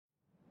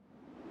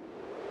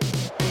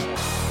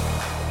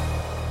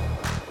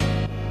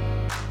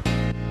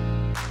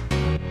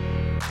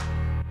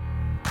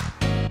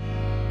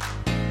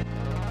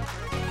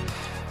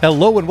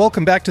Hello and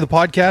welcome back to the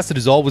podcast that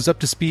is always up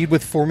to speed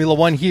with Formula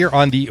One here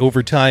on the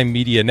Overtime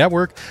Media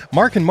Network.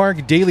 Mark and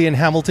Mark, Daly and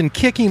Hamilton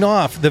kicking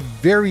off the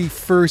very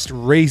first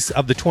race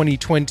of the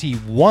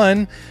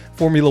 2021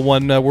 Formula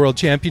One World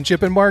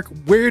Championship. And Mark,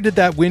 where did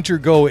that winter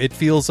go? It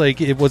feels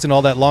like it wasn't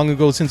all that long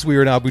ago since we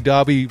were in Abu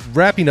Dhabi,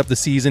 wrapping up the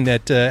season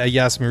at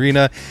Yas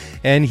Marina.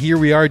 And here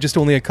we are just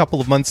only a couple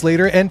of months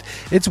later. And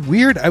it's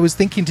weird. I was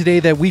thinking today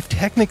that we've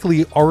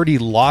technically already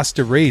lost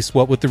a race,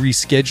 what with the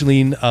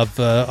rescheduling of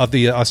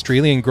the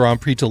Australian Grand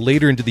Prix to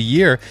later into the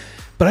year.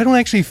 But I don't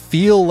actually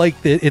feel like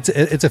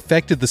it's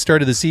affected the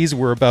start of the season.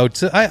 We're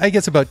about, I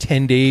guess, about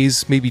 10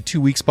 days, maybe 2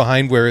 weeks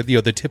behind where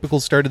the typical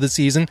start of the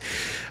season.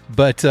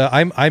 But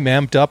I'm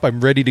amped up.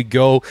 I'm ready to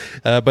go.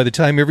 By the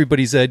time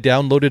everybody's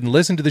downloaded and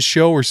listened to the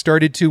show or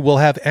started to, we'll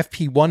have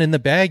FP1 in the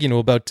bag.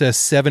 About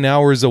 7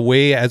 hours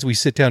away as we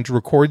sit down to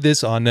record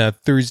this on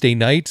Thursday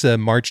night,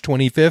 March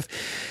 25th.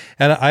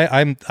 And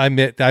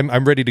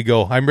I'm ready to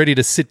go. I'm ready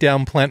to sit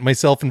down, plant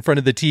myself in front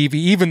of the TV,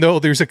 even though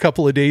there's a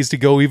couple of days to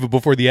go, even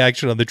before the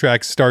action on the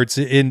track starts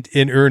in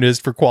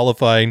earnest for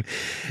qualifying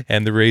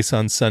and the race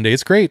on Sunday.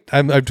 It's great.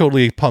 I'm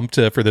totally pumped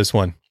for this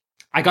one.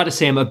 I got to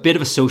say, I'm a bit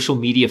of a social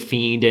media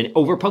fiend, and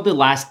over probably the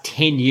last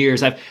 10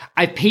 years, I've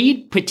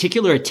paid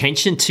particular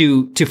attention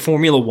to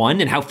Formula One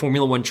and how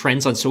Formula One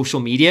trends on social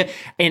media.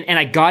 And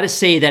I got to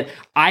say that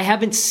I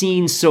haven't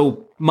seen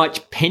so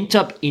much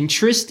pent-up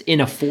interest in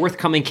a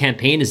forthcoming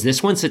campaign as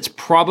this one since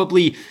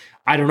probably,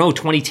 I don't know,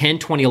 2010,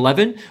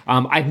 2011.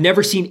 I've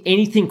never seen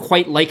anything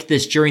quite like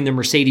this during the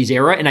Mercedes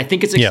era, and I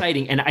think it's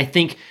exciting. Yeah. And I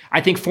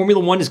think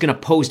Formula One is going to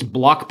post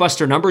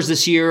blockbuster numbers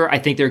this year. I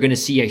think they're going to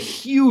see a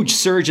huge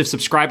surge of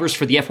subscribers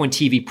for the F1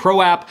 TV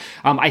Pro app.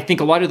 I think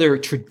a lot of their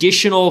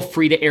traditional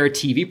free-to-air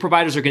TV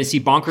providers are going to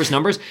see bonkers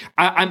numbers.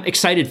 I'm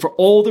excited for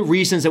all the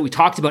reasons that we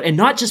talked about, and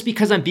not just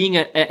because I'm being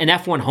an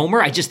F1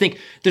 homer. I just think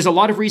there's a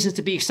lot of reasons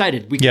to be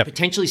excited. We can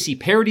potentially see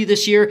parity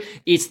this year.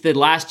 It's the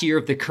last year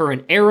of the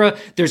current era.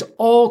 There's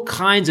all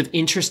kinds of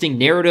interesting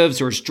narratives.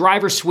 There's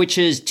driver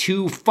switches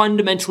to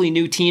fundamentally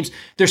new teams.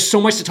 There's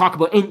so much to talk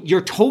about. And you're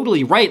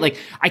totally right. Like,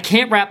 I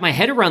can't wrap my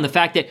head around the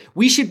fact that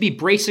we should be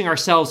bracing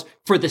ourselves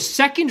for the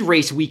second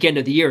race weekend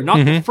of the year,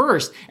 not the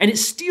first. And it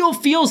still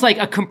feels like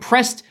a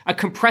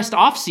compressed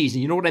off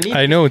season. You know what I mean?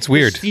 I know, it's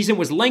weird. The season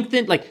was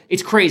lengthened. Like,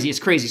 it's crazy. It's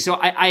crazy. So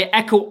I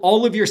echo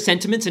all of your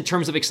sentiments in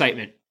terms of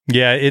excitement.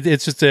 Yeah,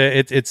 it's just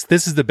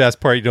this is the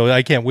best part.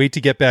 I can't wait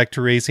to get back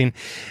to racing,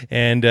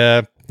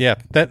 and yeah,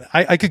 that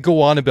I could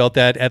go on about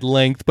that at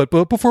length, but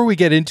before we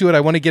get into it, I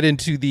want to get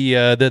into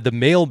the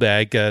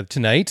mailbag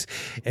tonight.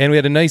 And we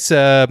had a nice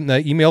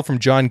email from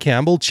John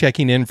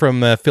checking in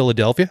from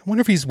Philadelphia. I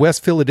wonder if he's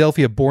West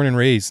Philadelphia born and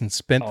raised and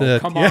spent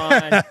come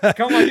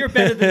on, you're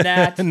better than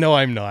that. No,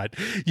 I'm not.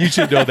 You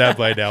should know that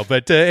by now.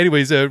 But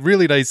anyways, a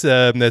really nice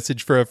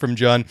message from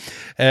John.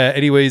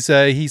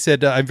 He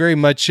said, I'm very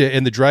much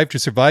in the Drive to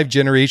Survive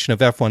generation of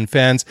F1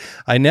 fans.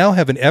 I now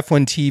have an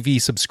F1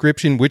 TV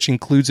subscription, which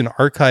includes an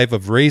archive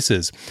of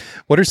races.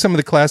 What are some of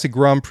the classic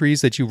Grand Prix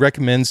that you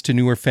recommend to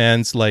newer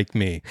fans like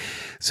me?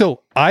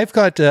 So I've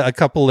got a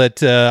couple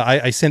that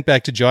I sent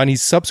back to John.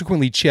 He's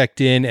subsequently checked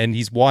in and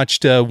he's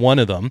watched one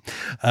of them.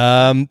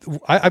 I'm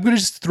going to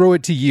just throw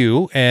it to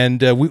you, and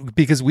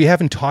because we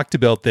haven't talked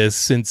about this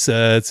since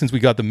we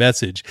got the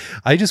message.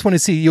 I just want to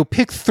see you'll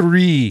pick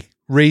three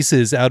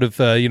races out of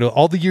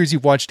all the years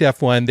you've watched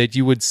F1 that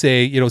you would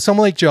say,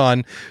 someone like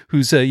John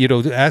who's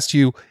asked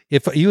you,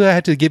 if you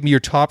had to give me your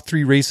top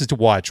three races to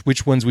watch,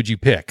 which ones would you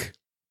pick?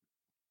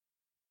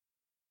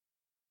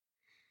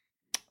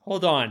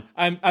 Hold on.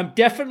 I'm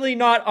definitely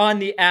not on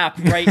the app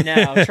right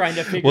now trying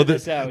to figure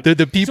this out.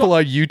 The people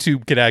on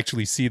YouTube can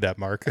actually see that,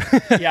 Mark.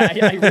 Yeah,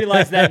 I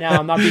realize that now.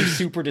 I'm not being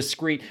super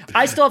discreet.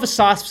 I still have a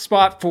soft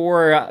spot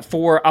for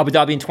Abu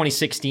Dhabi in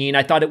 2016.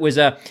 I thought it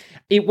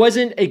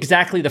wasn't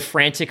exactly the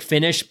frantic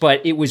finish,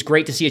 but it was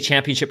great to see a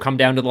championship come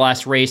down to the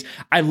last race.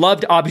 I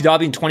loved Abu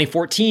Dhabi in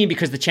 2014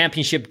 because the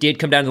championship did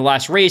come down to the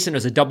last race and it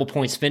was a double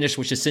points finish,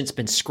 which has since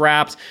been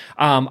scrapped.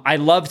 I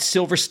loved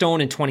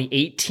Silverstone in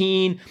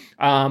 2018.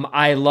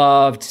 I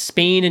loved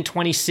Spain in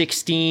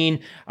 2016.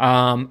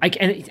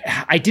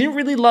 I didn't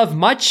really love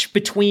much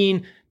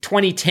between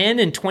 2010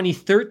 and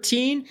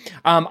 2013.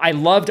 I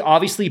loved,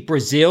 obviously,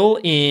 Brazil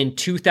in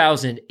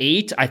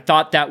 2008. I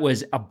thought that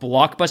was a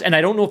blockbuster. And I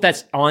don't know if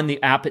that's on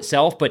the app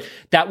itself, but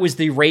that was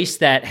the race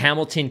that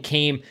Hamilton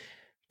came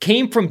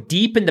from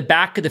deep in the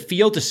back of the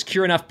field to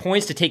secure enough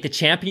points to take the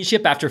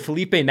championship after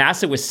Felipe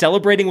Massa was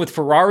celebrating with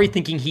Ferrari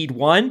thinking he'd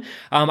won.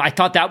 I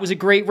thought that was a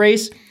great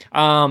race.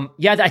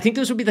 I think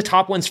those would be the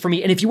top ones for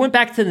me. And if you went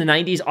back to the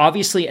 90s,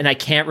 obviously, and I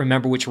can't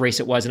remember which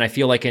race it was, and I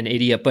feel like an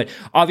idiot, but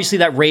obviously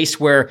that race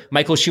where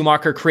Michael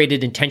Schumacher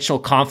created intentional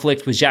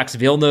conflict with Jacques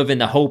Villeneuve in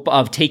the hope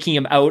of taking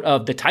him out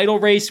of the title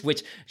race,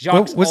 which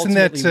Jacques wasn't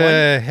that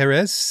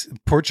Jerez,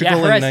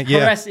 Portugal? Yeah,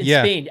 Jerez in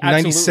Spain.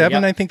 Absolutely. 97,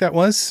 yep. I think that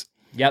was.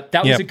 Yep,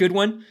 that was a good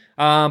one.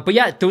 But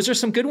yeah, those are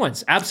some good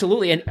ones.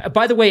 Absolutely. And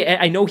by the way,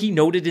 I know he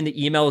noted in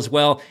the email as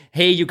well,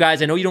 hey, you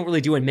guys, I know you don't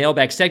really do a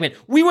mailbag segment.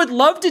 We would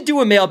love to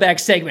do a mailbag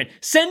segment.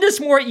 Send us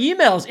more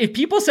emails. If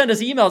people send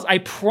us emails, I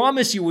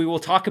promise you we will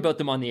talk about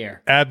them on the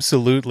air.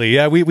 Absolutely.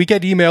 Yeah, we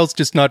get emails,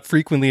 just not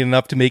frequently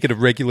enough to make it a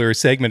regular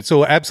segment.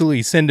 So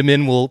absolutely send them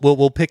in.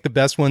 We'll pick the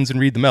best ones and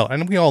read them out.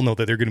 And we all know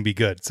that they're going to be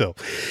good. So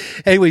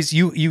anyways,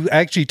 you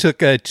actually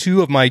took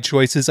two of my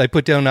choices. I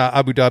put down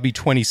Abu Dhabi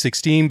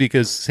 2016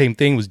 because same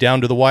thing, was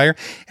down to the wire.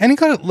 And it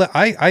got,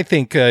 I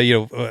think,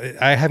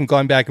 I haven't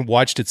gone back and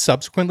watched it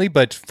subsequently,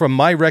 but from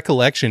my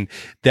recollection,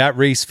 that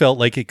race felt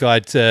like it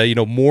got,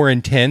 more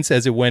intense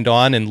as it went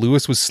on, and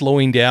Lewis was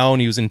slowing down.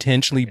 He was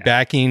intentionally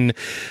backing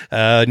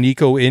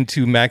Nico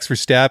into Max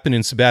Verstappen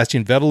and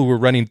Sebastian Vettel, who were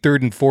running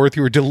third and fourth,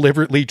 who were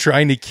deliberately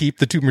trying to keep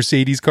the two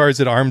Mercedes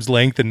cars at arm's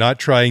length and not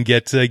try and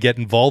get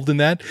involved in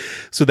that.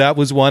 So that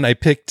was one. I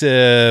picked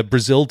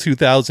Brazil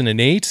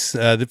 2008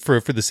 for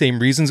the same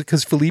reasons,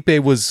 because Felipe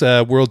was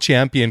world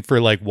champion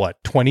for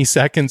 20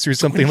 seconds or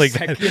something like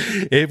that.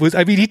 It was,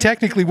 he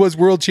technically was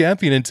world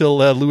champion until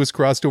Lewis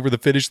crossed over the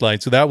finish line.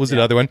 So that was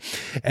another one.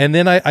 And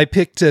then I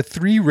picked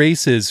three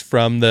races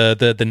from the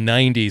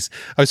 90s.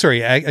 Oh,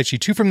 sorry, actually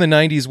two from the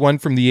 90s, one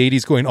from the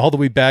 80s, going all the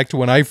way back to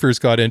when I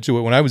first got into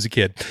it when I was a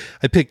kid.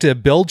 I picked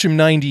Belgium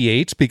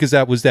 98 because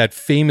that was that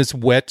famous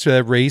wet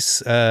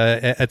race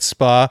at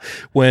Spa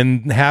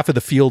when half of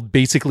the field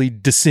basically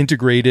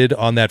disintegrated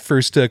on that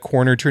first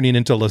corner turning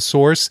into La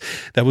Source.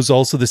 That was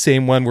also the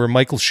same one where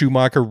Michael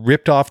Schumacher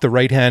ripped off the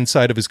right-hand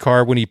side of his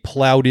car when he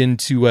plowed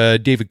into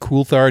David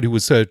Coulthard, who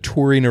was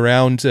touring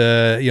around,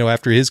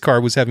 after his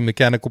car was having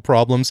mechanical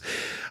problems.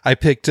 I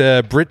picked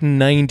Britain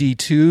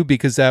 92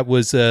 because that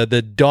was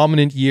the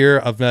dominant year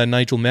of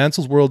Nigel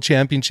Mansell's World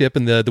Championship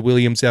and the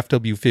Williams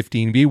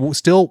FW15B.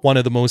 Still one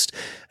of the most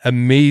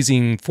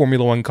amazing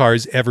Formula One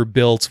cars ever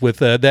built, with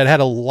that had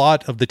a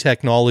lot of the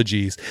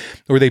technologies,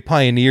 or they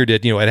pioneered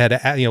it. It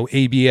had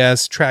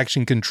ABS,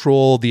 traction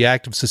control, the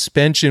active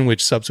suspension,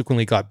 which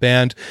subsequently got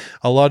banned.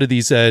 A lot of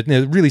these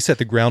really set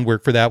the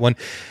groundwork for that one.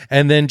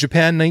 And then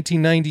Japan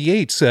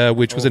 1998,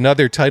 which was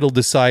another title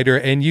decider.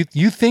 And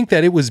you think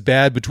that it was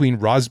bad between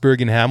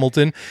Rosberg and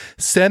Hamilton.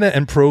 Senna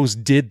and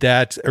Prost did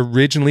that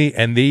originally,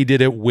 and they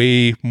did it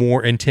way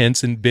more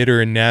intense and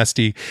bitter and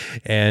nasty.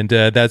 And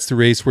that's the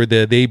race where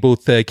they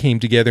both came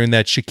together in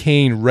that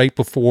chicane right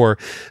before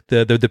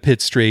the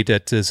pit straight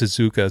at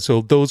Suzuka.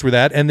 So those were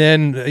that. And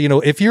then,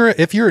 if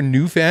you're a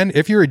new fan,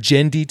 if you're a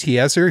Gen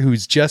DTSer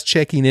who's just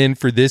checking in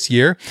for this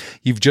year,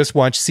 you've just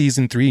watched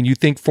season 3 and you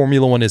think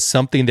Formula One is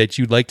something that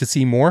you'd like to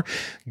see more,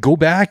 go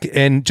back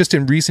and just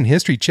in recent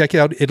history, check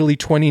out Italy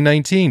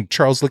 2019.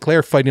 Charles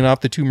Leclerc fighting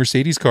off the two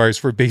Mercedes cars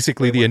for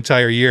basically the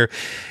entire year.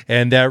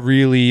 And that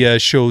really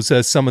shows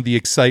us some of the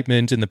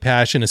excitement and the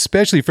passion,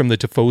 especially from the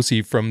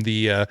Tifosi, from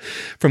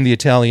the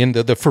Italian,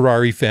 the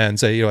Ferrari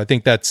fans. I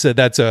think that's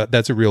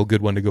a real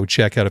good one to go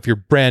check out if you're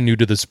brand new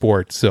to the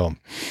sport. So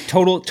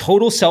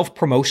total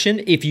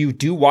self-promotion. If you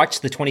do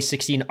watch the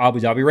 2016 Abu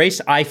Dhabi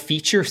race, I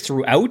feature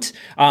throughout.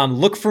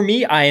 Look for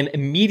me. I am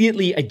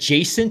immediately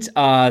adjacent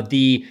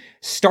the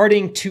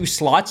starting two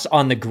slots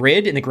on the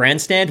grid in the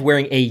grandstand,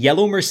 wearing a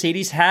yellow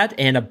Mercedes hat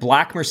and a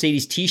black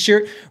Mercedes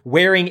t-shirt,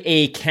 wearing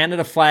a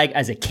Canada flag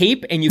as a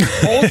cape. And you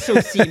can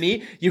also see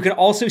me. You can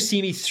also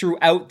see me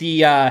throughout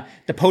the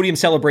podium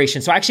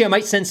celebration. So actually, I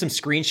might send some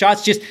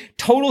screenshots. Just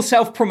total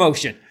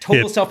self-promotion.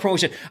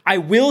 Self-promotion. I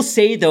will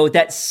say though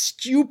that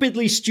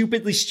stupidly,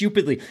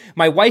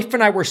 my wife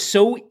and I were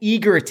so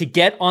eager to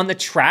get on the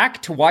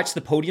track to watch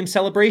the podium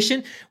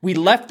celebration. We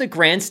left the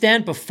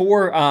grandstand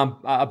before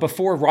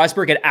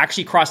Rosberg had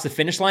actually crossed the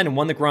finish line and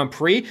won the Grand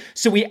Prix.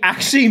 So we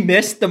actually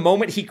missed the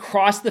moment he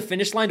crossed the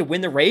finish line to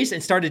win the race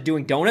and started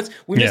doing donuts.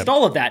 We missed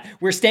all of that.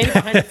 We're standing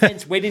behind the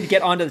fence waiting to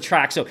get onto the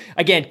track. So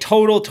again,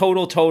 total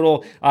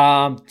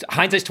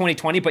hindsight's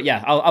 2020. But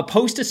yeah, I'll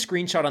post a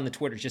screenshot on the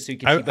Twitter just so you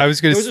can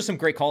see. Those are some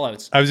great call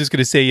outs. I was just going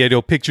to say,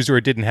 pictures where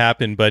it didn't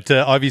happen, but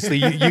obviously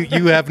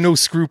you have no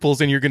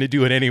scruples and you're going to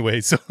do it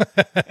anyway. So,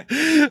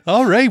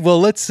 all right, well,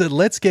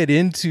 let's get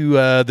into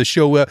the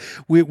show.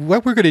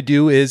 What we're going to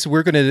do is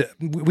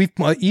we've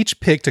each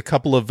picked a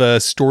couple of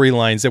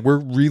storylines that we're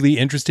really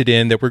interested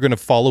in that we're going to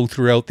follow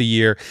throughout the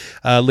year.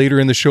 Later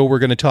in the show, we're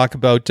going to talk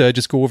about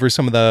just go over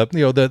some of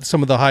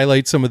the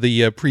highlights, some of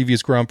the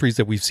previous Grand Prix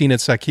that we've seen at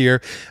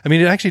Sakhir. I mean,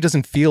 it actually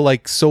doesn't feel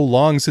like so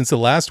long since the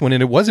last one,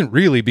 and it wasn't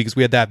really, because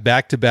we had that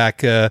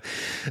back-to-back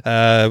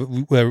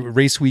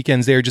race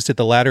weekends there just at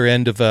the latter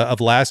end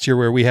of last year,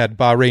 where we had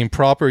Bahrain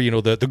proper,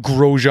 the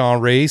Grosjean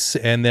race,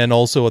 and then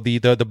also the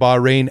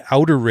Bahrain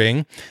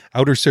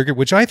outer circuit,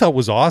 which I thought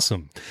was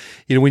awesome.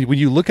 When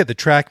you look at the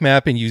track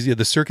map and you see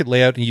the circuit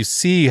layout and you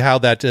see how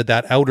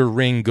that outer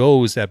ring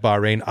goes at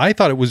Bahrain, I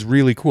thought it was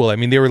really cool. I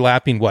mean, they were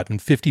lapping in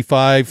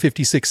 55,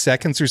 56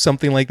 seconds or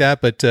something like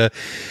that, but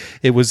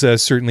it was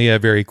certainly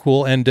very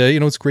cool. And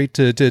it's great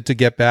to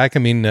get back. I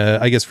mean,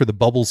 I guess for the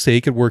bubble's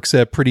sake, it works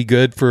pretty good.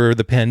 good for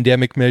the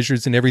pandemic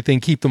measures and everything.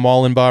 Keep them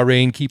all in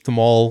Bahrain, keep them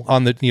all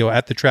on the,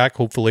 at the track,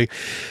 hopefully.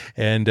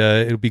 And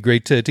it'll be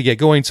great to get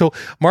going. So,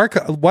 Mark,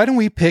 why don't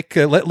we pick,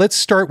 let's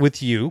start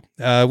with you.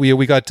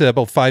 We got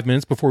about 5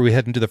 minutes before we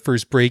head into the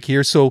first break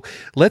here. So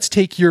let's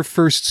take your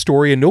first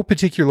story in no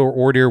particular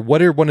order.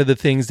 What are one of the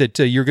things that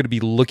you're going to be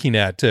looking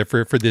at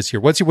for this year?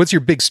 What's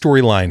your big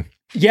storyline?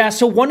 Yeah,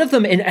 so one of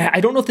them, and I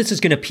don't know if this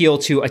is going to appeal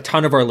to a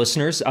ton of our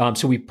listeners,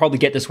 so we probably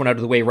get this one out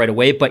of the way right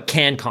away, but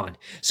CanCon.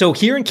 So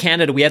here in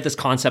Canada, we have this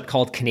concept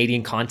called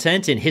Canadian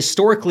content, and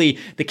historically,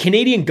 the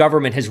Canadian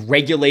government has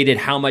regulated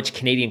how much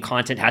Canadian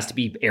content has to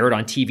be aired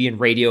on TV and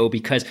radio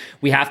because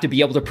we have to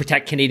be able to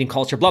protect Canadian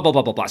culture, blah, blah,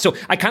 blah, blah, blah. So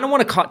I kind of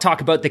want to talk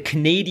about the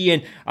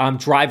Canadian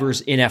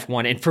drivers in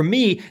F1, and for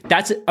me,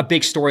 that's a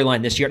big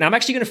storyline this year. And I'm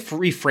actually going to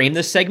reframe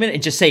this segment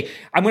and just say,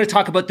 I'm going to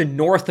talk about the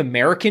North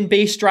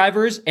American-based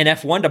drivers in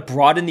F1 to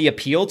broaden the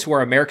appeal to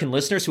our American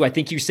listeners, who I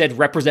think you said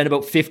represent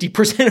about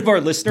 50% of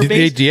our listener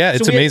base. Yeah,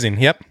 it's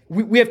amazing. Yep.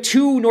 We have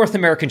two North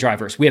American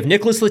drivers. We have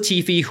Nicholas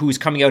Latifi, who's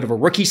coming out of a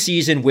rookie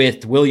season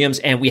with Williams,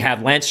 and we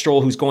have Lance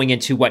Stroll, who's going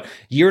into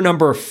year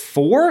number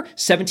 4,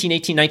 17,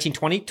 18, 19,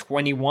 20,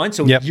 21.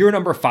 So year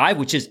number 5,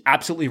 which is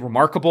absolutely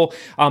remarkable.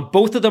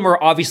 Both of them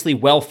are obviously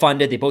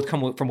well-funded. They both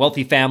come from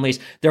wealthy families.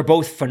 They're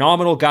both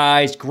phenomenal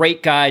guys,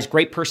 great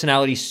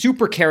personalities,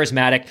 super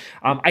charismatic.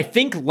 I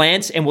think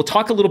Lance, and we'll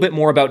talk a little bit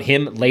more about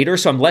him later,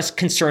 so I'm less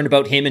concerned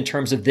about him in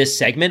terms of this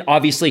segment.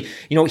 Obviously,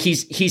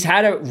 he's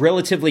had a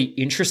relatively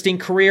interesting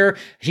career.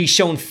 He's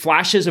shown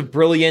flashes of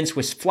brilliance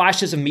with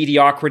flashes of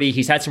mediocrity.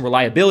 He's had some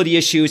reliability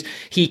issues.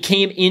 He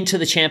came into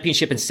the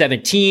championship in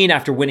 17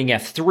 after winning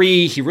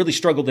F3. He really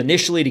struggled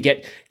initially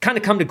to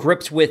come to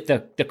grips with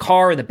the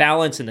car and the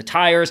balance and the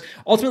tires.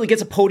 Ultimately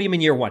gets a podium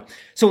in year 1.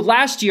 So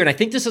last year, and I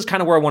think this is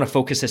kind of where I want to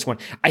focus this one,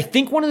 I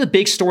think one of the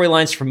big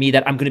storylines for me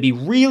that I'm going to be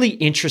really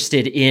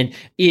interested in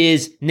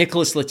is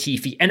Nicholas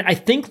Latifi. And I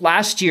think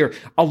last year,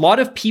 a lot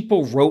of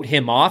people wrote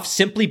him off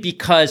simply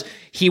because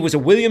he was a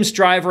Williams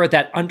driver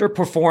that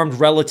underperformed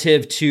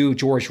relative to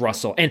George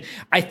Russell. And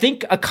I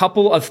think a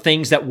couple of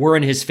things that were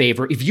in his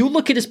favor. If you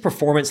look at his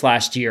performance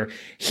last year,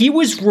 he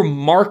was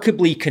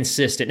remarkably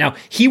consistent. Now,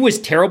 he was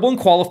terrible in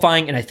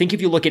qualifying, and I think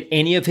if you look at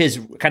any of his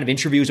kind of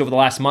interviews over the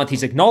last month,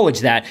 he's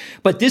acknowledged that.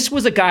 But this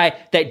was a guy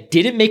that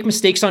didn't make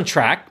mistakes on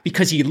track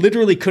because he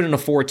literally couldn't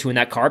afford to in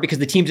that car because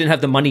the team didn't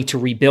have the money to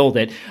rebuild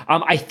it.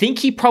 I think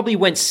he probably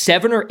went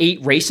 7 or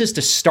 8 races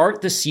to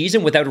start the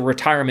season without a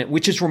retirement,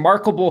 which is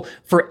remarkable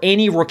for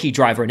any rookie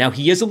driver. Now,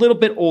 he is a little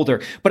bit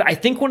older, but I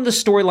think one of the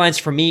storylines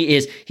for me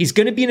is he's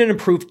going to be in an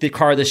improved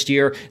car this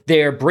year.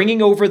 They're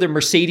bringing over the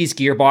Mercedes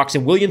gearbox,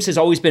 and Williams has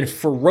always been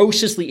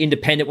ferociously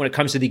independent when it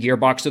comes to the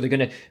gearbox, so they're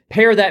going to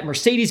pair that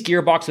Mercedes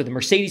gearbox with the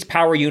Mercedes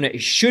power unit.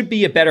 It should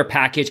be a better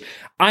package.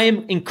 I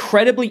am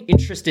incredibly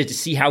interested to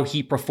see how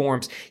he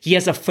performs. He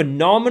has a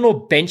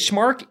phenomenal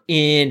benchmark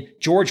in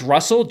George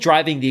Russell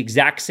driving the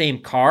exact same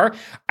car.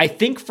 I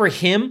think for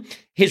him,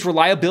 his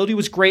reliability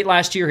was great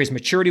last year. His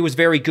maturity was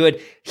very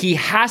good. He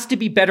has to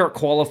be better at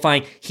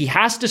qualifying. He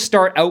has to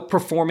start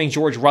outperforming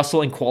George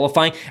Russell in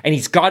qualifying, and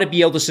he's got to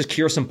be able to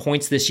secure some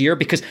points this year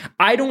because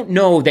I don't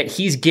know that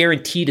he's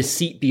guaranteed a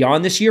seat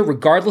beyond this year,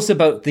 regardless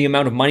about the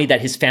amount of money that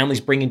his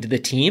family's bringing to the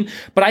team.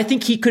 But I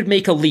think he could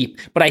make a leap.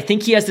 But I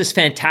think he has this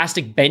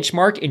fantastic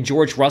benchmark in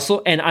George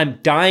Russell, and I'm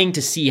dying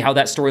to see how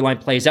that storyline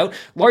plays out,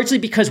 largely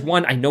because,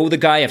 one, I know the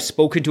guy. I've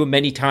spoken to him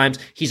many times.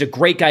 He's a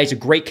great guy. He's a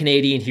great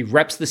Canadian. He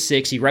reps the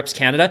 6. He reps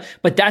Canada,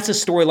 but that's a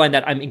storyline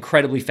that I'm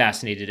incredibly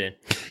fascinated in.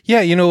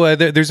 Yeah,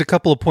 there's a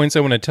couple of points I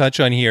want to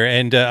touch on here,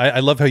 and I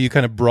love how you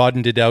kind of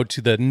broadened it out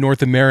to the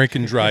North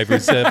American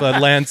drivers,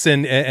 Lance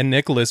and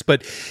Nicholas.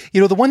 But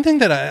the one thing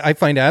that I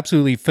find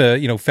absolutely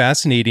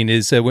fascinating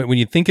is when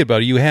you think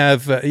about it, you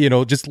have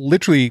just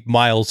literally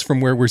miles from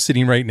where we're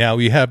sitting right now.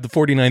 You have the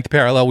 49th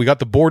parallel. We got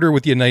the border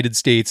with the United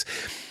States.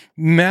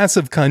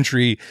 Massive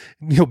country,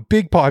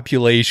 big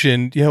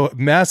population,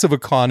 massive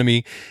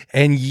economy,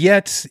 and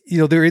yet,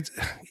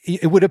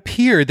 it would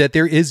appear that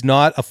there is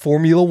not a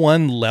Formula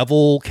One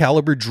level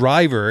caliber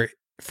driver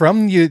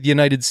from the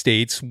United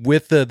States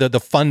with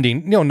the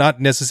funding, not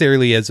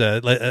necessarily as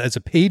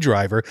a pay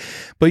driver,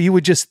 but you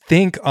would just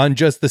think on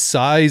just the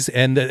size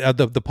and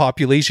the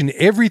population,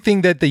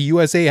 everything that the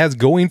USA has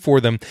going for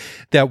them,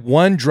 that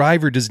one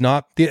driver does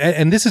not.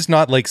 And this is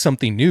not like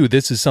something new.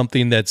 This is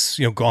something that's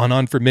gone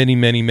on for many,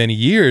 many, many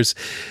years.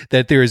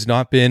 That there has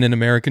not been an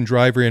American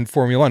driver in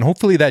Formula One.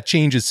 Hopefully that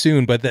changes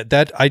soon. But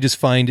that I just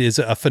find is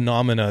a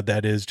phenomena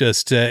that is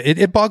just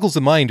it boggles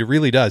the mind. It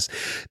really does.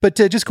 But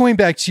just going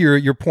back to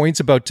your points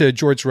about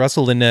George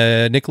Russell and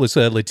Nicholas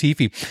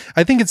Latifi.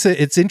 I think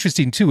it's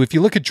interesting too. If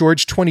you look at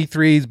George,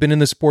 23, he's been in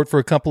the sport for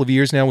a couple of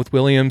years now with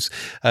Williams.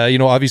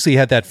 Obviously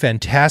had that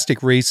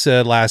fantastic race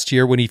last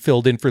year when he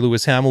filled in for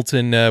Lewis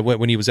Hamilton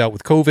when he was out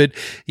with COVID.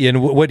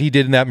 And what he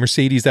did in that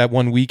Mercedes that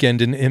one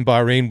weekend in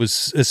Bahrain was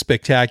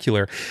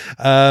spectacular.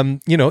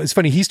 It's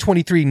funny. He's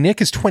 23.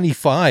 Nick is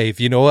 25.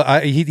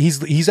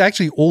 He's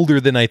actually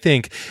older than I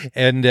think.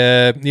 And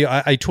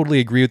I totally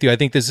agree with you. I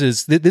think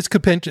this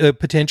could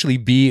potentially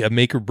be a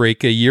make or break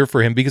a year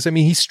for him because, I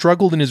mean, he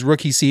struggled in his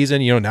rookie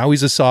season. Now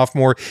he's a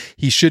sophomore.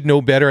 He should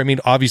know better. I mean,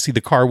 obviously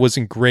the car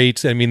wasn't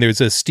great. I mean,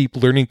 there's a steep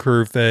learning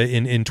curve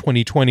in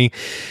 2020,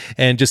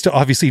 and just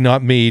obviously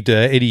not made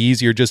any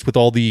easier just with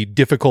all the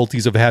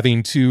difficulties of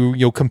having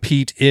to,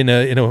 compete in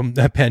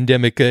a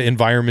pandemic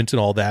environment and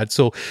all that.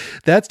 So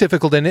that's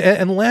difficult.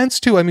 And Lance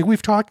too. I mean,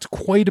 we've talked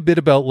quite a bit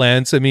about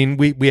Lance. I mean,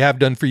 we have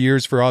done for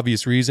years for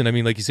obvious reason. I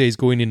mean, like you say, he's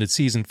going into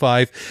season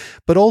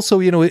 5, but also,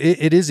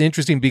 it is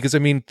interesting because, I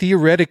mean,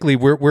 theoretically,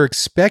 we're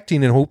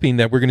expecting and hoping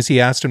that we're going to see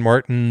Aston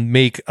Martin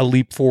make a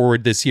leap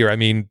forward this year. I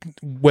mean,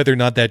 whether or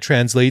not that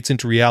translates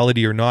into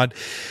reality or not,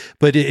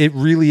 but it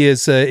really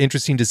is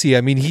interesting to see.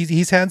 I mean,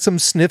 he's had some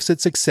sniffs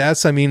at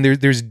success. I mean,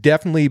 there's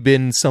definitely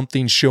been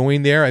something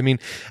showing there. I mean,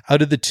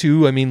 out of the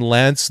two, I mean,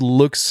 Lance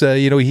looks,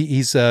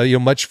 he's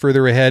much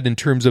further ahead in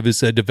terms of his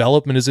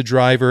development as a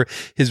driver,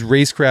 his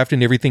racecraft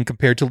and everything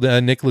compared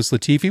to Nicholas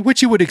Latifi,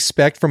 which you would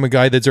expect from a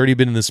guy that's already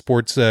been in the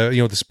sports,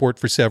 the sport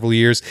for several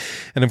years.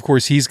 And of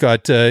course, he's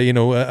got,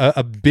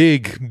 a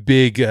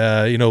big,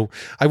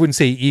 I wouldn't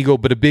say ego,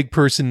 but a big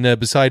person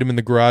beside him in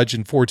the garage,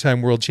 and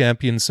 4-time world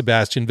champion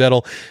Sebastian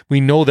Vettel. We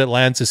know that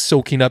Lance is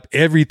soaking up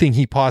everything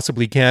he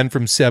possibly can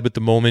from Seb at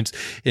the moment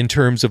in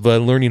terms of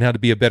learning how to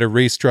be a better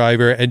race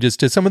driver. And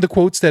just some of the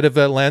quotes that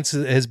Lance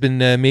has been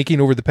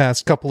making over the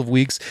past couple of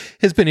weeks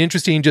has been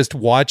interesting, just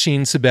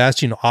watching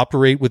Sebastian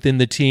operate within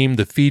the team,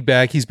 the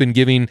feedback he's been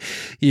giving,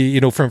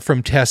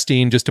 from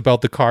testing just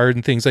about the car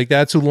and things like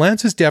that. So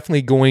Lance is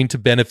definitely going to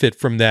benefit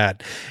from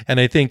that. And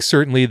I think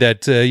certainly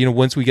that,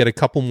 once we get a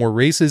couple more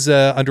races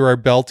under our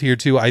belt here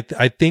too, I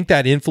think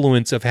that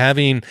influence of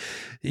having,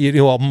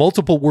 a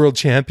multiple world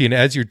champion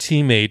as your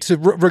teammate,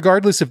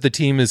 regardless if the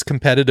team is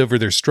competitive or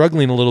they're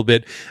struggling a little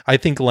bit, I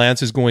think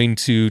Lance is going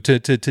to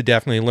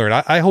definitely learn.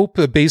 I hope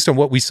based on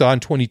what we saw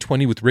in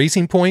 2020 with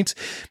Racing Point,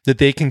 that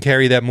they can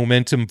carry that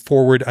momentum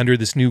forward under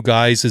this new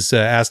guise as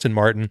Aston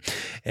Martin.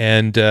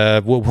 And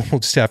we'll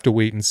just have to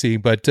wait and see.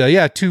 But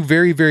two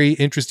very, very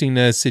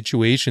interesting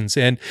situations.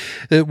 And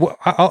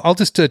I'll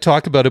just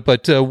talk about it.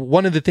 But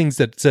one of the things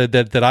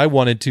that I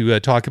wanted to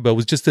talk about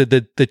was just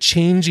the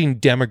changing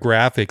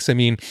demographics. I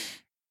mean,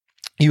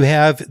 you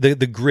have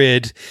the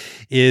grid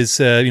is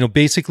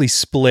basically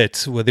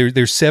split. Well,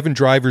 there's 7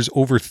 drivers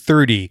over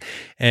 30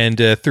 and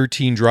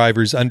 13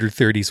 drivers under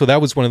 30. So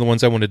that was one of the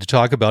ones I wanted to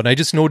talk about. And I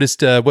just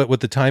noticed what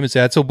the time is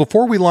at. So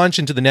before we launch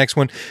into the next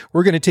one,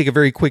 we're going to take a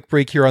very quick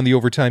break here on the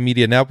Overtime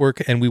Media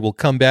Network, and we will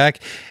come back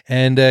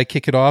and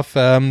kick it off.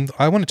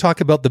 I want to talk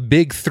about the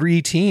big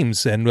 3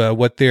 teams and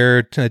what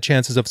their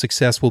chances of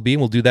success will be.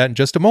 And we'll do that in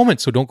just a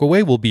moment. So don't go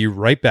away. We'll be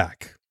right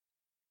back.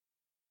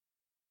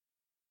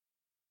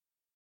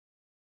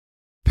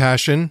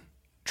 Passion,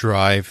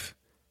 drive,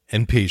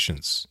 and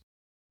patience.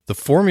 The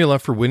formula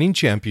for winning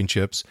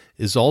championships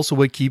is also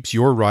what keeps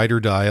your ride or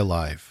die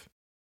alive.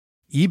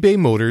 eBay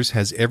Motors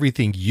has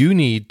everything you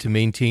need to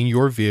maintain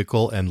your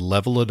vehicle and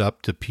level it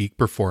up to peak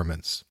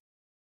performance.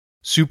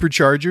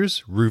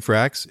 Superchargers, roof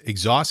racks,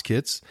 exhaust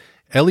kits,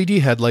 LED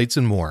headlights,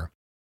 and more.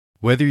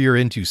 Whether you're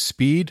into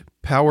speed,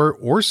 power,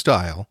 or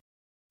style,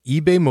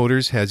 eBay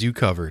Motors has you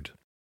covered.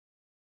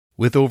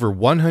 With over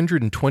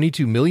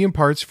 122 million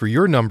parts for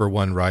your number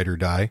one ride or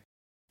die,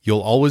 you'll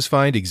always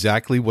find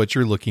exactly what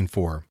you're looking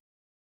for.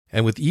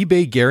 And with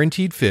eBay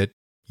Guaranteed Fit,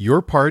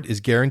 your part is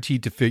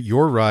guaranteed to fit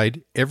your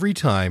ride every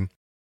time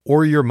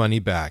or your money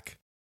back.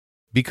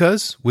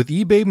 Because with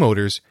eBay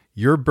Motors,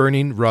 you're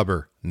burning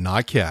rubber,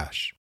 not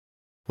cash.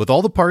 With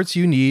all the parts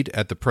you need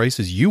at the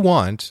prices you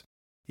want,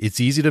 it's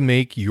easy to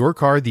make your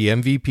car the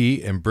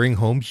MVP and bring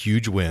home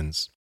huge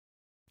wins.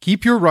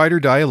 Keep your ride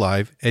or die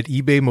alive at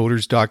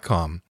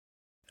ebaymotors.com.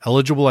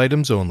 Eligible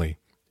items only.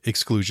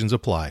 Exclusions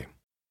apply.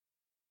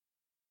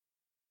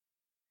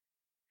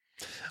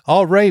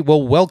 All right.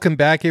 Well, welcome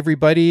back,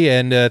 everybody.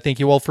 And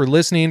thank you all for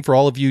listening. For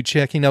all of you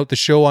checking out the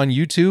show on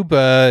YouTube,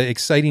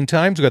 exciting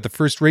times. We've got the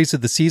first race of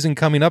the season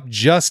coming up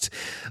just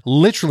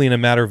literally in a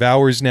matter of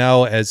hours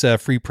now as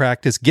free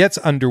practice gets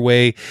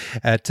underway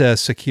at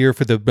Sakhir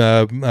for the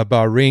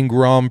Bahrain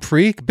Grand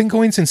Prix. Been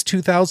going since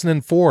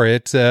 2004.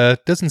 It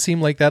doesn't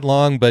seem like that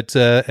long, but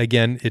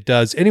again, it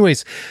does.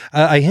 Anyways,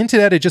 I hinted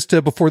at it just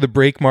before the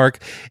break,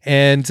 Mark,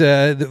 and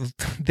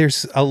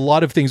there's a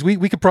lot of things. We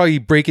could probably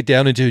break it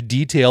down into a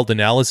detailed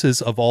analysis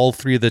of all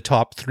 3 of the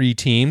top 3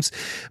 teams,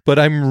 but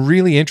I'm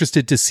really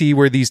interested to see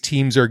where these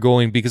teams are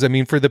going because, I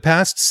mean, for the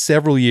past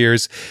several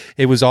years,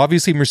 it was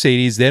obviously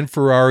Mercedes, then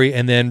Ferrari,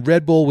 and then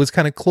Red Bull was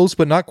kind of close,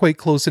 but not quite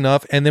close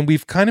enough. And then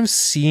we've kind of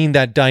seen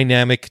that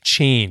dynamic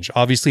change.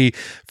 Obviously,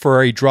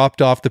 Ferrari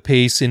dropped off the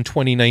pace in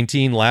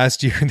 2019.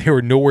 Last year, they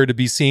were nowhere to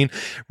be seen.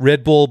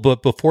 Red Bull,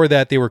 but before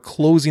that, they were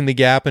closing the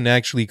gap and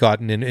actually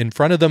gotten in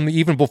front of them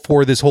even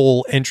before this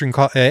whole engine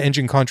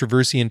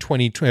controversy in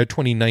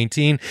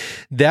 2019.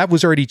 That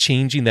was already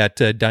changing that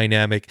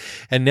dynamic.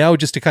 And now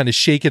just to kind of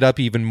shake it up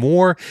even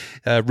more,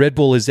 Red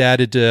Bull has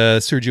added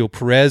Sergio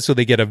Perez, so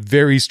they get a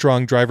very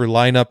strong driver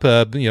lineup,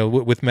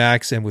 with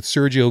Max and with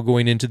Sergio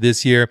going into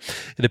this year.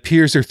 It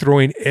appears they're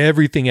throwing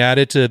everything at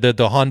it.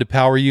 The Honda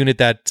Power Unit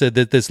that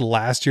this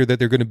last year that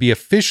they're going to be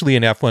officially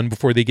in F1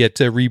 before they get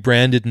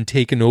rebranded and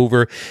taken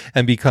over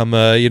and become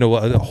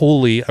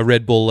wholly a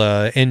Red Bull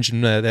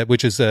engine,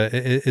 which is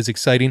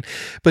exciting.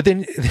 But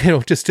then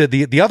just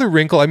the other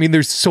wrinkle. I mean,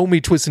 there's so many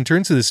twists and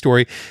turns to this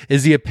story.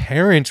 Is the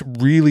apparent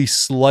really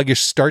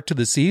sluggish start to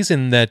the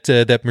season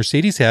that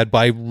Mercedes had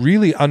by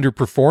really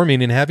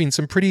underperforming and having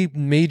some pretty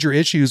major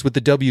issues with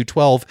the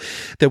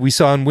W12 that we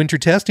saw in winter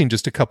testing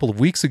just a couple of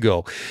weeks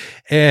ago.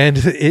 And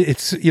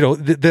it's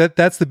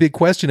that's the big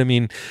question. I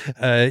mean,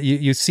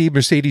 you see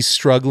Mercedes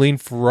struggling.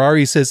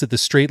 Ferrari says that the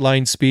straight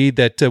line speed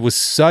that was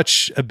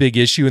such a big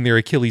issue in their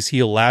Achilles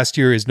heel last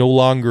year is no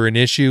longer an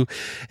issue.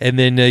 And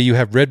then you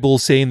have Red Bull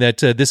saying that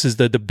this is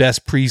the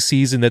best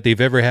preseason that they've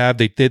ever had.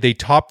 They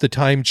topped the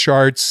time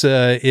charts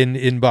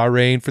in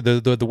Bahrain for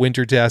the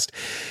winter test,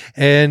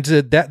 and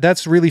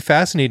that's really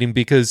fascinating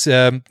because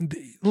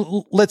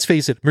let's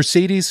face it,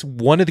 Mercedes,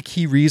 one of the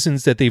key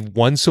reasons that they've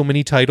won so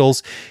many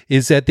titles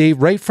is that they,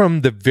 right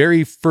from the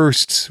very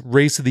first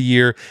race of the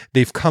year,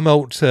 they've come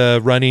out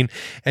running,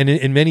 and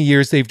in many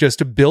years they've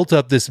just built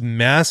up this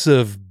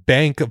massive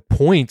bank of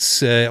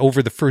points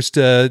over the first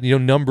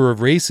number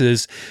of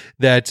races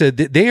that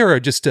they are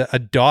just a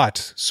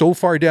dot so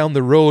far down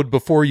the road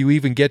before you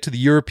even get to the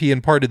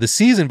European part of the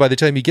season. By the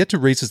time you get to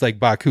races like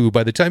Baku,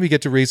 by the time you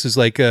get to races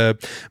like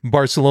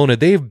Barcelona,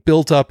 they've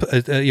built up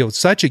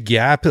such a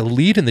gap, a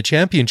lead in the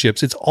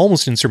championships. It's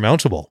almost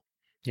insurmountable.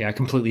 Yeah, I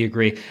completely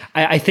agree.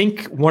 I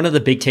think one of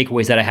the big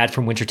takeaways that I had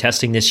from winter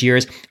testing this year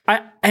is,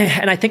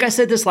 and I think I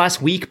said this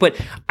last week, but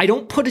I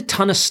don't put a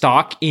ton of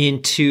stock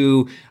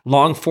into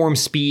long form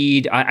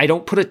speed. I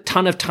don't put a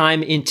ton of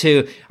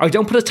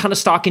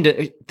stock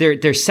into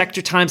their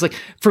sector times. Like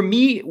for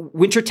me,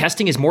 winter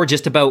testing is more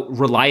just about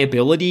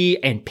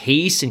reliability and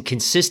pace and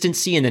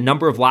consistency and the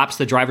number of laps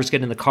the drivers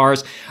get in the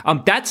cars.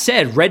 That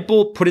said, Red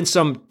Bull put in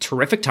some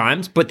terrific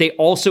times, but they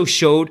also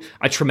showed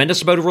a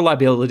tremendous amount of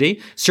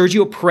reliability.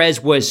 Sergio Perez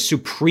was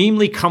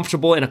supremely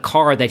comfortable in a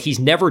car that he's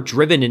never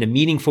driven in a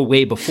meaningful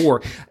way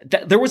before.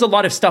 There was a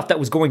lot of stuff that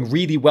was going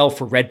really well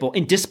for Red Bull.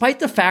 And despite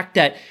the fact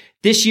that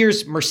this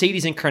year's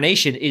Mercedes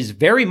incarnation is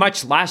very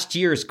much last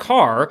year's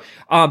car,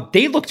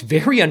 they looked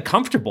very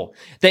uncomfortable.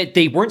 That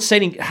they weren't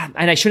setting,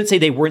 and I shouldn't say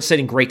they weren't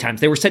setting great times,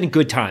 they were setting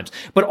good times.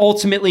 But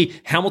ultimately,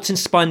 Hamilton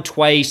spun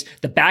twice.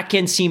 The back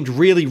end seemed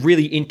really,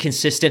 really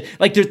inconsistent.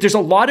 Like there's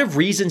a lot of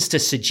reasons to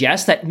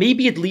suggest that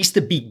maybe at least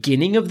the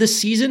beginning of the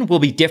season will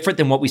be different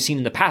than what we've seen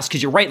in the past.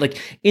 Because you're right, like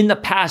in the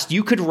past,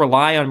 you could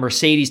rely on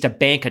Mercedes to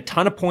bank a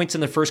ton of points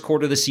in the first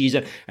quarter of the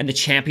season and the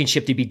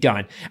championship to be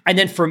done. And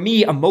then for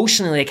me,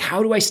 emotionally, like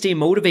how do I stay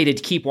motivated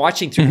to keep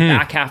watching through the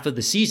back half of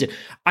the season?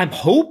 I'm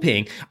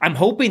hoping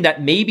that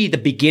maybe the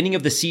beginning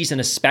of the season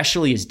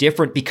especially is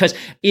different, because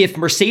if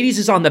Mercedes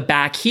is on the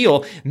back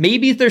heel,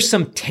 maybe there's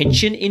some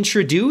tension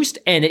introduced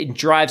and it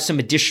drives some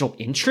additional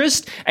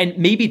interest, and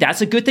maybe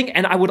that's a good thing.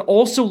 And I would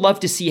also love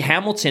to see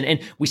Hamilton, and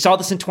we saw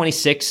this in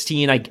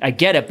 2016, I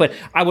get it, but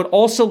I would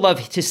also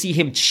love to see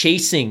him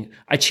chasing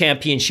a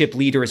championship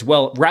leader as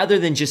well, rather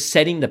than just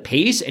setting the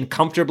pace and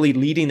comfortably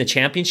leading the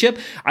championship.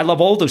 I love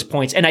all those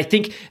points. And I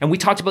think, and we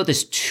talked about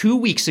this 2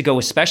 weeks ago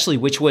especially,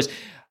 which was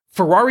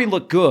Ferrari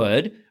looked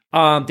good.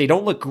 They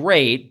don't look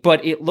great,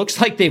 but it looks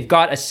like they've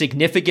got a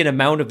significant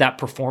amount of that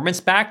performance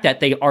back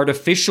that they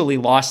artificially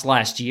lost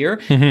last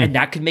year. And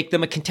that could make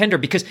them a contender,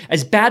 because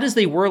as bad as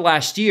they were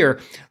last year,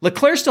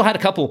 Leclerc still had a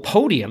couple of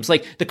podiums.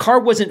 Like the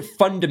car wasn't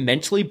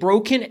fundamentally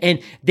broken,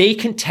 and they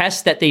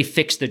contest that they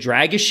fixed the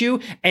drag issue,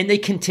 and they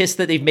contest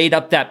that they've made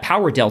up that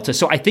power delta.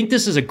 So I think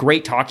this is a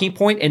great talking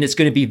point, and it's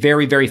going to be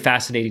very, very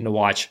fascinating to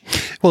watch.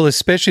 Well,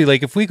 especially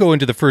like if we go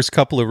into the first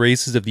couple of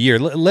races of the year,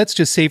 let's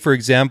just say, for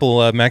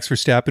example, Max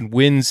Verstappen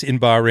wins in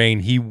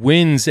Bahrain. He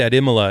wins at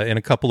Imola in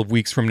a couple of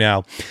weeks from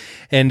now.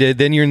 And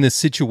then you're in this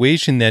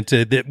situation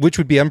that which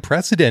would be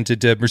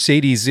unprecedented.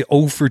 Mercedes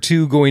 0 for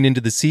 2 going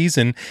into the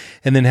season,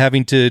 and then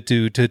having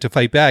to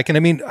fight back. And I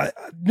mean,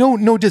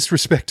 no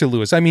disrespect to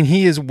Lewis. I mean,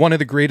 he is one of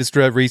the greatest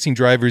racing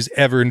drivers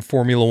ever in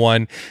Formula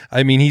One.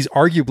 I mean, he's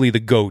arguably the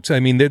GOAT. I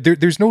mean,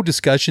 there's no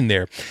discussion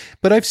there.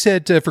 But I've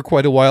said for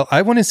quite a while,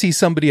 I want to see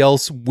somebody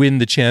else win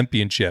the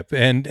championship.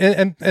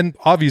 And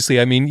obviously,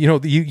 I mean,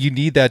 you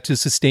need that to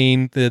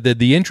sustain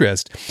the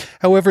interest.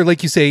 However,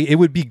 like you say, it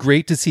would be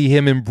great to see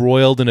him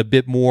embroiled in a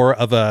bit more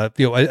of a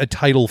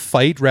title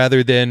fight,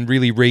 rather than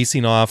really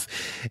racing off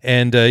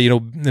and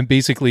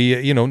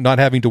basically not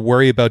having to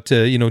worry about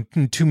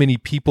too many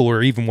people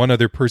or even one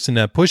other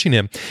person pushing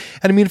him.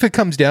 And I mean, if it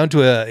comes down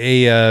to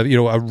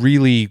a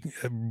really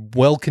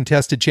well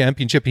contested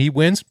championship, he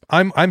wins,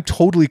 I'm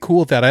totally cool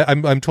with that.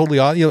 I'm totally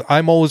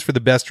I'm always for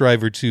the best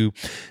driver to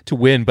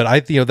win,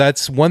 but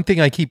that's one thing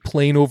I keep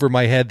playing over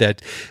my head,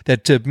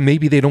 that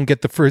maybe they don't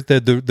get the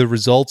the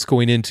results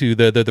going into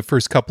the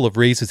first couple of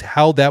races,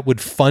 how that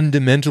would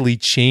fundamentally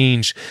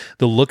change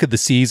the look of the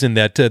season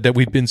that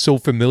we've been so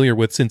familiar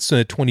with since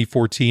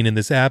 2014, and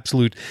this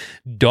absolute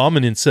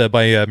dominance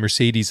by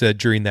Mercedes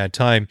during that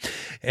time.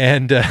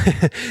 And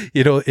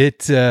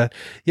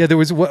there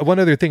was one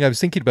other thing I was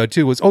thinking about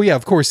too was,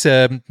 of course,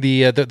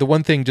 the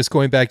one thing, just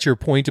going back to your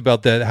point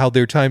about how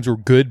their times were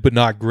good but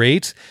not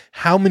great.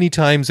 How many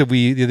times have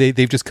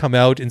they've just come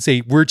out and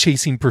say we're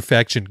chasing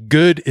perfection?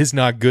 Good is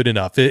not good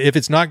enough. If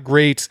it's not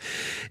great,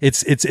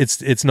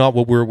 it's not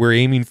what we're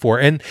aiming for.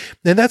 And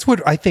that's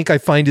what I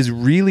find is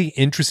really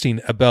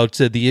interesting about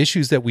the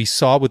issues that we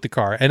saw with the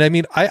car. And I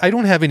mean, I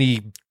don't have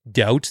any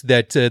doubt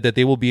that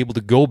they will be able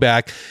to go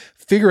back,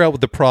 figure out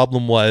what the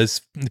problem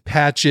was,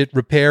 patch it,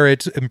 repair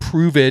it,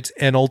 improve it,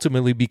 and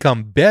ultimately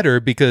become better,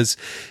 because,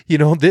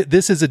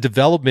 this is a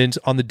development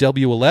on the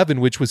W11,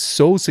 which was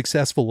so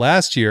successful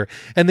last year.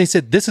 And they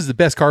said, this is the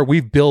best car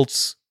we've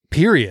built,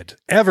 period,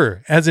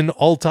 ever, as in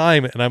all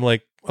time. And I'm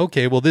like,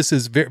 okay, well, this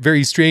is very,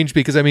 very strange,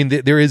 because I mean,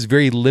 there is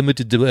very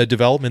limited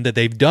development that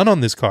they've done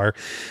on this car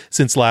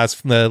since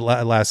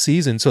last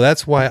season. So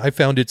that's why I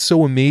found it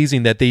so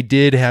amazing that they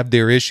did have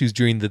their issues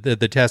during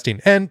the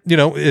testing. And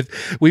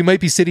if we might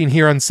be sitting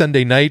here on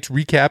Sunday night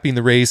recapping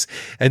the race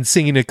and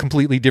singing a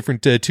completely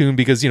different tune,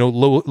 because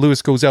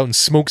Lewis goes out and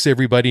smokes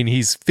everybody, and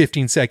he's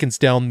 15 seconds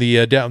down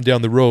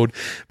the road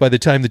by the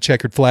time the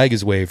checkered flag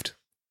is waved.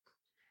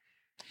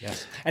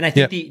 Yes. And I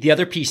think the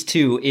other piece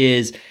too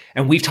is,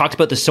 and we've talked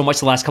about this so much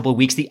the last couple of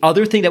weeks, the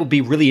other thing that would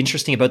be really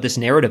interesting about this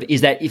narrative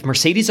is that if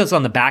Mercedes is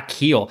on the back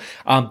heel,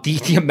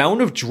 the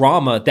amount of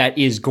drama that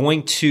is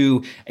going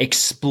to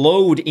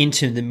explode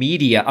into the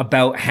media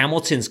about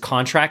Hamilton's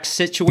contract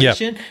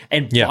situation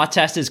and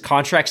Bottas's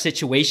contract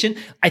situation,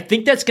 I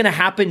think that's going to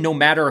happen no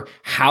matter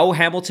how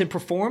Hamilton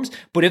performs.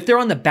 But if they're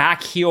on the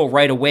back heel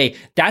right away,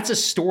 that's a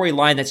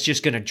storyline that's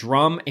just going to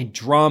drum and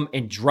drum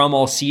and drum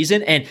all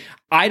season. And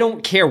I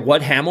don't care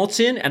what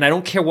Hamilton and I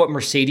don't care what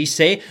Mercedes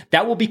say,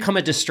 that will become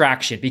a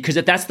distraction, because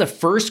if that's the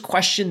first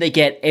question they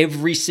get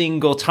every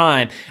single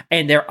time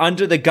and they're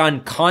under the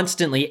gun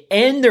constantly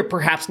and they're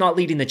perhaps not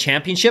leading the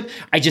championship,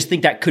 I just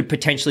think that could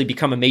potentially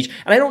become a major.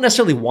 And I don't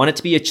necessarily want it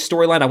to be a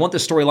storyline. I want the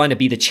storyline to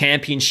be the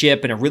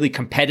championship and a really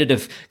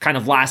competitive kind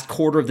of last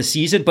quarter of the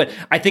season. But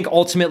I think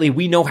ultimately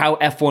we know how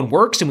F1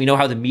 works and we know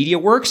how the media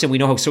works and we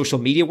know how social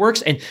media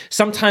works. And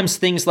sometimes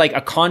things like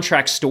a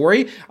contract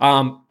story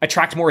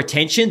attract more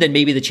attention than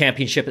maybe the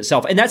championship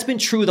itself. And that's been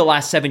true the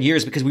last 7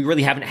 years because we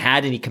really haven't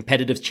had any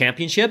competitive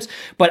championships.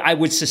 But I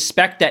would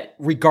suspect that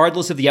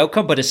regardless of the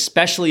outcome, but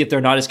especially if they're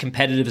not as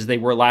competitive as they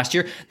were last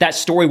year, that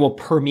story will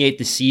permeate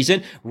the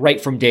season right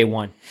from day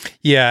one.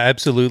 Yeah,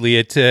 absolutely.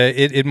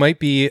 It might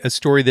be a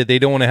story that they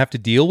don't want to have to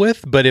deal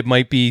with, but it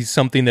might be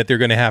something that they're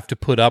going to have to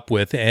put up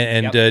with,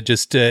 and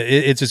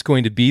it's just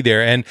going to be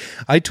there. And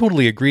I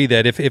totally agree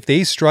that if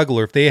they struggle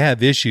or if they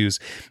have issues,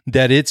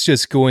 that it's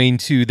just going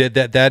to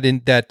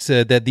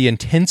that the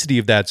intensity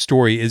of that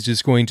story is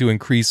just going to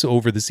increase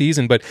over the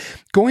season. But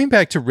going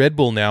back to Red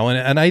Bull now,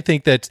 and I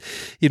think that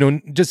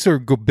just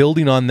sort of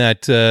building on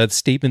that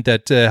statement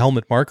that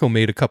Helmut Marko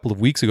made a couple of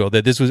weeks ago,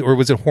 that this was, or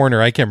was it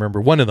Horner? I can't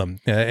remember. One of them,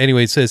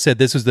 anyways, said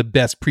this was the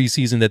best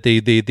preseason that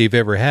they've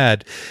ever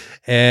had,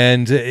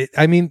 and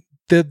I mean.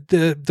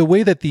 The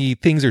way that the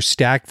things are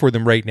stacked for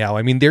them right now,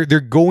 I mean, they're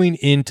going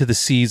into the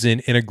season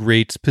in a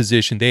great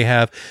position. They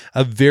have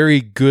a very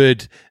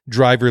good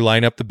driver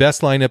lineup, the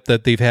best lineup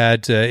that they've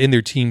had in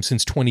their team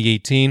since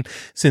 2018,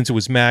 since it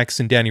was Max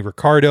and Danny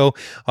Ricciardo.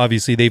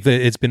 Obviously,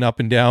 it's been up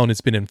and down.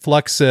 It's been in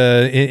flux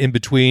in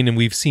between, and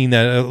we've seen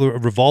that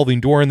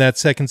revolving door in that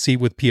second seat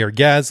with Pierre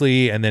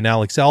Gasly and then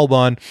Alex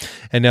Albon,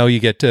 and now you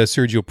get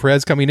Sergio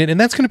Perez coming in, and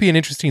that's going to be an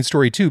interesting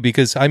story too,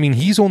 because I mean,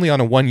 he's only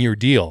on a 1-year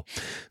deal,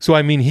 so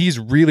I mean,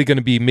 he's really going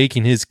to be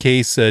making his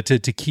case to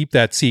keep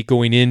that seat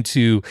going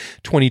into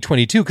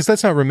 2022, because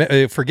let's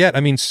not forget, I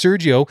mean,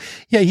 Sergio,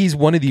 he's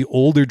one of the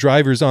older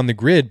drivers on the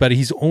grid, but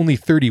he's only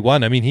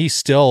 31. I mean, he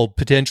still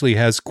potentially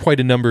has quite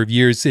a number of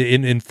years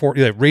in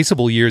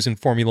raceable years in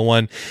Formula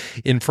One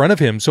in front of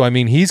him. So, I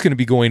mean, he's going to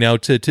be going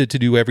out to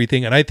do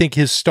everything. And I think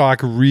his stock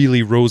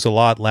really rose a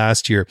lot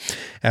last year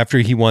after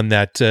he won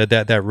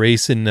that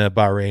race in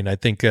Bahrain. I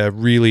think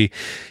really,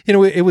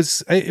 it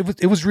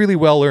was really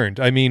well earned.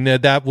 I mean,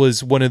 that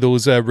was one of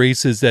those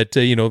races that,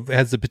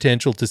 has the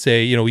potential to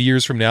say,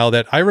 years from now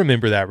that I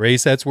remember that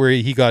race. That's where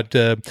he got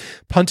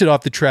punted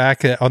off the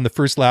track on the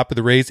first lap of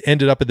the race,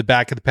 ended up at the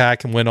back of the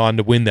pack and went on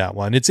to win that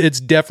one. It's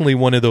definitely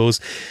one of those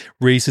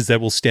races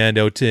that will stand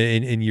out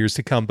in years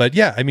to come. But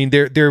yeah, I mean,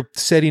 they're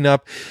setting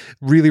up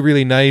really,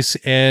 really nice.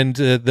 And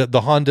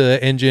the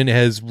Honda engine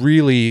has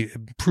really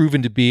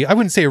proven to be, I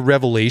wouldn't say a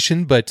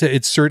revelation, but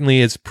it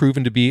certainly has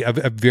proven to be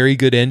a very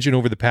good engine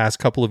over the past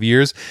couple of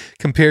years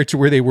compared to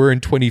where they were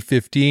in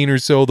 2015 or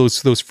so,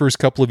 those first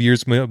couple of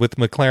years with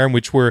McLaren,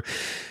 which were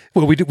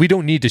Well, we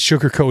don't need to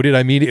sugarcoat it.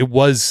 I mean, it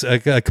was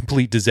a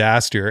complete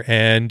disaster,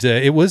 and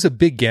it was a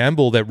big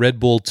gamble that Red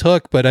Bull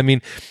took. But I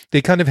mean,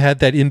 they kind of had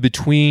that in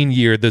between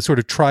year, the sort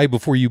of try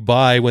before you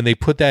buy, when they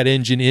put that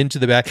engine into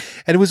the back,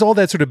 and it was all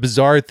that sort of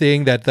bizarre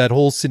thing, that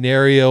whole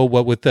scenario,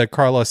 what with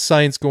Carlos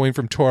Sainz going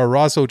from Toro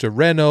Rosso to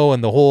Renault,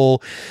 and the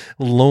whole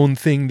loan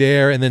thing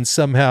there, and then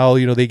somehow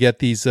they get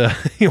these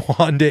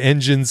Honda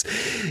engines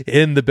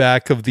in the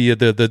back of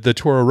the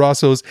Toro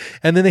Rossos,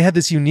 and then they had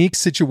this unique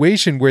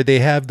situation where they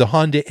have the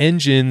Honda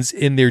engines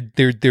in their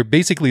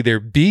basically their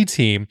B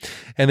team,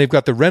 and they've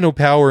got the Renault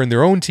power in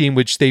their own team,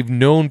 which they've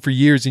known for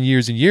years and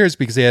years and years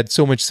because they had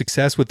so much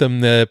success with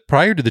them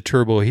prior to the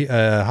turbo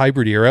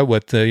hybrid era,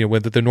 with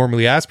the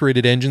normally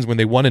aspirated engines, when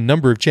they won a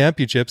number of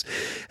championships,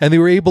 and they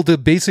were able to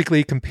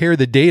basically compare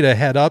the data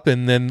head up,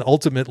 and then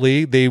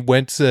ultimately they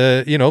went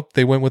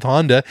with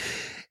Honda.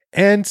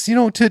 And,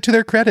 to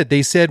their credit,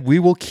 they said, we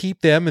will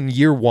keep them in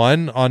year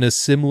one on a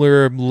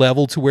similar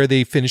level to where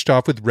they finished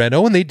off with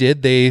Renault. And they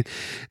did.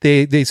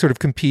 They sort of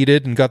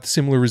competed and got the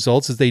similar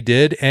results as they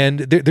did. And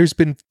there's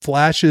been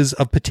flashes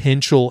of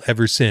potential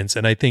ever since.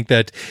 And I think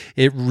that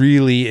it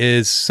really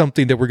is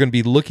something that we're going to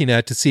be looking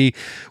at to see,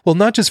 well,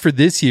 not just for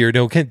this year,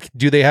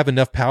 do they have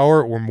enough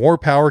power or more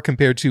power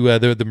compared to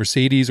the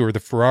Mercedes or the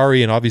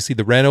Ferrari and obviously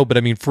the Renault? But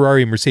I mean,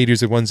 Ferrari and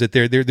Mercedes are ones that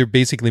they're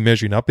basically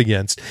measuring up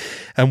against.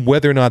 And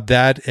whether or not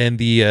that and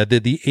the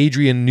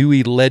Adrian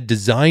Newey led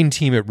design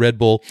team at Red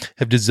Bull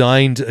have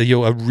designed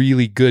a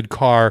really good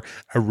car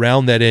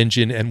around that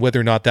engine, and whether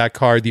or not that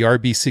car, the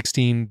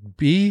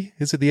RB16B,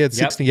 is it the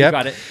 16? Yep,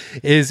 got it.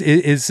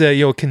 Is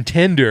a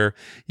contender,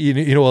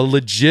 a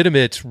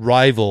legitimate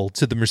rival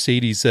to the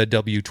Mercedes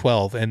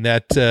W12, and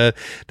that's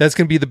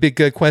going to be the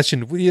big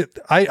question.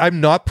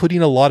 I'm not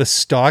putting a lot of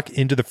stock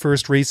into the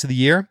first race of the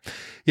year.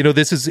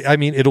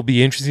 It'll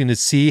be interesting to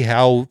see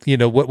how,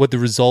 what the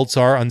results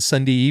are on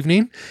Sunday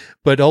evening.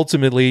 But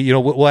ultimately,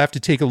 we'll have to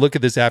take a look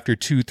at this after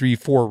 2, 3,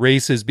 4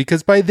 races,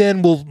 because by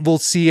then we'll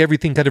see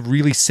everything kind of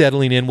really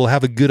settling in. We'll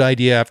have a good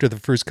idea after the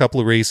first couple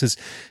of races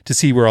to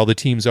see where all the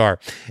teams are.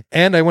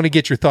 And I want to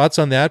get your thoughts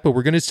on that, but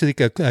we're going to take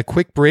a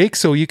quick break,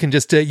 so you can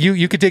just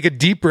you can take a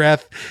deep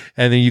breath,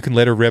 and then you can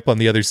let her rip on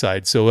the other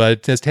side. So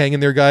just hang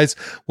in there, guys.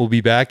 We'll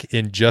be back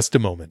in just a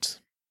moment.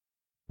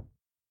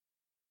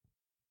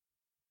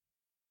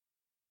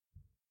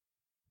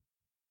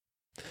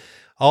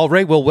 All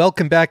right, well,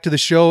 welcome back to the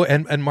show,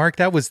 and Mark,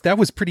 that was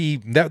pretty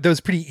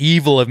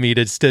evil of me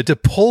to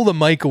pull the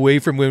mic away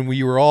from when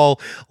we were all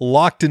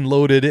locked and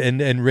loaded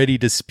and ready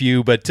to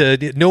spew. But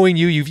knowing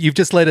you've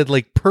just let it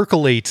like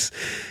percolate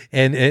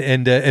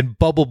and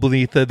bubble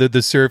beneath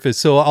the surface.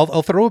 So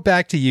I'll throw it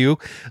back to you.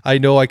 I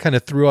know I kind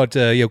of threw out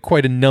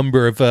quite a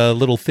number of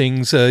little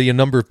things, a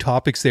number of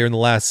topics there in the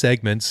last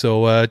segment.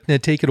 So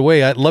take it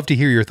away. I'd love to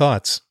hear your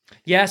thoughts.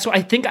 Yeah, so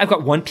I think I've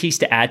got one piece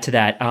to add to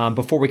that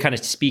before we kind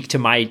of speak to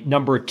my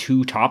number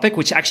 2 topic,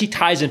 which actually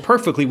ties in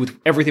perfectly with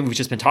everything we've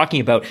just been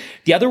talking about.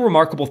 The other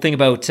remarkable thing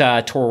about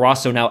Toro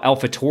Rosso, now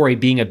AlphaTauri,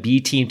 being a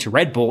B team to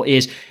Red Bull,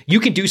 is you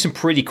can do some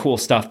pretty cool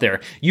stuff there.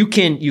 You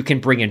can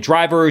bring in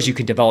drivers, you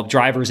can develop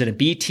drivers in a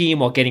B team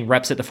while getting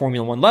reps at the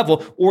Formula One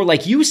level, or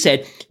like you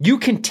said, you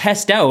can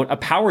test out a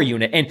power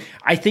unit. And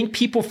I think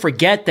people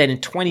forget that in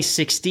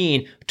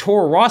 2016,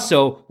 Toro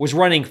Rosso was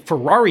running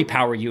Ferrari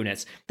power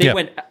units. They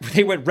went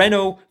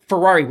Renault,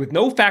 Ferrari with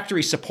no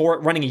factory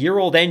support, running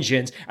 1-year-old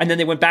engines, and then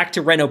they went back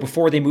to Renault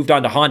before they moved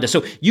on to Honda.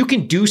 So you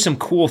can do some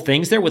cool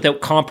things there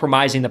without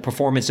compromising the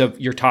performance of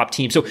your top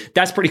team. So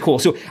that's pretty cool.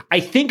 So I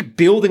think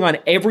building on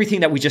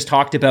everything that we just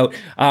talked about,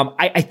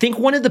 I think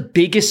one of the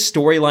biggest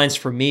storylines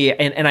for me,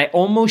 and I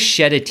almost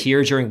shed a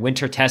tear during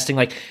winter testing,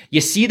 like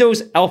you see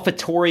those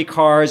AlphaTauri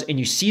cars and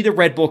you see the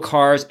Red Bull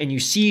cars and you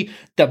see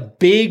the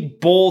big,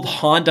 bold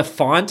Honda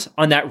font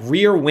on that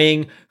rear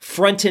wing,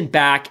 front and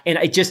back. And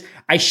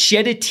I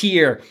shed a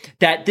tear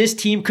that this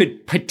team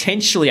could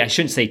potentially, I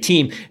shouldn't say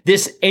team,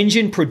 this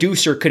engine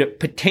producer could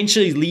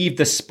potentially leave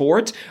the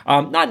sport,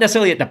 not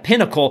necessarily at the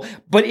pinnacle,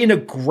 but in a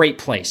great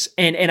place.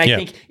 And I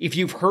think if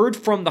you've heard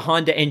from the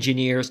Honda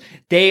engineers,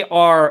 they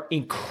are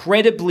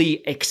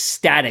incredibly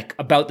ecstatic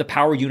about the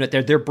power unit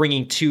that they're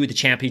bringing to the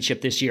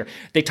championship this year.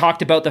 They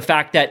talked about the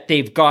fact that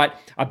they've got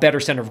a better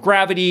center of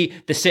gravity.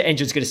 The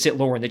engine's going to sit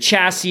lower in the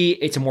chassis.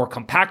 It's a more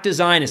compact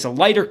design. It's a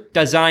lighter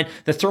design.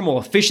 The thermal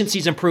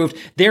efficiency's improved.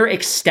 They're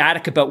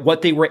ecstatic about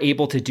what they were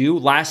able to do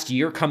last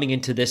year coming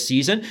into this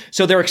season.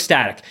 So they're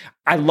ecstatic.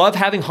 I love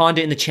having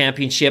Honda in the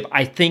championship.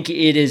 I think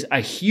it is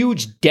a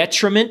huge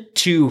detriment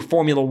to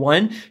Formula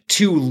One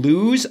to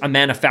lose a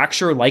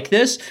manufacturer like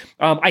this.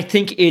 I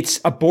think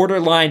it's a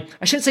borderline,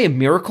 I shouldn't say a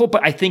miracle,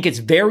 but I think it's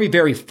very,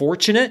 very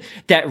fortunate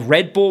that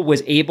Red Bull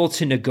was able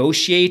to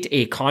negotiate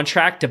a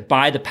contract to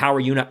buy the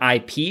power unit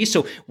IP.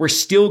 So we're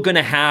still going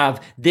to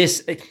have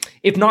this,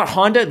 if not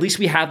Honda, at least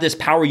we have this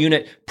power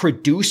unit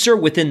producer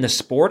within the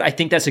sport. I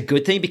think that's a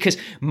good thing, because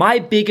my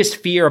biggest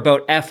fear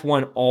about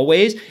F1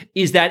 always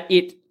is that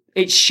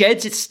it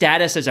sheds its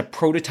status as a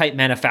prototype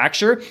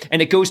manufacturer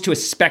and it goes to a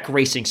spec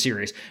racing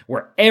series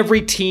where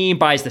every team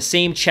buys the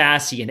same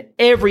chassis and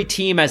every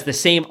team has the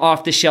same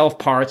off-the-shelf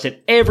parts and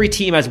every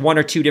team has one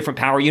or two different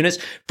power units.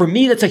 For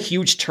me, that's a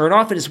huge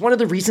turnoff, and it's one of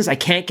the reasons I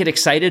can't get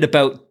excited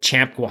about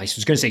I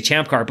was going to say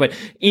Champ Car, but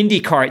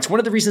IndyCar. It's one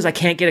of the reasons I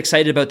can't get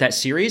excited about that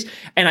series,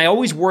 and I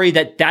always worry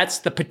that that's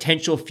the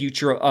potential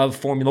future of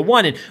Formula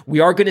One, and we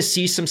are going to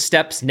see some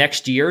steps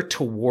next year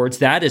towards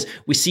that as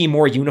we see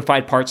more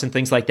unified parts and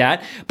things like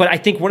that. But I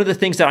think one of the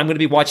things that I'm going to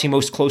be watching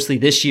most closely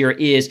this year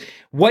is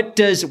what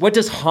does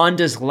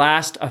Honda's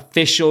last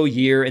official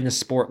year in the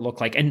sport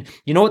look like? And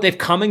you know what? They've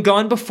come and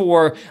gone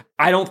before.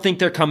 I don't think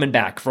they're coming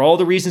back. For all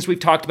the reasons we've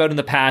talked about in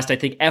the past, I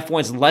think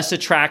F1's less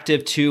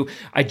attractive to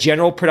a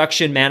general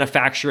production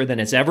manufacturer than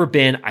it's ever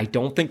been. I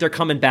don't think they're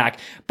coming back,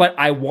 but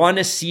I want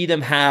to see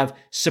them have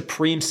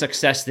supreme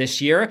success this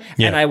year.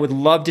 Yeah. And I would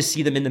love to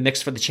see them in the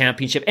mix for the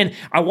championship. And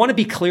I want to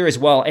be clear as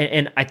well,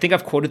 and I think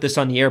I've quoted this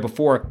on the air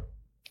before,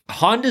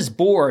 Honda's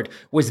board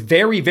was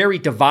very, very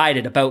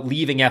divided about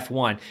leaving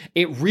F1.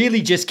 It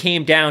really just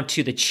came down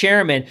to the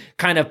chairman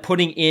kind of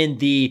putting in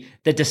the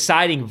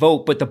deciding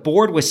vote, but the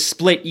board was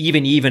split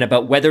even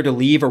about whether to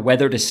leave or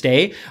whether to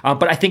stay.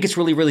 But I think it's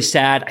really, really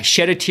sad. I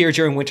shed a tear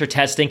during winter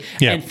testing.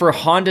 Yeah. And for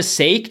Honda's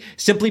sake,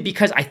 simply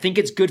because I think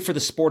it's good for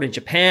the sport in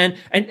Japan.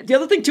 And the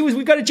other thing too is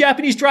we've got a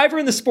Japanese driver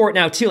in the sport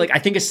now too. Like, I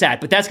think it's sad,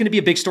 but that's going to be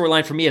a big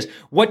storyline for me is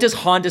what does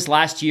Honda's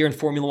last year in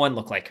Formula One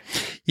look like?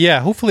 Yeah,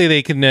 hopefully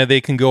they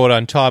can go out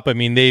on top. I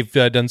mean, they've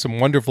done some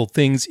wonderful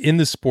things in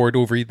the sport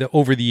over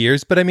the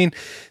years. But I mean,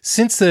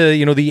 since the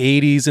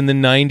 80s and the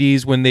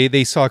 90s when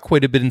they saw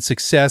quite a bit in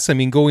success, I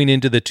mean, going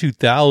into the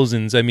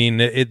 2000s, I mean,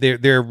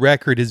 their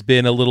record has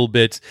been a little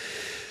bit.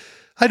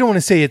 I don't want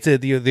to say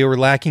they were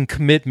lacking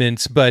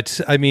commitment,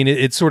 but I mean,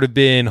 it's sort of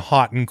been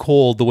hot and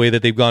cold the way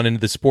that they've gone into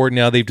the sport.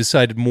 Now they've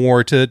decided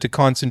more to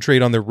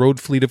concentrate on their road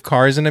fleet of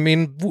cars. And I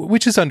mean,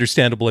 which is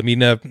understandable. I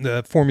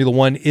mean, Formula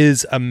One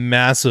is a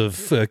massive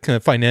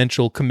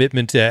financial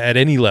commitment at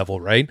any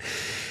level, right?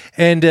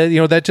 And,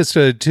 that just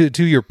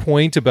to your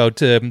point about,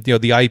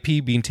 the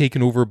IP being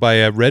taken over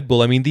by Red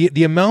Bull. I mean,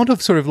 the amount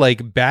of sort of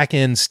like back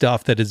end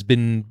stuff that has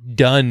been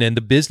done and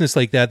the business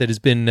like that has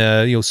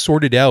been,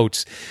 sorted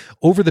out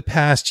over the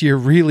past year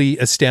really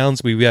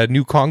astounds me. We had a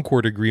new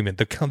Concord agreement,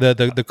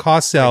 the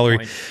cost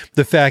salary,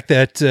 the fact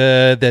that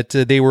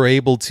they were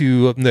able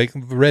to, like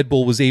Red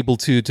Bull was able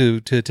to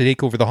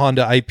take over the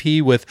Honda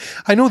IP with,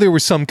 I know there were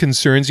some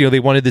concerns, they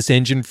wanted this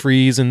engine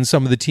freeze and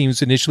some of the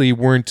teams initially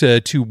weren't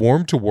too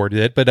warm toward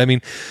it. But I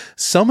mean,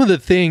 some of the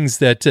things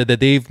that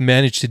they've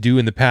managed to do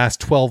in the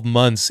past 12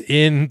 months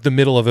in the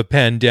middle of a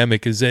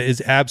pandemic is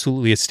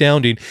absolutely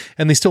astounding.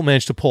 And they still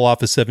managed to pull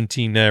off a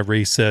 17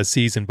 race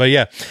season. But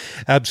yeah,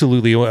 absolutely.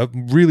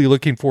 Really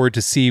looking forward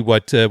to see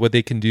what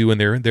they can do in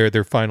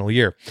their final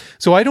year.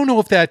 So I don't know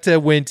if that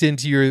went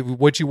into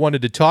what you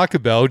wanted to talk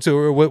about,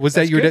 or what was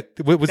that good.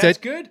 That's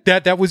good.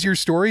 That was your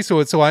story.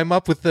 So I'm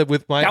up with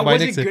my. That my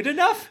wasn't good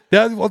enough.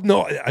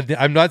 No,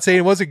 I'm not saying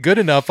it wasn't good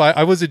enough.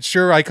 I wasn't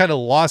sure. I kind of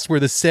lost where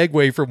the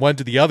segue from one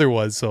to the other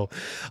was. So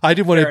I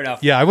didn't want to.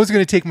 Yeah, I was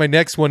going to take my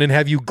next one and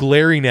have you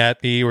glaring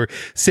at me or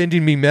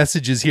sending me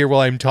messages here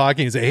while I'm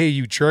talking and say, "Hey,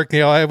 you jerk!"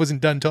 I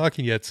wasn't done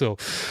talking yet. So,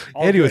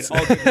 anyways,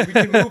 all good. We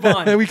can move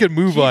on. We can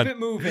move on. Keep it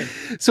moving.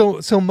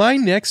 So my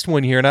next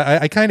one here, and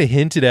I kind of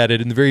hinted at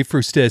it in the very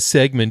first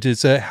segment,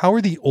 is how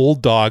are the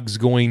old dogs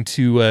going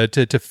to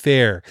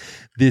fare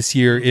this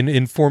year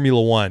in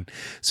Formula One?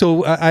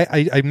 So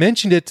I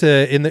mentioned it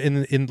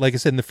in like I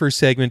said in the first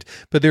segment,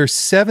 but there are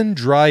 7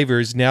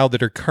 drivers now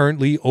that are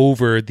currently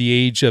over the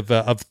age of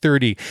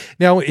 30.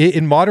 Now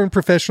in modern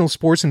professional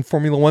sports and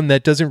Formula One,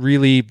 that doesn't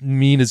really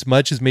mean as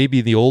much as maybe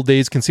in the old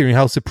days, considering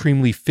how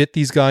supremely fit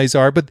these guys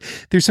are. But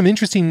there's some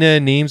interesting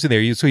names in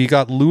there. So you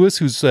got Lewis,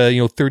 who's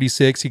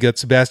 36. You got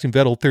Sebastian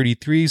Vettel,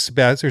 33.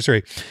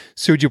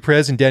 Sergio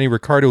Perez and Danny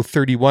Ricciardo,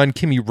 31.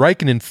 Kimi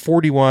Räikkönen,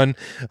 41.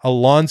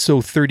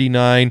 Alonso,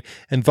 39.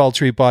 And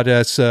Valtteri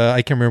Bottas,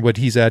 I can't remember what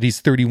he's at. He's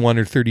 31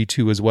 or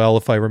 32 as well,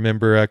 if I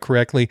remember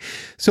correctly.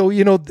 So,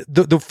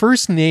 the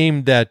first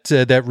name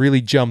that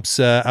really jumps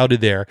out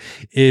of there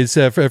is,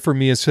 for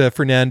me, is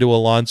Fernando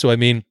Alonso. I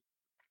mean,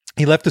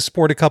 he left the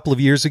sport a couple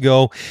of years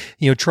ago,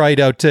 tried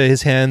out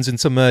his hands in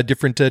some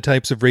different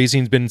types of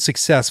racing. He's been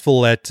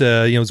successful at,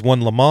 he's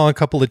won Le Mans a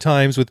couple of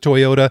times with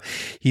Toyota.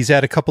 He's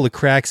had a couple of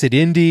cracks at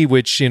Indy,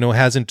 which,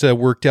 hasn't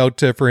worked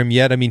out for him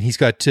yet. I mean, he's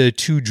got 2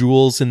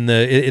 jewels in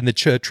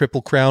the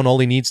Triple Crown. All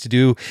he needs to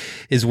do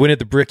is win at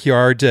the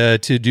Brickyard to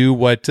do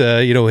what,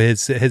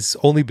 has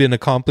only been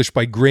accomplished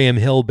by Graham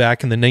Hill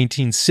back in the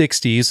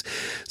 1960s.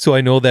 So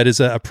I know that is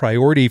a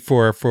priority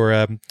for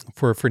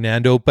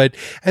Fernando. But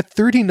at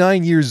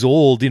 39 years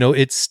old,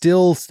 it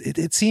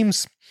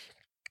seems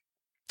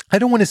I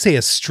don't want to say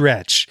a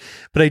stretch,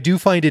 but I do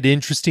find it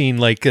interesting,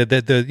 like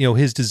that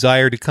his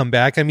desire to come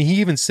back. I mean, he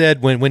even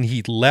said when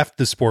he left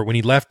the sport, when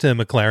he left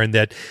McLaren,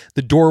 that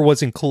the door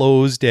wasn't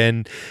closed,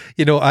 and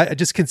I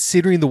just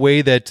considering the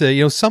way that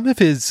some of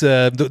his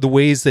the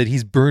ways that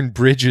he's burned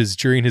bridges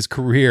during his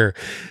career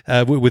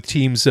with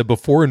teams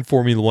before in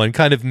Formula One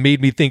kind of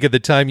made me think at the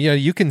time,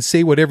 you can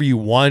say whatever you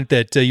want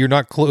that you're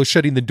not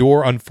shutting the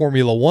door on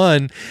Formula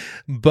One,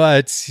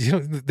 but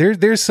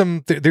there's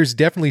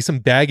definitely some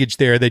baggage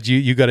there that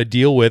you got to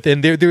deal with,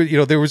 and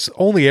there was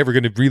only ever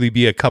going to really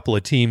be a couple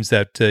of teams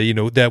that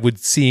that would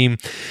seem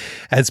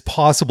as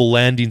possible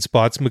landing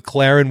spots.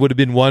 McLaren would have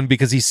been one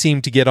because he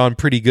seemed to get on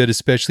pretty good,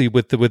 especially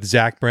with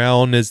Zach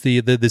Brown as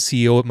the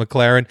CEO at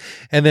McLaren,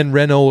 and then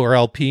Renault or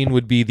Alpine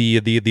would be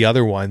the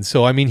other one.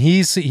 So I mean,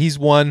 he's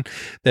one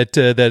that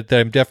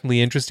I'm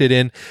definitely interested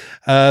in.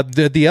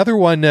 The other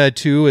one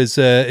too is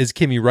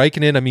Kimi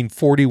Räikkönen. I mean,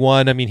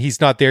 41. I mean,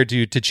 he's not there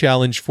to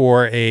challenge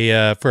for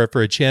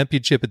a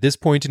championship at this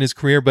point in his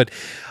career, but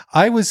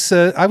I was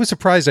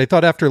surprised. I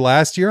thought after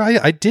last year,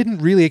 I didn't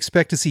really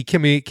expect to see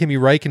Kimi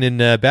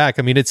Räikkönen back.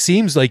 I mean, it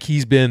seems like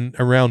he's been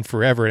around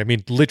forever. I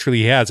mean, literally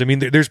he has. I mean,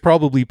 there's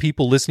probably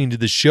people listening to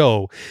the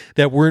show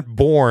that weren't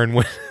born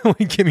when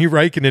Kimi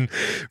Räikkönen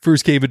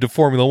first came into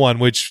Formula One,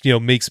 which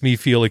makes me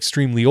feel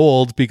extremely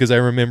old because I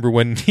remember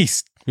when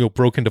he's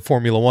broke into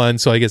Formula One,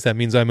 so I guess that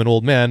means I'm an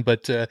old man.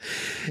 But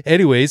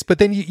anyways, but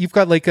then you've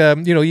got like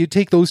you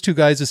take those two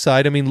guys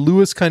aside. I mean,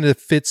 Lewis kind of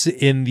fits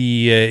in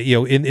the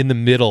in the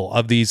middle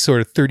of these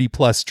sort of 30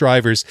 plus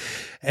drivers,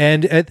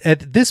 and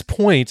at this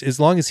point, as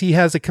long as he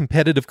has a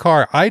competitive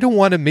car, I don't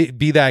want to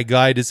be that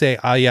guy to say,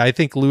 oh yeah, I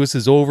think Lewis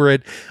is over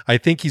it. I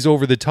think he's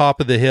over the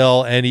top of the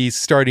hill and he's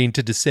starting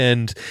to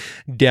descend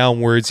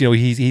downwards.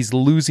 He's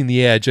losing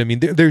the edge. I mean,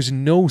 there's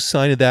no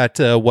sign of that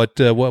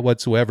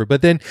whatsoever.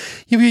 But then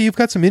you've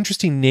got some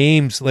interesting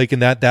names like in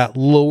that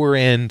lower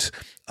end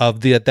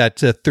of that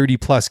 30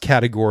 plus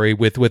category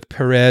with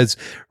Perez,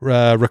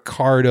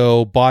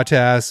 Ricciardo,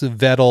 Bottas,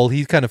 Vettel.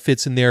 He kind of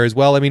fits in there as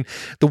well. I mean,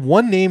 the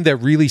one name that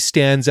really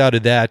stands out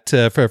of that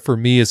for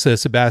me is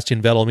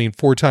Sebastian Vettel. I mean,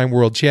 4-time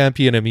world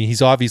champion. I mean,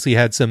 he's obviously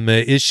had some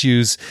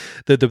issues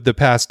the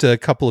past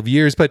couple of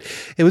years, but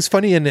it was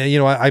funny. And,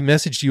 I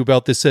messaged you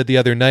about this the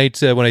other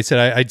night when I said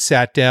I'd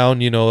sat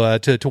down,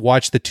 to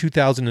watch the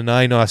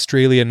 2009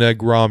 Australian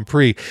Grand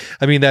Prix.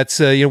 I mean, that's,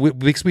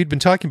 because we'd been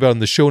talking about it on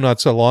the show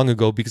not so long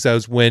ago, because I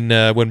was when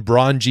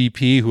Braun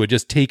GP, who had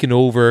just taken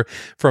over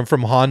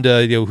from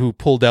Honda, who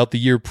pulled out the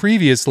year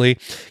previously,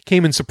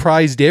 came and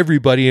surprised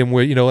everybody. And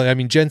I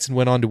mean, Jensen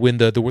went on to win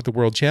the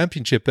world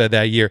championship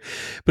that year.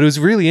 But it was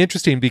really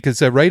interesting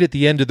because right at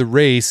the end of the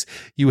race,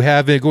 you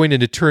have going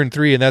into turn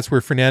 3, and that's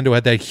where Fernando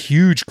had that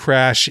huge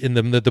crash in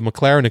the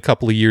McLaren a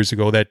couple of years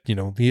ago. That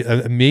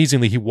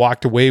amazingly he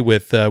walked away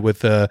with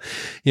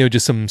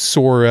just some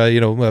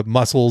sore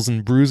muscles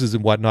and bruises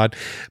and whatnot.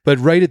 But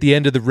right at the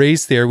end of the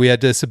race, there we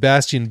had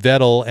Sebastian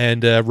Vettel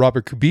and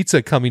Robert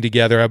Kubica coming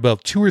together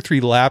about 2 or 3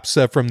 laps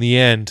from the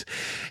end.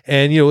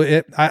 And,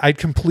 I'd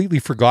completely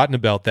forgotten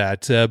about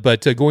that.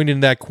 But going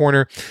into that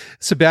corner,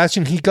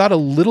 Sebastian, he got a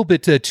little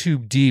bit too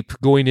deep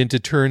going into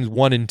turns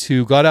 1 and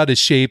 2, got out of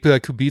shape.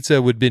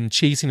 Kubica would have been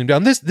chasing him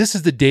down. This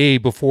is the day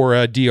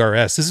before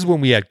DRS. This is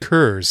when we had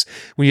KERS.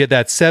 We had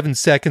that 7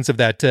 seconds of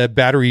that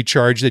battery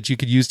charge that you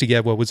could use to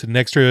get, what was it, an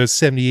extra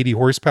 70, 80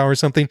 horsepower or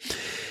something.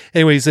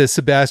 Anyways,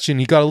 Sebastian,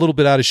 he got a little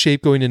bit out of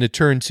shape going into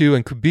turn 2,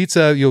 and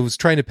Kubica was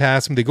trying to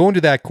pass him. They go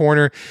into that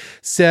corner.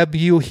 Seb,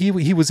 he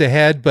was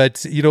ahead, but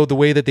the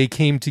way that they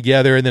came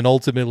together, and then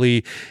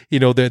ultimately,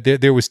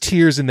 there was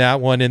tears in that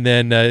one, and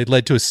then it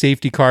led to a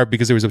safety car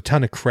because there was a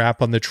ton of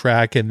crap on the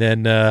track, and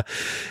then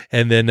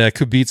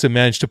Kubica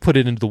managed to put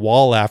it into the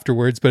wall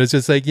afterwards. But it's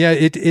just like, yeah,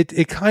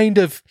 it kind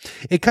of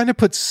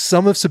puts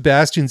some of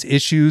Sebastian's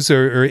issues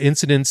or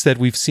incidents that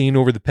we've seen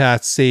over the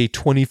past, say,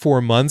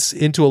 24 months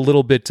into a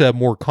little bit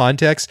more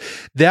context.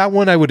 That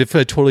one I would have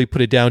totally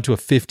put it down to a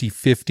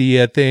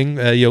 50-50 thing,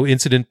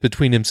 incident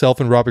between himself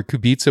and Robert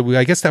Kubica.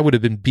 I guess that would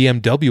have been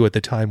BMW at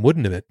the time,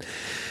 wouldn't it?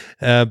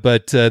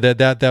 But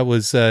that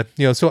was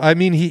so I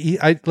mean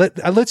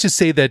let's just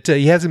say that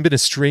he hasn't been a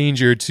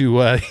stranger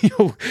to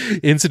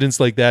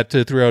incidents like that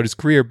throughout his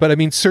career. But I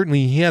mean,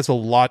 certainly he has a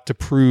lot to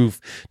prove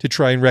to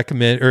try and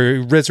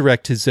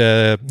resurrect his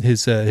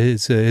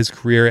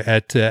career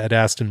at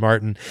Aston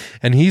Martin,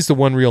 and he's the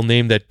one real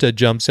name that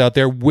jumps out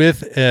there,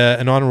 with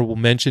an honorable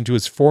mention to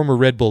his former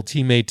Red Bull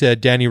teammate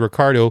Danny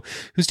Ricciardo,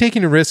 who's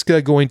taking a risk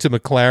going to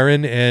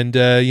McLaren, and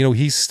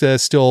he's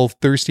still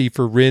thirsty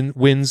for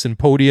wins and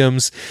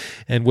podiums.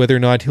 And whether or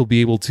not he'll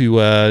be able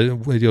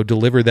to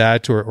deliver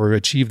that or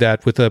achieve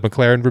that with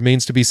McLaren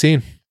remains to be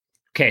seen.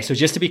 Okay, so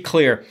just to be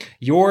clear,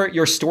 your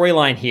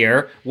storyline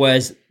here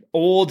was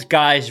old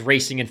guys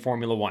racing in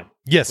Formula One.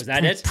 Yes, was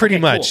that it? Pretty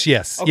okay, much, cool.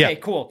 yes. Okay, yeah.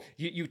 Cool.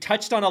 You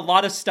touched on a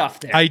lot of stuff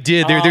there. I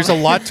did. There's a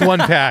lot to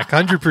unpack,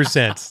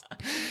 100%.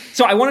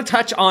 So I want to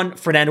touch on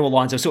Fernando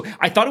Alonso. So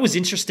I thought it was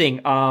interesting.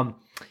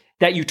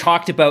 that you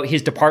talked about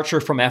his departure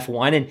from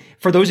F1. And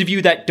for those of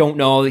you that don't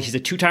know, he's a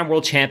two-time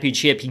world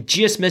championship. He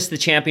just missed the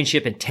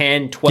championship in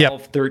 10,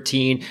 12,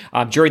 13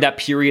 during that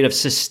period of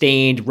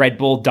sustained Red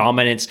Bull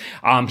dominance.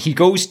 He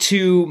goes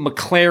to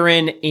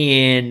McLaren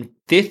in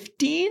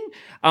 15.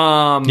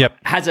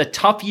 Has a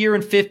tough year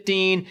in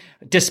 15.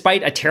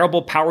 Despite a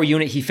terrible power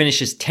unit, he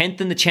finishes 10th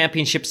in the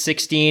championship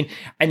 16.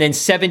 And then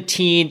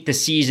 17, the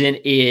season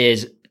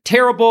is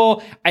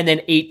terrible. And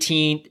then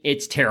 18,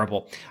 it's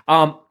terrible.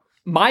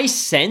 My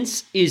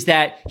sense is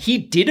that he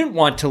didn't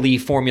want to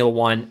leave Formula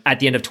One at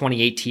the end of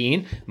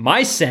 2018.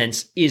 My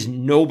sense is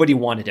nobody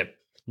wanted him.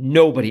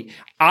 Nobody.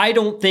 I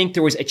don't think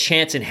there was a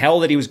chance in hell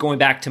that he was going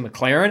back to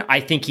McLaren. I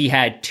think he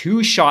had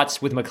two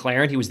shots with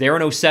McLaren. He was there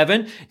in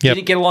 07,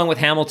 didn't get along with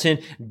Hamilton,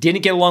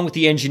 didn't get along with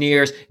the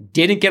engineers,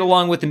 didn't get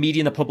along with the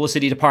media and the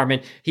publicity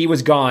department. He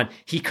was gone.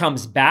 He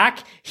comes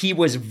back. He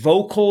was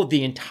vocal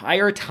the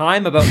entire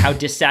time about how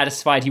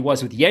dissatisfied he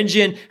was with the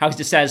engine, how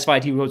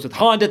dissatisfied he was with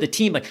Honda, the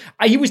team.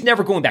 He was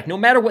never going back. No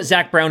matter what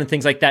Zach Brown and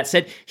things like that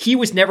said, he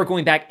was never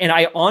going back. And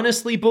I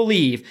honestly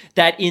believe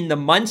that in the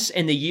months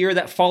and the year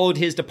that followed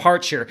his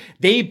departure,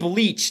 they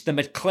bleached the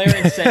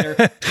McLaren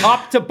Center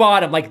top to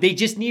bottom. They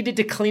just needed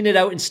to clean it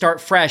out and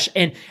start fresh.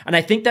 And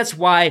I think that's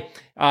why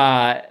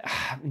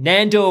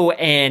Nando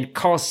and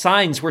Carlos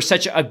Sainz were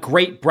such a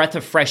great breath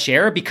of fresh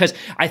air, because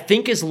I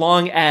think as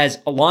long as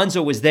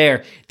Alonso was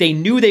there, they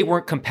knew they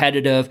weren't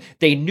competitive.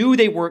 They knew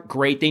they weren't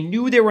great. They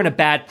knew they were in a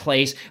bad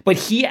place, but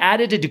he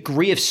added a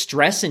degree of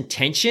stress and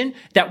tension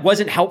that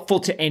wasn't helpful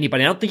to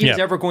anybody. I don't think he was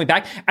ever going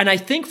back. And I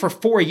think for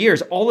 4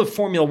 years, all of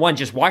Formula One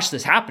just watched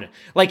this happen.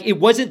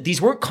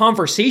 These weren't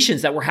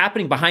conversations that were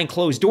happening behind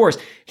closed doors.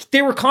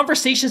 They were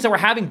conversations that were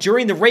having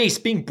during the race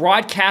being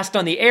broadcast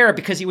on the air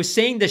because he was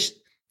saying this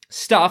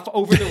stuff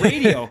over the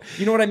radio.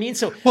 You know what I mean?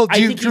 So I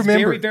think he's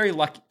very, very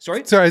lucky.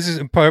 Sorry,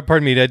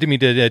 pardon me. I didn't mean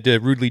to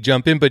rudely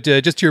jump in, but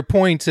just to your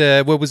point,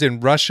 what was in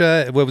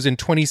Russia, what was in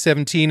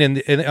 2017,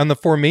 and on the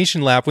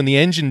formation lap when the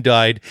engine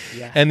died,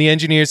 and the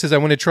engineer says, "I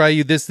want to try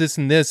you this,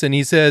 and this," and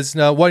he says,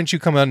 "No, why don't you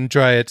come out and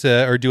try it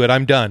or do it?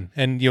 I'm done."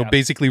 And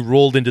basically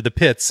rolled into the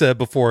pits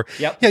before.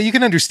 Yeah, you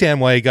can understand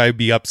why a guy would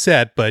be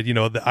upset, but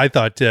I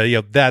thought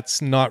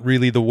that's not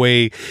really the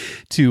way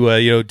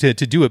to to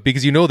do it,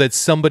 because that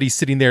somebody's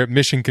sitting there at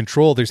mission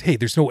control.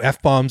 There's no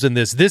F-bombs in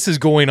this. This is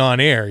going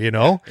on air,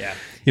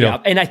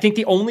 And I think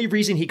the only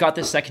reason he got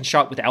this second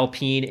shot with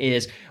Alpine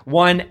is,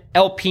 one,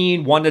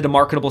 Alpine wanted a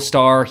marketable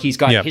star. He's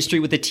got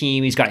history with the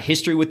team. He's got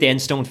history with the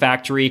Enstone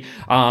factory.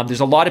 There's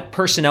a lot of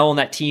personnel on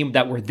that team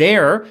that were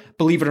there,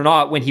 believe it or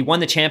not, when he won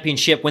the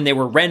championship, when they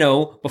were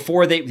Renault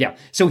before they,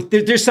 So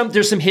there's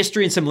some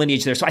history and some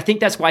lineage there. So I think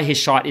that's why his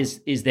shot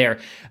is there.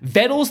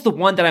 Vettel's the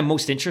one that I'm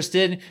most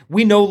interested in.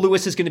 We know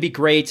Lewis is going to be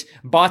great.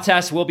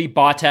 Bottas will be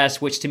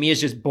Bottas, which to me is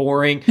just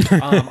boring.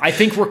 I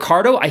think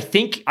Ricardo, I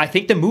think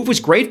the move was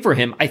great for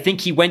him. I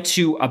think he went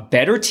to a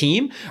better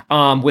team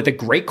with a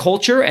great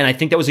culture, and I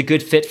think that was a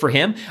good fit for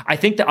him. I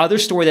think the other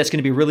story that's going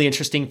to be really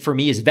interesting for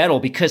me is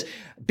Vettel, because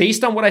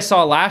based on what I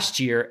saw last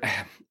year,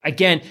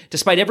 again,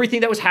 despite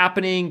everything that was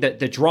happening,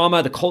 the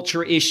drama, the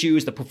culture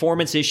issues, the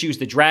performance issues,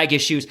 the drag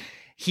issues,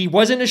 he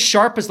wasn't as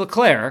sharp as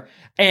Leclerc,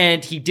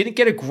 and he didn't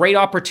get a great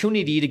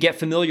opportunity to get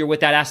familiar with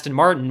that Aston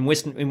Martin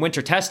in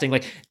winter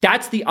testing.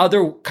 That's the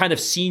other kind of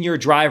senior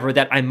driver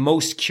that I'm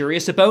most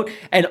curious about,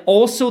 and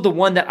also the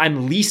one that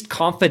I'm least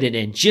confident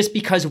in, just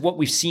because of what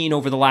we've seen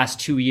over the last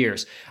 2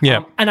 years.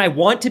 And I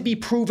want to be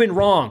proven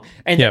wrong.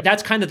 And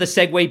that's kind of the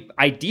segue,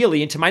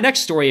 ideally, into my next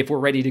story, if we're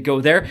ready to go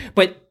there.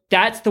 But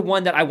that's the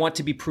one that I want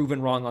to be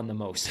proven wrong on the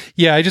most.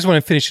 Yeah, I just want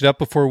to finish it up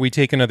before we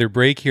take another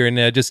break here. And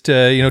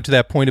to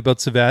that point about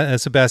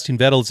Sebastian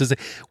Vettel, is that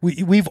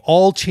we've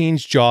all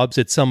changed jobs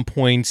at some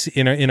point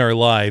in our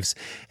lives.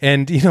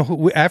 And,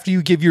 after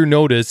you give your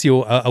notice,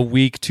 a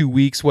week, 2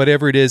 weeks,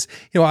 whatever it is,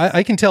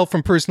 I can tell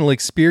from personal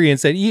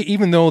experience that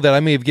even though that I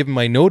may have given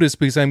my notice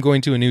because I'm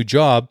going to a new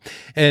job,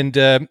 and,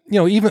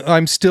 even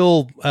I'm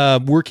still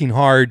working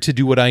hard to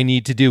do what I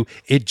need to do,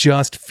 it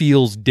just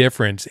feels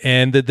different.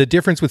 And the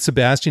difference with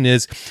Sebastian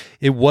is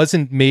it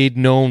wasn't made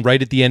known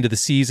right at the end of the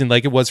season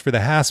like it was for the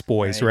Haas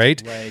boys,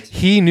 right?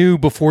 He knew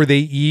before they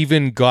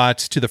even got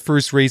to the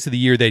first race of the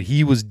year that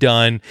he was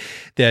done,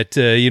 that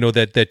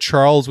that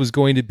Charles was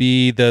going to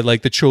be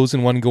the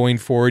chosen one going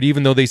forward,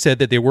 even though they said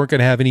that they weren't going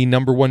to have any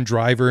number one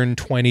driver in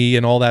 20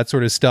 and all that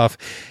sort of stuff.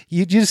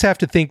 You just have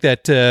to think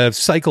that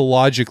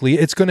psychologically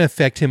it's going to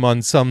affect him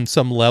on some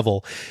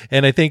level.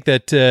 And I think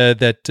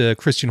that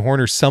Christian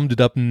Horner summed it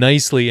up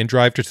nicely in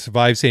Drive to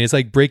Survive, saying it's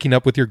like breaking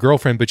up with your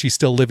girlfriend, but she's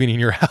still living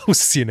in your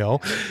house,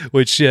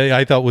 which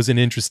I thought was an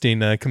interesting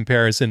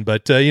comparison.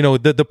 But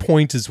the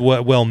point is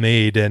well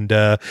made, and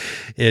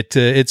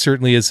it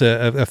certainly is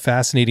a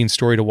fascinating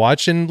story to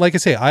watch. And like I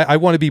say, I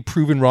want to be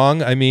proven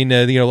wrong. I mean,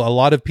 a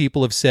lot of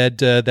people have said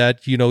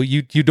that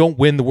you don't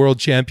win the world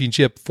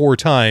championship 4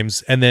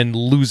 times and then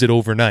lose it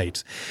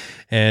overnight.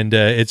 and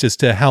it's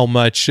just how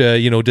much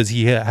does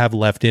he have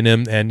left in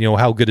him, and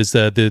how good is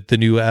the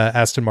new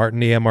Aston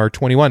Martin AMR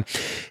 21.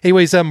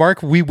 Anyways,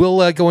 Mark, we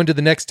will go into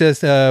the next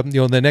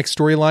the next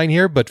storyline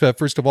here, but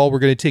first of all, we're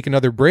going to take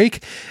another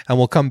break, and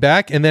we'll come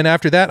back, and then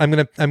after that, I'm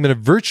gonna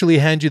virtually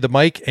hand you the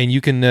mic, and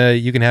you can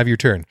have your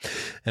turn,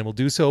 and we'll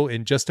do so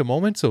in just a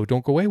moment. So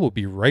don't go away. We'll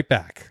be right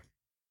back.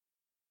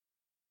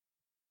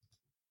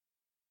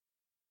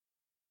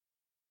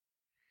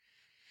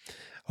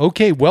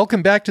 Okay,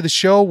 welcome back to the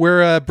show.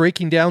 We're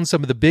breaking down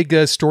some of the big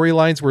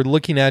storylines we're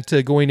looking at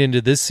going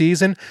into this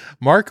season.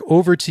 Mark,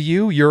 over to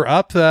you. You're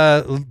up.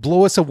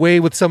 Blow us away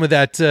with some of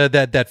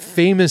that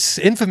famous,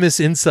 infamous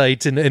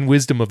insight and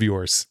wisdom of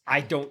yours. I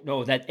don't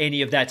know that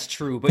any of that's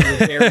true, but you're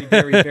very,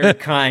 very, very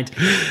kind.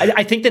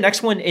 I think the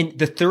next one, and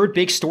the third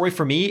big story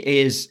for me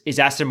is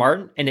Aston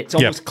Martin, and it's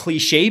almost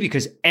cliche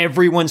because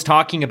everyone's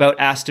talking about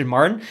Aston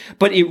Martin,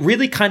 but it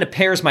really kind of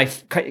pairs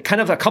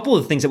kind of a couple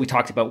of things that we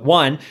talked about.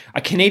 One,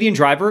 a Canadian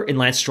driver in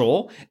Lance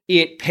Stroll.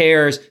 It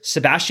pairs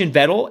Sebastian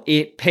Vettel.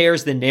 It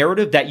pairs the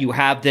narrative that you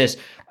have this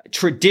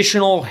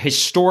traditional,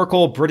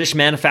 historical British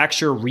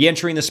manufacturer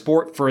re-entering the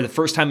sport for the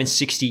first time in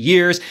 60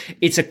 years.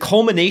 It's a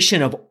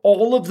culmination of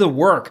all of the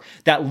work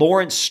that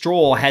Lawrence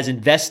Stroll has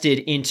invested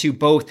into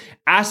both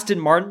Aston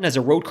Martin as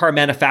a road car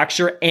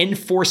manufacturer and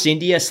Force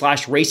India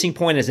 / Racing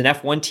Point as an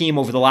F1 team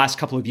over the last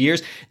couple of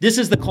years. This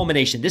is the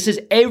culmination. This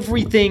is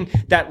everything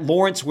that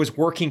Lawrence was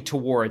working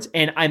towards.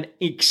 And I'm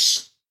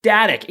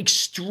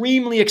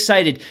extremely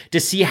excited to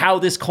see how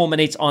this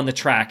culminates on the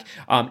track.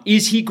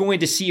 Is he going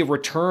to see a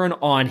return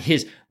on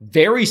his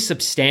very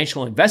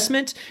substantial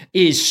investment?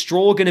 Is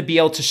Stroll going to be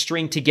able to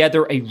string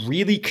together a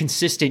really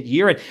consistent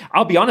year? And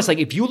I'll be honest,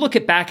 if you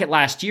look back at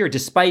last year,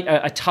 despite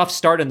a tough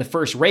start in the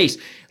first race,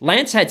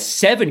 Lance had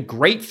 7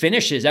 great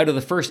finishes out of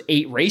the first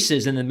 8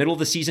 races. In the middle of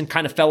the season,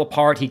 kind of fell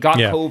apart. He got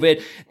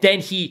COVID. Then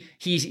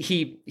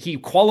he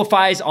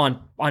qualifies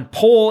on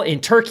pole in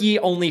Turkey,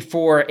 only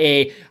for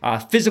a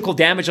physical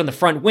damage on the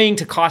front wing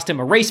to cost him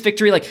a race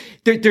victory.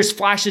 There's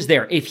flashes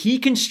there. If he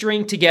can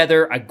string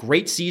together a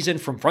great season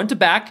from front to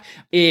back,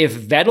 if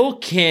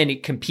Vettel can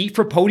compete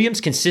for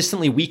podiums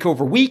consistently week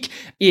over week,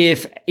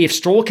 if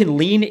Stroll can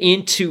lean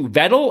into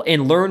Vettel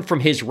and learn from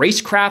his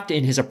racecraft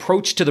and his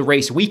approach to the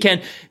race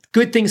weekend,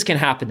 good things can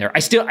happen there. I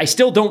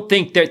still don't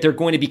think that they're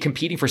going to be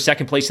competing for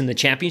second place in the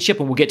championship,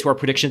 and we'll get to our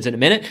predictions in a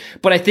minute.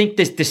 But I think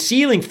the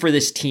ceiling for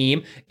this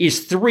team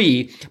is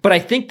 3, but I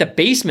think the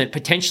basement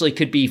potentially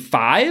could be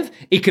 5.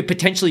 It could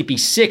potentially be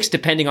 6,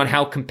 depending on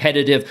how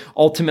competitive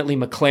ultimately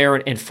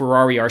McLaren and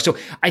Ferrari are. So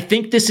I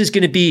think this is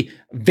going to be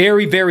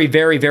very, very,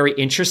 very, very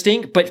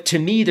interesting. But to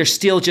me, there's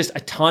still just a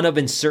ton of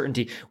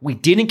uncertainty. We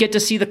didn't get to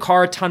see the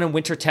car a ton in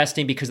winter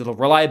testing because of the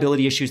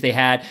reliability issues they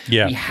had.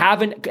 Yeah. We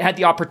haven't had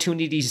the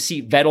opportunity to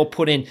see Vettel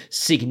put in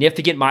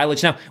significant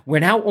mileage. Now, we're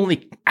now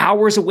only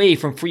hours away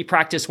from free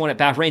practice 1 at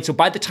Bahrain. So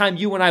by the time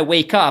you and I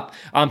wake up,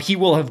 he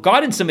will have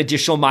gotten some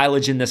additional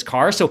mileage in this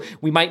car. So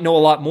we might know a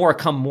lot more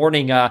come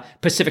morning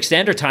Pacific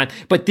Standard Time.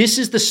 But this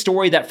is the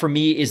story that for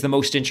me is the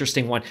most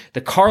interesting one.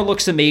 The car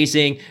looks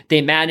amazing.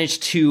 They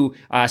managed to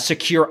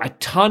secure a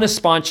ton of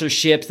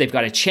sponsorships. They've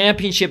got a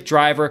championship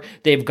driver.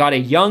 They've got a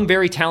young,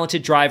 very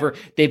talented driver.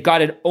 They've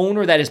got an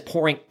owner that is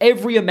pouring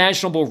every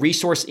imaginable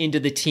resource into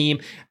the team.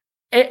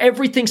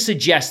 Everything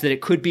suggests that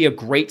it could be a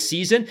great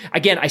season.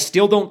 Again, I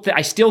still think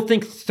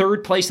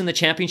 3rd place in the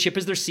championship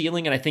is their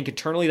ceiling, and I think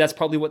internally that's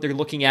probably what they're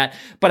looking at.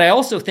 But I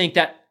also think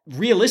that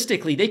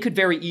realistically, they could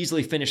very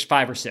easily finish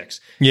 5 or 6.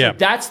 Yeah, so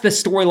that's the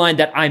storyline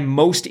that I'm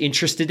most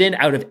interested in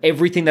out of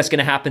everything that's going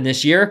to happen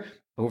this year.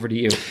 Over to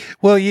you.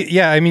 Well,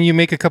 yeah, I mean, you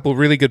make a couple of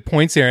really good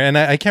points there. And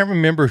I can't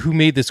remember who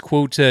made this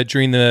quote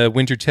during the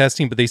winter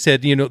testing, but they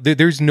said,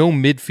 there's no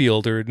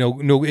midfield or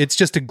no, it's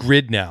just a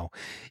grid now.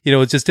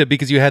 It's just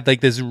because you had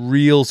this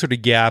real sort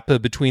of gap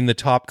between the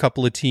top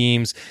couple of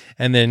teams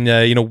and then,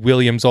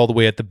 Williams all the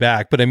way at the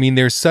back. But I mean,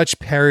 there's such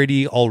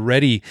parity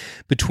already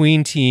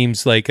between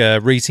teams like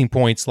Racing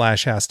Point /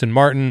 Aston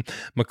Martin,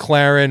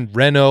 McLaren,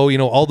 Renault,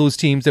 all those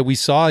teams that we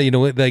saw,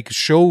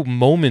 show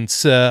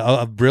moments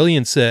of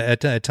brilliance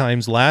at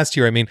times last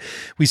year. I mean,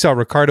 we saw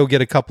Ricciardo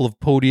get a couple of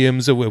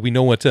podiums. We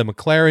know what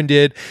McLaren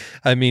did.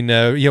 I mean,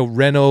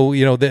 Renault,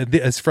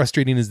 as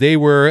frustrating as they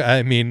were,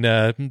 I mean,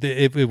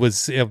 it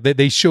was,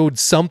 they showed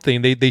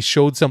something. They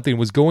showed something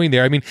was going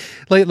there. I mean,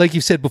 like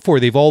you said before,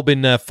 they've all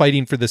been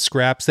fighting for the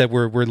scraps that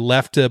were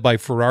left by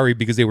Ferrari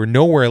because they were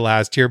nowhere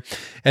last year.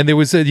 And there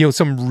was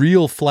some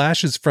real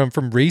flashes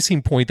from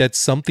Racing Point that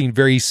something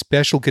very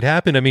special could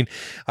happen. I mean,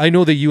 I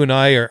know that you and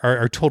I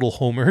are total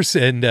homers,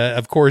 and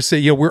of course,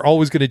 we're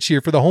always going to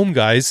cheer for the home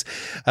guys,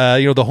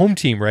 the home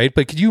team, right?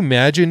 But could you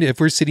imagine if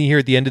we're sitting here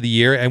at the end of the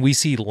year and we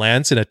see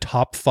Lance in a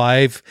top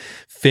 5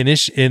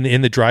 finish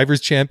in the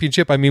Drivers'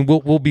 Championship, I mean,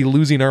 we'll be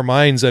losing our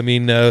minds. I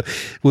mean,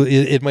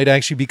 it might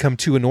actually become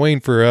too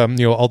annoying for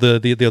all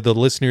the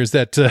listeners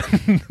that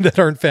that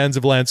aren't fans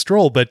of Lance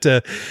Stroll. But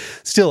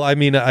still, I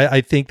mean,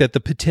 I think that the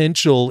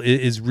potential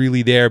is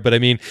really there. But I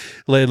mean,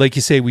 like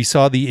you say, we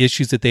saw the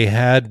issues that they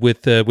had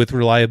with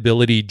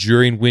reliability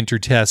during winter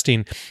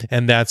testing,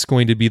 and that's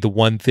going to be the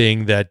one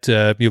thing that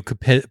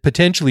could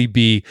potentially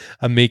be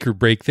a make or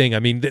break thing. I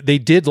mean, they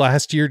did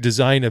last year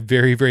design a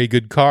very, very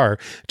good car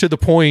to the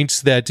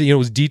point that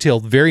was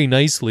detailed very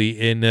nicely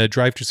in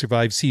Drive to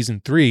Survive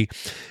Season 3.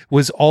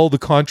 Was all the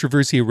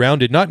controversy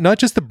around it, not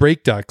just the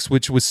brake ducts,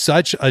 which was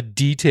such a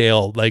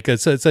detail, like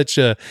such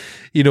a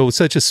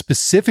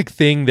specific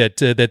thing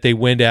that they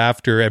went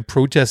after and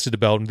protested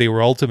about, and they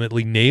were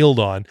ultimately nailed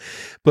on,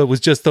 but was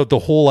just the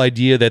whole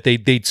idea that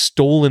they'd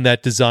stolen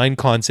that design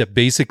concept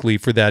basically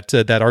for that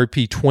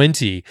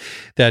RP20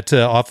 that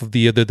off of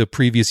the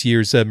previous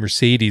year's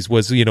Mercedes.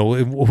 Was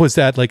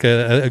that like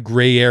a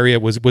gray area?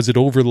 Was it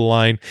over the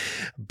line?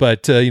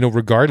 But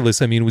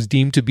regardless, I mean, it was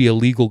deemed to be a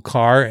legal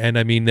car, and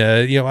I mean,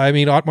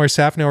 Otmar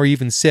Szafnauer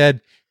even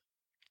said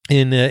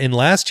in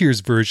last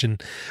year's version,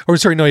 or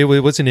sorry, no,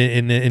 it wasn't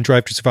in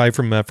Drive to Survive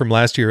from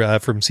last year,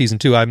 from season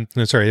 2. I'm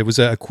sorry, it was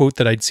a quote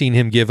that I'd seen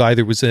him give.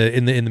 Either was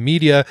in the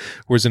media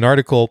or was an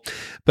article,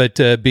 but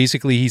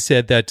basically he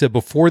said that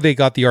before they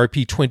got the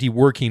RP20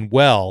 working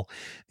well,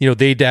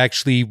 they'd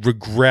actually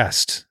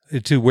regressed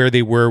to where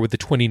they were with the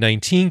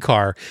 2019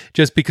 car,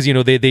 just because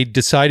they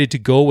decided to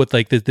go with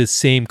like the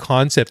same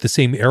concept, the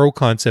same aero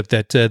concept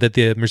that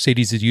the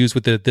Mercedes had used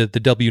with the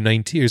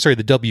W19, or sorry,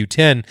 the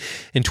W10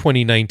 in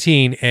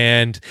 2019,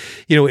 and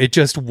it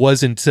just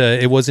wasn't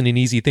an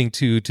easy thing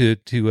to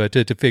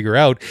figure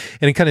out,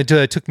 and it kind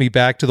of took me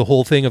back to the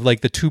whole thing of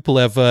like the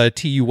Tupolev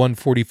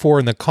Tu-144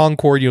 and the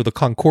Concorde, the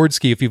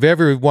Concordski. If you've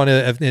ever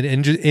wanted an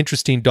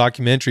interesting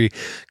documentary,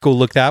 go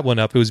look that one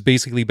up. It was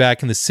basically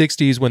back in the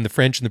 60s when the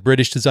French and the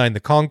British designed the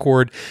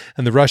Concorde,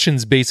 and the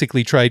Russians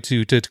basically tried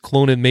to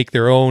clone and make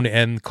their own,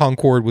 and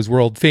Concorde was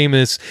world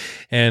famous,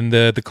 and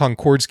the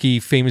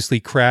Concordski famously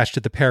crashed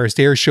at the Paris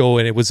Air Show,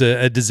 and it was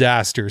a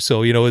disaster.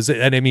 So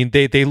and I mean,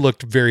 they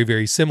looked very,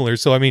 very similar.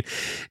 So I mean,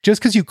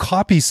 just because you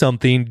copy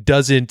something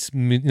doesn't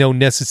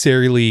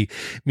necessarily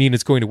mean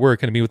it's going to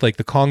work. And I mean, with like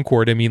the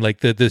Concorde, I mean,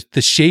 like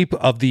the shape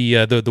of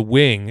the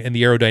wing and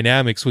the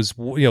aerodynamics was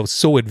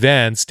so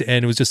advanced,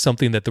 and it was just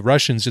something that the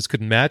Russians just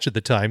couldn't match at the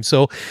time.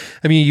 So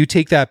I mean, you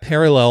take that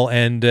parallel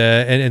and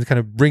kind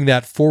of bring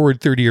that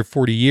forward 30 or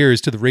 40 years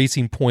to the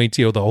Racing Point,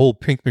 the whole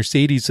pink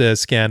Mercedes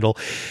scandal.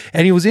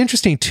 And it was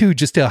interesting too,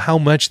 just how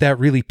much that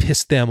really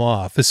pissed them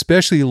off,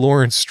 especially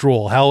Lawrence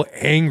Stroll, how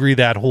angry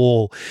that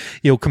whole,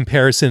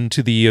 comparison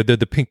to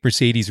the pink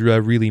Mercedes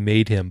really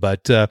made him.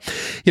 But,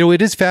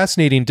 it is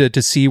fascinating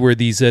to see where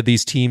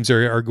these teams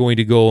are going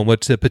to go and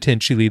what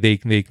potentially they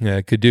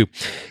could do.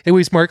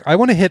 Anyways, Mark, I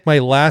want to hit my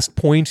last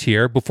point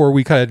here before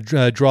we kind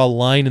of draw a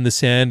line in the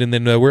sand, and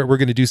then we're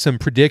going to do some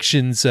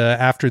predictions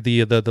after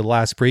the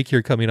last break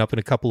here coming up in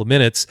a couple of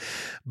minutes.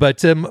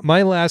 But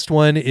my last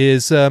one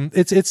is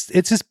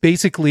it's just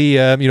basically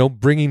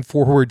bringing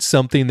forward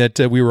something that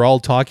we were all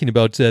talking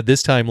about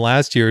this time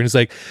last year, and it's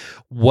like,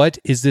 what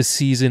is this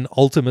season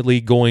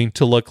ultimately going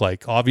to look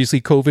like? Obviously,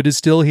 COVID is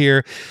still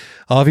here.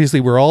 Obviously,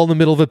 we're all in the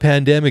middle of a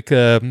pandemic,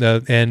 and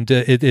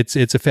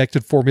it's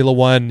affected Formula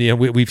One.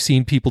 We've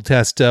seen people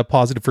test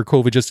positive for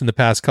COVID just in the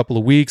past couple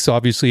of weeks.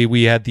 Obviously,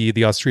 we had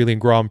the Australian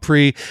Grand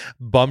Prix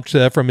bumped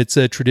from its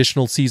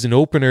traditional season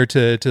opener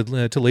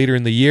to later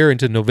in the year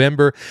into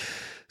November.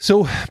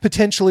 So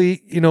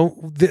potentially,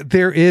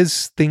 there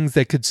is things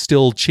that could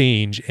still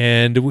change.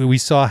 And we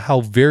saw how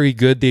very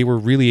good they were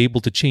really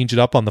able to change it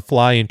up on the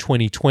fly in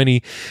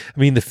 2020. I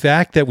mean, the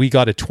fact that we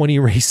got a 20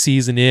 race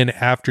season in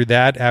after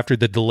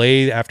the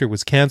delay, after it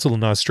was canceled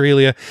in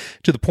Australia,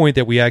 to the point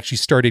that we actually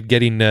started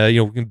getting,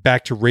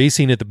 back to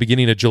racing at the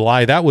beginning of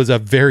July, that was a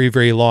very,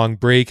 very long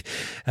break.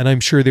 And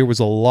I'm sure there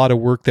was a lot of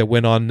work that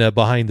went on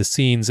behind the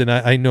scenes. And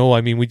I know, I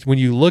mean, when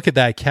you look at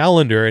that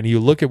calendar and you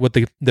look at what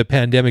the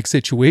pandemic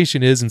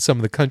situation is in some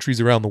of the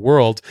countries around the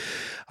world,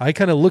 I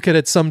kind of look at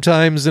it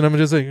sometimes and I'm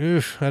just like,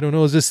 I don't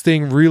know, is this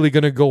thing really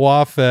going to go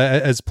off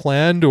as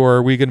planned, or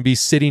are we going to be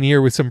sitting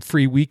here with some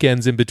free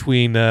weekends in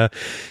between,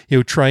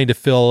 trying to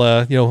fill,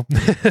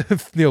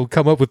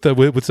 come up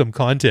with some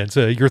content?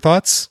 Your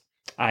thoughts?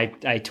 I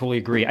totally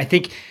agree. I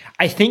think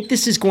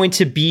this is going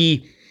to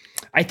be,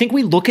 I think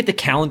we look at the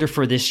calendar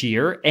for this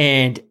year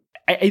and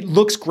it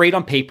looks great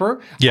on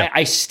paper. Yeah.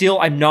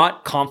 I'm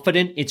not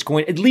confident it's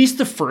going, at least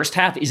the first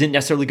half isn't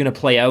necessarily going to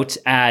play out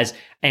as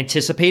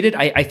anticipated.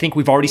 I think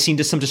we've already seen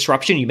some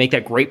disruption. You make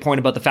that great point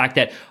about the fact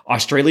that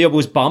Australia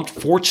was bumped.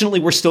 Fortunately,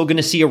 we're still going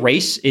to see a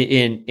race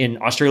in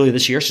Australia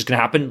this year. It's just going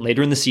to happen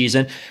later in the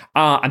season.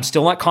 I'm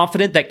still not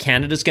confident that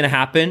Canada's going to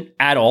happen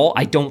at all.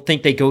 I don't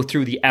think they go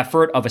through the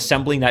effort of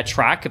assembling that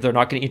track if they're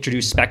not going to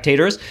introduce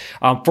spectators.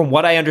 From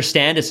what I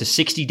understand, it's a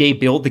 60-day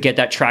build to get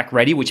that track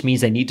ready, which means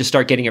they need to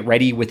start getting it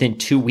ready within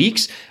 2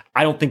 weeks.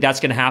 I don't think that's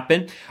going to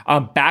happen.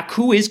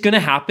 Baku is going to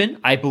happen,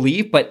 I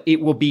believe, but it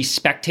will be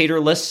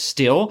spectatorless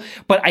still.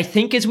 But I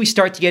think as we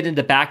start to get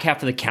into the back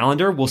half of the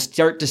calendar, we'll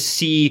start to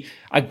see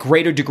a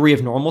greater degree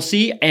of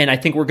normalcy. And I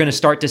think we're going to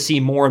start to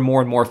see more and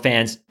more and more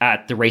fans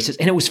at the races.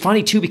 And it was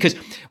funny too, because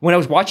when I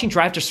was watching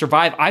Drive to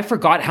Survive, I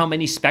forgot how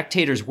many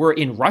spectators were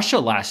in Russia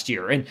last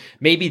year. And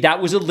maybe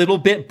that was a little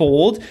bit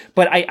bold,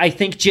 but I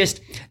think just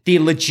the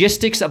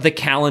logistics of the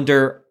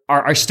calendar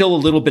are still a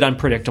little bit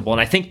unpredictable.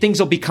 And I think things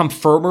will become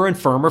firmer and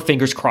firmer,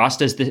 fingers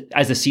crossed, as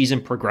the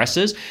season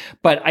progresses.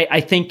 But I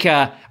think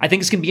it's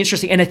going to be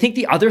interesting. And I think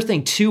the other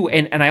thing too,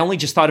 and I only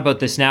just thought about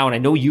this now, and I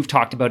know you've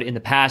talked about it in the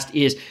past,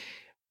 is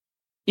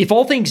if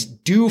all things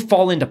do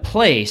fall into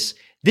place,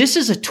 this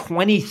is a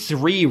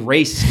 23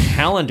 race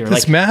calendar.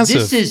 That's massive.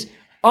 This is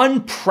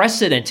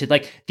unprecedented.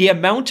 Like the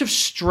amount of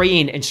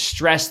strain and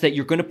stress that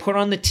you're going to put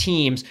on the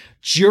teams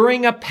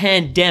during a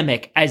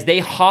pandemic as they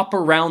hop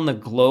around the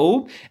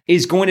globe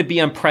is going to be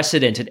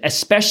unprecedented,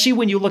 especially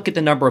when you look at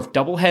the number of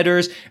double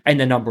headers and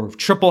the number of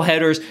triple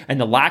headers and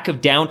the lack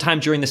of downtime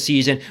during the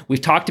season.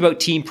 We've talked about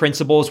team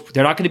principals.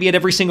 They're not going to be at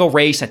every single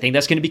race. I think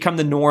that's going to become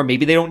the norm.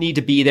 Maybe they don't need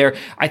to be there.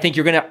 I think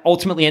you're going to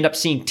ultimately end up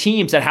seeing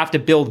teams that have to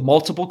build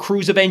multiple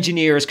crews of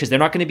engineers because they're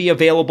not going to be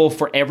available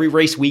for every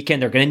race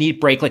weekend. They're going to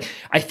need break. Like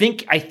I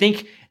think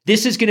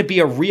this is going to be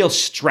a real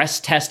stress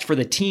test for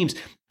the teams,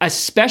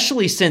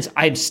 especially since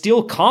I'm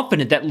still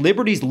confident that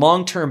Liberty's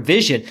long-term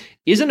vision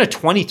isn't a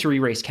 23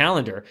 race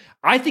calendar.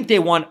 I think they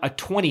want a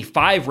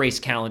 25 race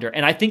calendar,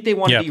 and I think they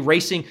want to be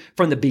racing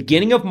from the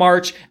beginning of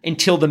March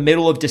until the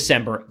middle of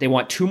December. They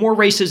want 2 more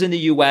races in the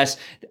US.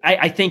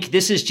 I think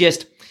this is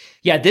just...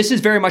 Yeah, this is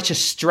very much a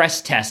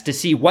stress test to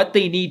see what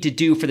they need to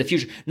do for the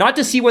future. Not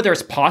to see whether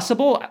it's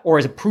possible or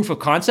as a proof of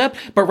concept,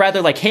 but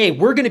rather like, hey,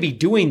 we're going to be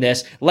doing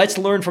this. Let's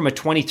learn from a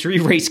 23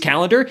 race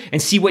calendar and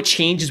see what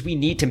changes we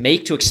need to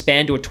make to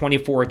expand to a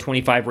 24 or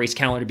 25 race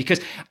calendar.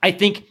 Because I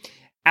think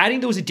adding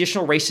those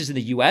additional races in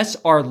the US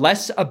are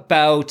less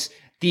about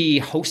the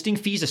hosting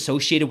fees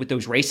associated with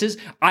those races.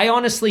 I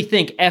honestly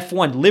think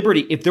F1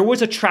 Liberty, if there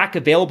was a track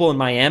available in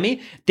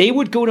Miami, they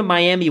would go to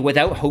Miami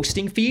without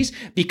hosting fees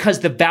because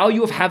the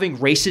value of having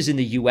races in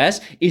the US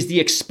is the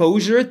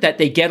exposure that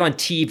they get on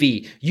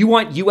TV. You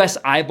want US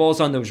eyeballs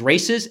on those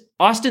races.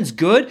 Austin's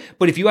good,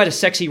 but if you had a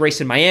sexy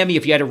race in Miami,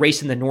 if you had a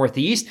race in the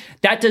Northeast,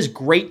 that does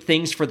great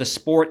things for the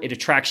sport. It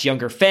attracts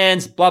younger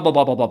fans, blah, blah,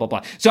 blah, blah, blah, blah,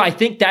 blah. So I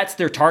think that's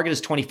their target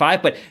is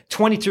 25, but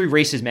 23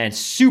 races, man,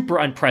 super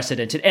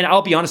unprecedented. And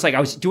I'll be honest, like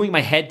I was doing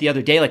my head the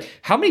other day, like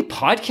how many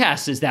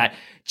podcasts is that?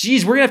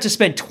 Geez, we're going to have to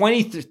spend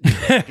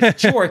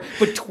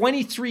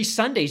 23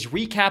 Sundays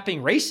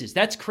recapping races.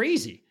 That's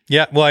crazy.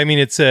 Yeah, well, I mean,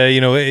 it's,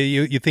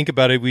 you think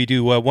about it, we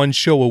do one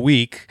show a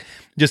week,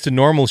 just a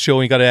normal show,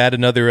 and you got to add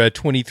another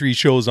 23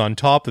 shows on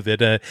top of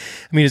it. I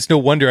mean, it's no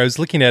wonder. I was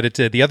looking at it,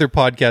 the other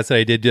podcast that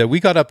I did, we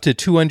got up to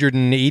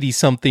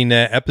 280-something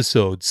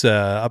episodes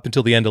up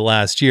until the end of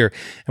last year,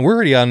 and we're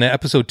already on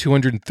episode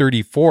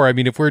 234. I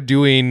mean, if we're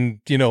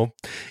doing,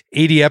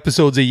 80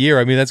 episodes a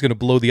year, I mean, that's going to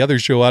blow the other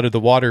show out of the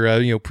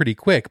water, pretty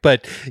quick.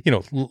 But,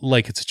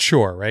 like it's a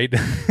chore, right?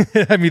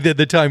 I mean,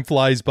 the time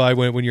flies by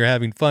when you're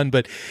having fun.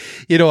 But,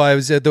 I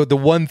was the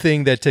one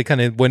thing that kind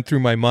of went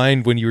through my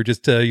mind when you were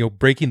just,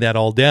 breaking that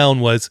all down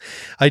was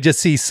I just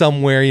see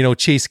somewhere,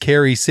 Chase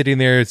Carey sitting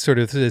there sort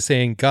of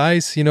saying,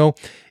 guys,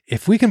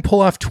 if we can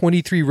pull off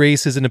 23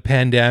 races in a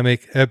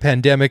pandemic,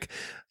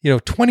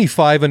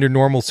 25 under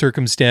normal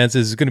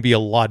circumstances is going to be a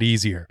lot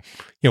easier,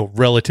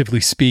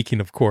 relatively speaking,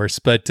 of course.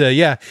 But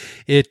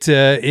it's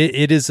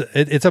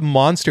a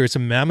monster. It's a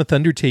mammoth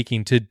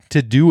undertaking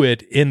to do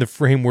it in the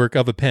framework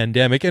of a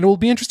pandemic. And it will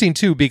be interesting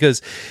too,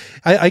 because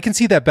I can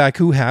see that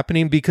Baku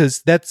happening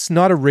because that's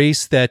not a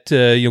race that,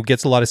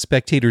 gets a lot of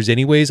spectators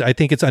anyways. I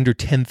think it's under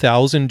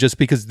 10,000 just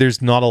because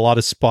there's not a lot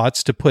of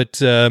spots to put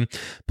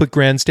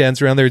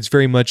grandstands around there. It's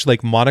very much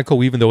like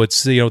Monaco, even though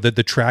it's,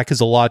 the track is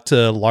a lot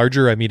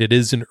larger. I mean, it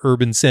is an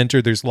urban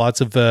center. There's lots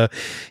of,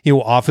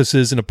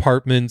 offices and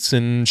apartments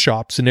and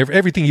shops and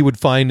everything you would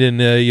find in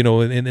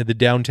the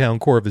downtown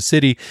core of a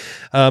city.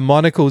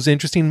 Monaco is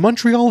interesting.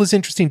 Montreal is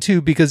interesting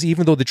too, because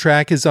even though the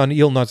track is on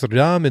Ile Notre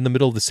Dame in the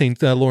middle of the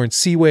St. Lawrence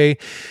Seaway,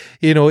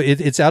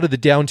 it's out of the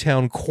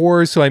downtown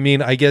core. So, I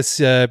mean, I guess,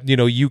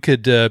 you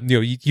could,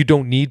 you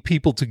don't need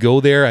people to go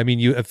there. I mean,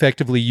 you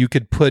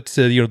could put,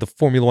 the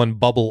Formula One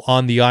bubble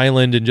on the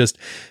island and just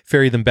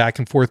ferry them back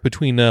and forth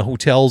between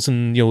hotels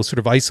and, sort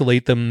of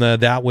isolate them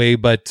that way.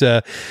 But,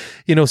 so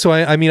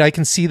I mean, I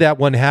can see that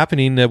one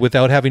happening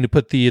without having to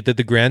put the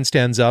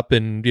grandstands up.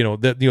 And,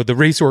 the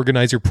race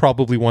organizer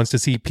probably wants to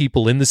see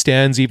people in the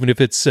stands, even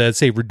if it's,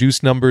 say,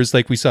 reduced numbers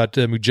like we saw at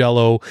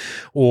Mugello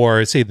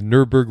or, say, the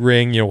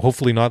Nürburgring,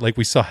 hopefully not like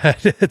we saw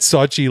at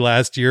Sochi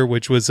last year,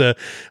 which was,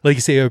 like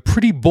you say, a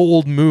pretty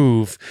bold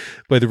move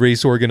by the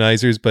race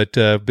organizers, but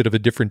a bit of a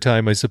different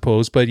time, I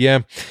suppose. But yeah,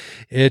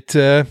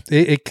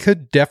 it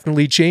could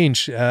definitely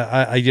change.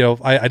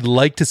 I'd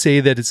like to say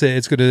that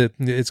it's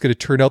going to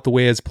turn out the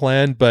way as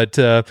planned, but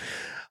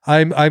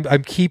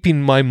I'm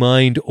keeping my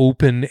mind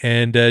open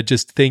and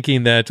just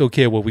thinking that,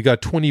 okay, well, we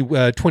got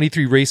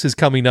 23 races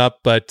coming up,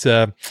 but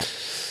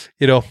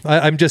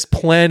I'm just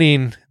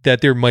planning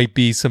that there might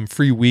be some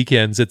free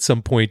weekends at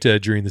some point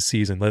during the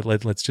season.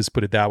 Let's just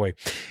put it that way.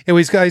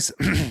 Anyways, guys.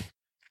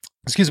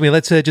 Excuse me,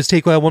 let's just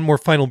take one more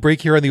final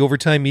break here on the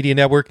Overtime Media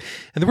Network.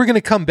 And then we're going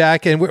to come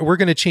back and we're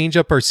going to change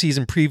up our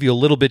season preview a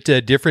little bit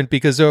different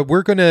because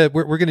we're going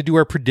to do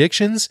our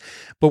predictions,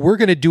 but we're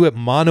going to do it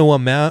mano a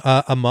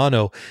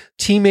mano,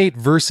 teammate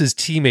versus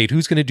teammate.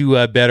 Who's going to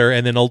do better?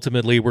 And then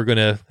ultimately we're going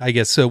to, I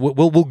guess,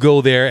 we'll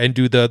go there and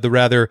do the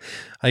rather,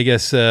 I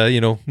guess,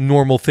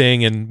 normal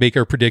thing and make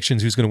our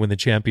predictions who's going to win the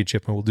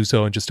championship. And we'll do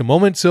so in just a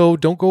moment. So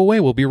don't go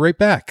away. We'll be right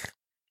back.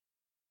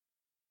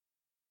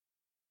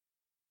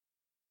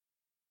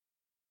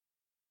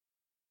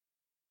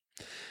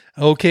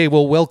 Okay,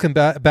 well, welcome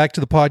back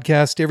to the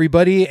podcast,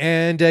 everybody.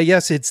 And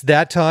yes, it's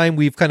that time.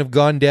 We've kind of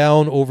gone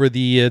down over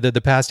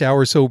the past hour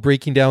or so,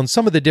 breaking down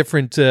some of the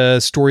different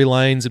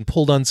storylines and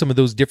pulled on some of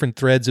those different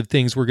threads of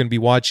things we're going to be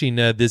watching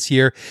this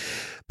year.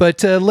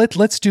 But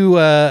let's do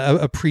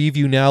a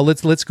preview now.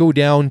 Let's go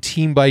down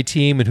team by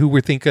team and who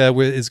we think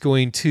is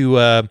going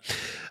to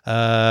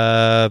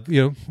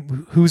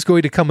who's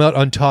going to come out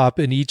on top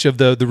in each of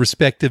the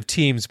respective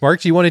teams. Mark,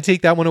 do you want to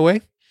take that one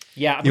away?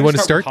 Yeah, I'm going to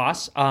start with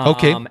Haas.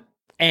 Okay.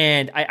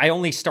 And I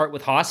only start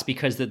with Haas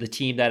because they're the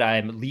team that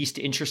I'm least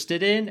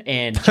interested in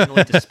and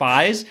generally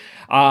despise.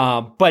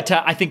 But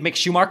I think Mick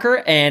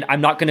Schumacher, and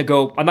I'm not even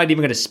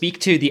going to speak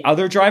to the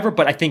other driver,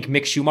 but I think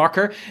Mick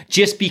Schumacher,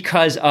 just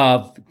because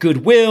of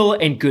goodwill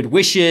and good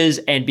wishes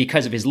and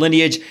because of his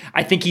lineage,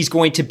 I think he's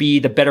going to be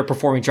the better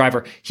performing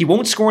driver. He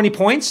won't score any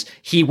points.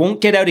 He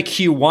won't get out of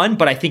Q1,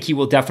 but I think he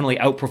will definitely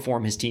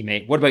outperform his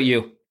teammate. What about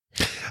you?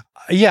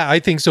 Yeah, I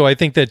think so. I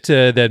think that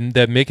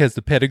Mick has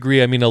the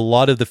pedigree. I mean, a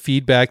lot of the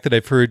feedback that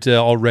I've heard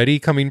already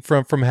coming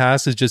from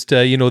Haas is just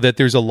that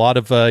there's a lot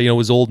of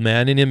his old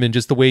man in him, and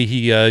just the way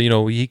he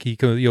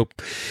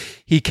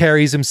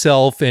carries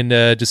himself, and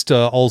just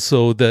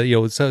also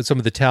the some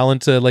of the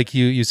talent, like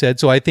you said.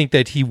 So I think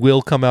that he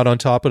will come out on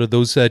top of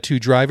those two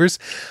drivers.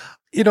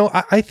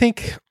 I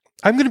think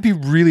I'm going to be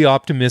really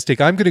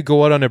optimistic. I'm going to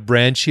go out on a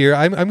branch here.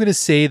 I'm going to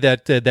say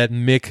that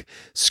Mick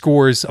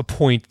scores a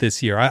point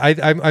this year.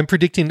 I'm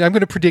predicting. I'm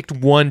going to predict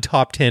one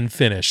top 10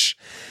 finish.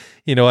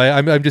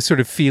 I'm just sort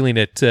of feeling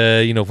it,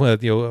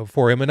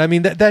 for him. And I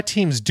mean, that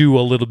team's due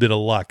a little bit of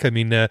luck. I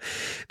mean,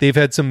 they've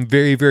had some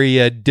very,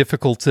 very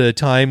difficult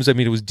times. I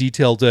mean, it was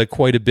detailed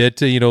quite a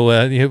bit,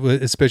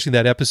 especially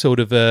that episode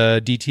of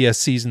DTS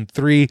Season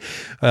 3,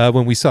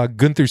 when we saw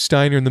Gunther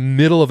Steiner in the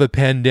middle of a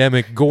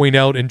pandemic going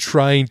out and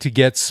trying to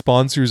get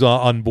sponsors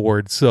on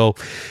board. So,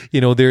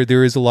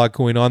 there is a lot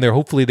going on there.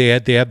 Hopefully they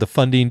have the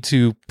funding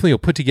to,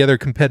 put together a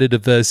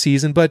competitive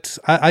season. But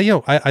I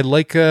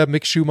like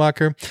Mick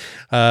Schumacher.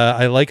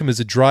 I like him as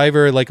a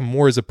driver. I like him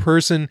more as a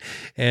person.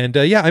 And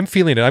I'm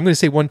feeling it. I'm going to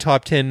say one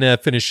top 10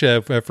 finish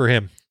for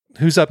him.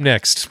 Who's up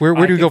next? Where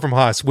do we go from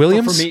Haas?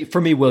 Williams? For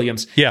me,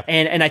 Williams. Yeah.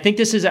 And I think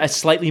this is a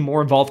slightly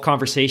more involved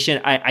conversation.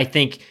 I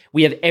think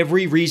we have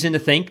every reason to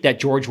think that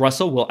George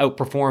Russell will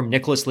outperform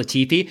Nicholas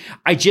Latifi.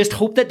 I just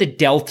hope that the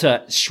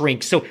delta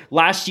shrinks. So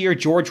last year,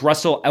 George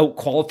Russell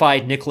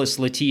outqualified Nicholas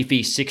Latifi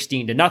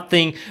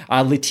 16-0.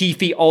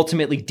 Latifi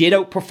ultimately did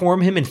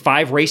outperform him in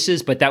 5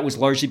 races, but that was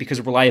largely because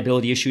of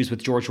reliability issues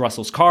with George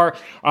Russell's car.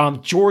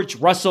 George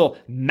Russell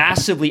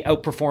massively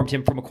outperformed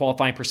him from a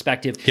qualifying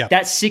perspective. Yeah.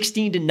 That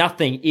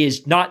 16-0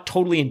 is not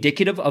totally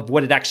indicative of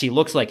what it actually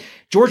looks like.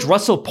 George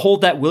Russell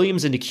pulled that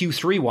Williams into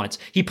Q3 once.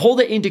 He pulled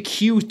it into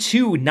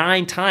Q2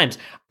 9 times.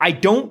 I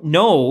don't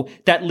know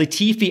that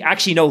Latifi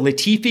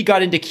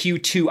got into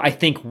Q2, I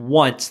think,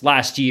 once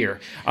last year.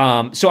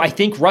 So I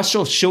think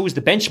Russell shows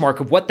the benchmark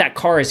of what that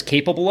car is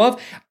capable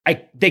of.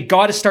 They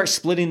got to start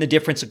splitting the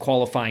difference in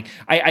qualifying.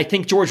 I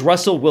think George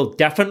Russell will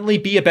definitely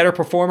be a better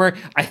performer.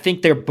 I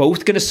think they're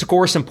both going to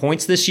score some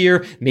points this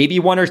year, maybe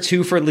 1 or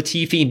 2 for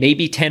Latifi,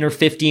 maybe 10 or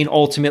 15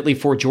 ultimately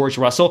for George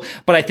Russell.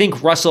 But I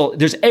think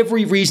there's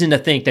every reason to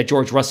think that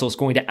George Russell is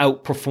going to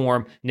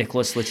outperform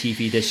Nicholas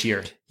Latifi this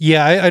year.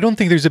 Yeah, I don't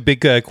think there's a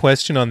big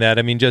question on that.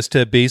 I mean, just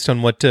based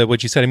on what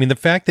you said, I mean, the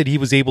fact that he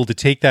was able to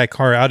take that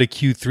car out of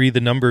Q3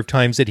 the number of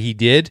times that he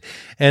did,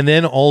 and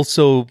then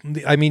also,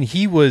 I mean,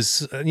 he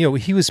was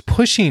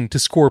pushing to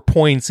score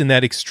points in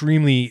that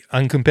extremely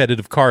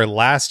uncompetitive car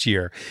last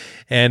year.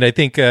 And I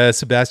think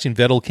Sebastian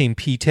Vettel came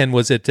P10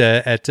 was at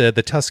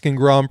the Tuscan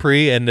Grand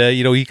Prix, and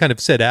he kind of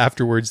said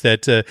afterwards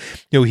that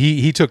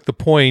he took the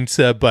points,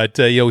 but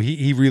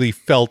he really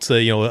felt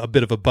a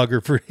bit of a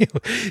bugger for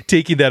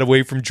taking that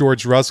away from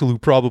George Russell, who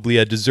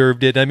probably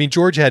deserved it. I mean,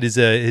 George had his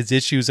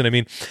issues, and I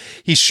mean,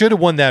 he should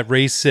have won that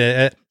race.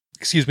 At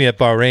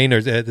Bahrain,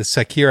 or the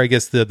Sakir, I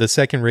guess the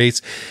second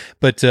race,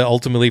 but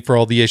ultimately for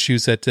all the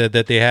issues that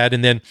they had,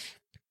 and then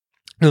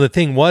the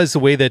thing was the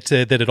way that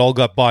it all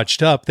got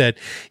botched up, that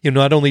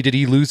not only did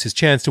he lose his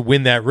chance to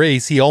win that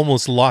race, he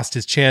almost lost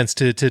his chance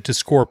to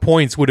score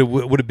points. Would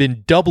have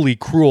been doubly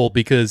cruel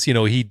because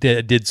he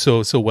did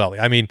so well.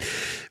 I mean,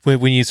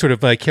 when you sort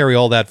of carry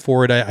all that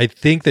forward, I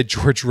think that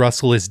George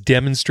Russell has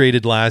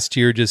demonstrated last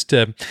year just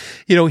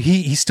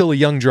he's still a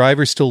young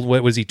driver, still,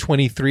 what was he,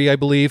 23, I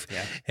believe,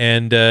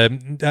 and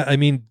I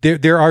mean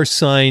there are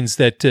signs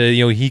that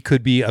he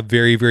could be a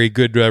very, very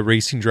good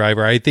racing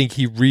driver. I think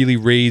he really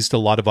raised a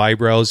lot of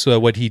eyebrows.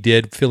 What he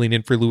did, filling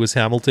in for Lewis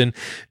Hamilton,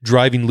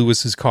 driving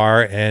Lewis's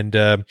car, and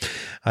I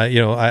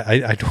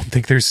don't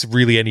think there's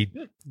really any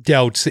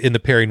doubts in the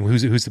pairing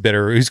who's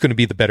going to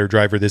be the better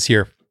driver this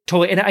year.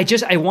 Totally, and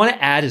I want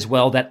to add as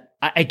well that,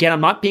 again, I'm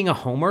not being a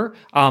homer.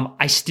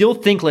 I still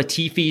think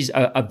Latifi's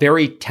a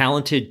very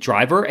talented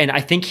driver, and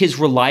I think his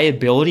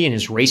reliability and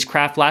his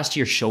racecraft last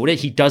year showed it.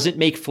 He doesn't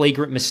make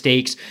flagrant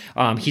mistakes.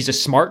 He's a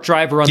smart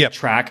driver on the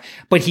track,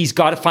 but he's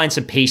got to find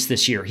some pace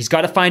this year. He's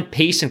got to find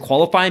pace in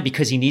qualifying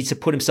because he needs to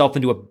put himself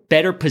into a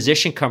better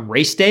position come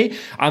race day,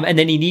 and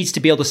then he needs to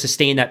be able to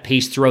sustain that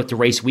pace throughout the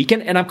race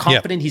weekend, and I'm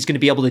confident he's going to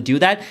be able to do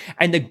that.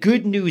 And the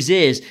good news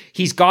is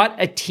he's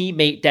got a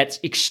teammate that's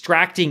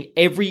extracting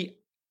every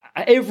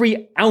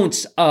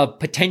ounce of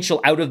potential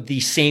out of the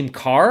same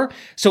car.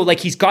 So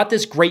he's got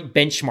this great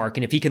benchmark,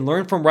 and if he can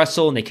learn from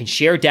Russell and they can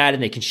share data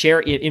and they can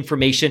share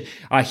information,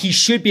 he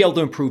should be able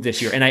to improve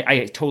this year. And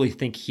I totally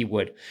think he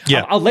would.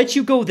 I'll let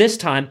you go this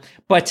time,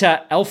 but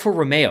Alfa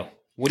Romeo.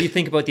 What do you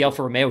think about the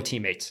Alfa Romeo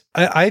teammates?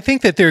 I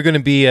think that they're going to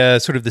be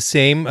sort of the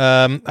same.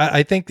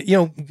 I think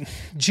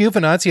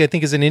Giovinazzi, I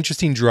think, is an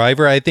interesting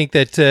driver. I think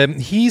that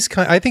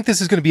I think this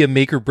is going to be a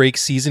make or break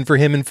season for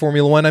him in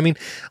Formula One. I mean,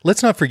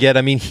 let's not forget.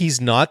 I mean, he's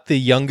not the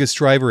youngest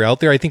driver out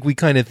there. I think we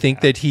kind of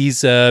think that he's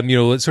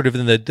sort of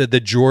in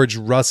the George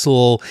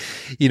Russell,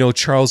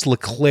 Charles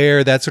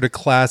Leclerc, that sort of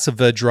class of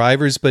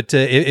drivers. But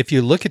if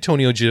you look at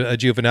Antonio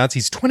Giovinazzi,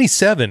 he's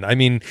 27. I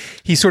mean,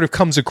 he sort of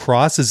comes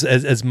across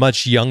as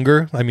much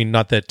younger. I mean,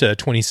 not that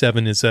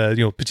 27 is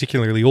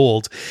particularly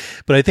old,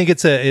 but I think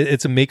it's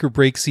a make or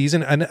break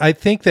season, and I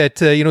think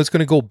that it's going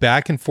to go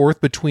back and forth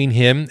between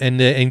him and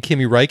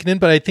Kimi Räikkönen.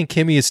 But I think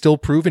Kimi is still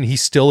proven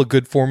he's still a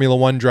good Formula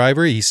One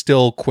driver. He's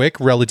still quick,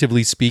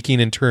 relatively speaking,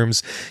 in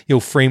terms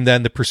frame that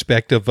in the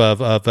perspective of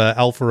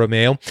Alfa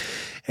Romeo.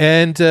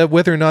 And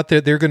whether or not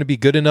they're going to be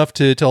good enough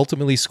to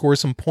ultimately score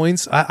some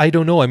points, I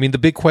don't know. I mean, the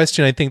big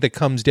question I think that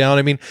comes down,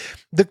 I mean,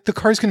 the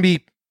car's going to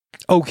be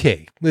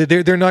okay.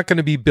 They're not going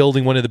to be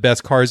building one of the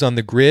best cars on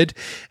the grid,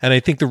 and I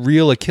think the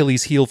real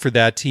Achilles heel for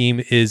that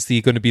team is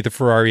going to be the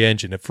Ferrari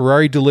engine. If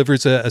Ferrari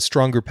delivers a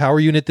stronger power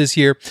unit this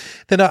year,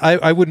 then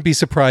I wouldn't be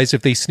surprised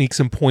if they sneak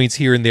some points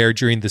here and there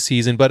during the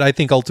season. But I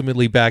think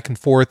ultimately back and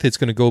forth, it's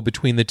going to go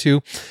between the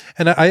two,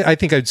 and I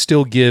think I'd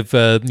still give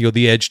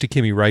the edge to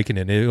Kimi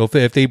Räikkönen.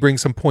 If they bring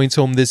some points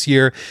home this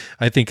year,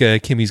 I think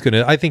Kimi's going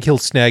to. I think he'll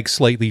snag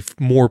slightly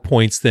more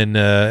points than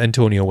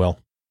Antonio will.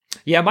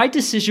 Yeah, my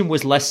decision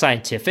was less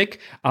scientific.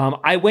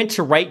 I went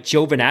to write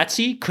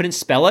Giovinazzi, couldn't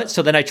spell it.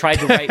 So then I tried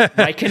to write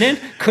Räikkönen,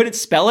 couldn't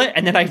spell it.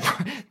 And then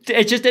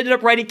it just ended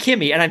up writing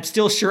Kimi. And I'm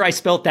still sure I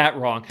spelled that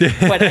wrong.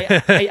 But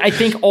I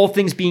think all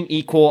things being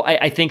equal,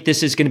 I think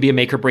this is going to be a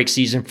make or break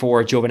season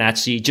for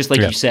Giovinazzi. Just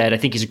like you said, I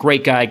think he's a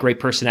great guy, great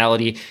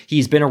personality.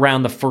 He's been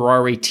around the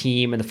Ferrari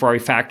team and the Ferrari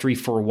factory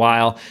for a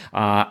while.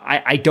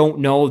 I don't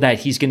know that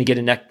he's going to get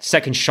a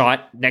second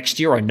shot next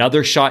year or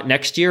another shot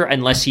next year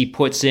unless he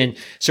puts in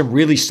some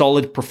really solid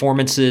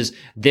performances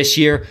this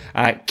year.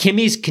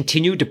 Kimi's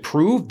continued to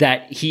prove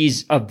that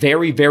he's a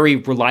very, very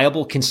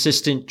reliable,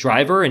 consistent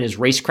driver, and his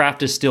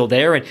racecraft is still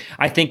there. And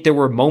I think there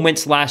were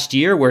moments last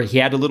year where he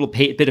had a little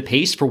bit of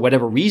pace for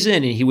whatever reason,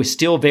 and he was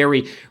still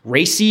very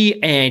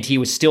racy, and he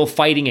was still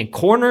fighting in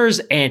corners,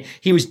 and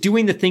he was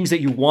doing the things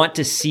that you want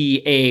to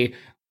see a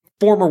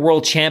former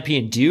world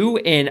champion do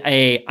in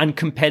a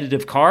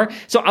uncompetitive car.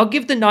 So I'll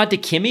give the nod to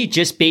Kimi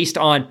just based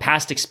on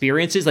past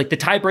experiences. Like, the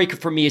tiebreaker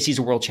for me is he's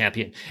a world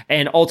champion,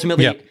 and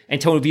ultimately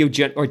Antonio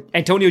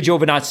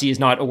Giovinazzi is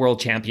not a world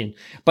champion.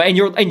 But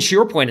and to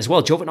your point as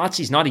well,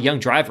 Giovinazzi is not a young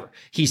driver.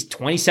 He's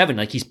 27,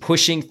 like he's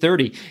pushing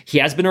 30. He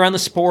has been around the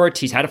sport.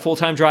 He's had a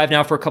full-time drive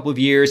now for a couple of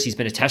years. He's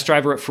been a test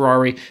driver at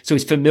Ferrari, so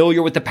he's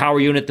familiar with the power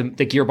unit, the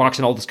gearbox,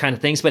 and all those kind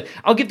of things. But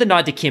I'll give the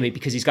nod to Kimi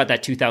because he's got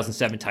that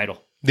 2007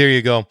 title. There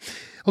you go.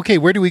 Okay,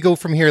 where do we go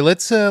from here?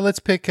 Let's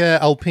pick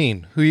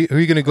Alpine. Who are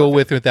you going to go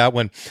with that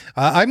one?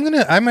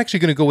 I'm actually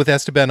going to go with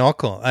Esteban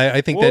Ocon. I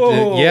think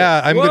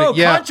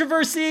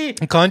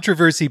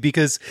controversy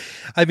because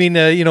I mean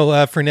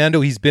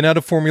Fernando, he's been out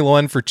of Formula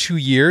One for 2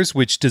 years,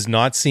 which does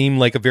not seem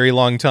like a very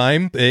long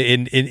time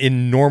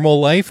in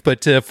normal life,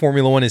 but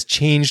Formula One has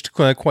changed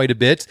quite a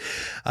bit.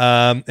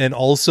 And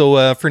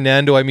also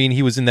Fernando, I mean,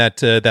 he was in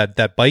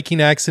that biking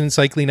accident,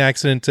 cycling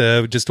accident,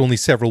 just only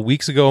several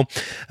weeks ago.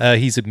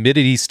 He's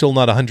admitted he's still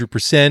not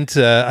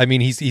 100%. I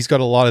mean, he's got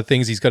a lot of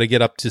things. He's got to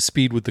get up to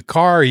speed with the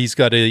car. He's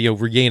got to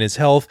regain his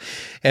health.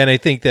 And I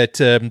think that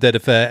that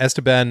if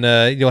Esteban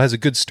has a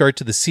good start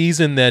to the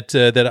season, that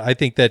I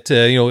think that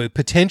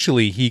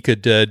potentially he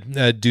could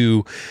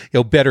do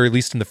better, at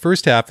least in the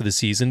first half of the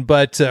season,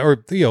 but or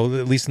at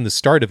least in the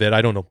start of it.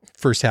 I don't know.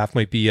 First half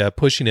might be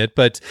pushing it,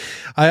 but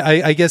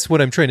I guess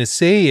what I'm trying to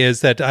say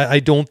is that I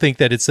don't think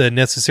that it's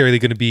necessarily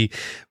going to be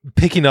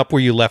picking up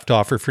where you left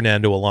off for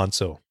Fernando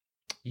Alonso.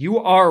 You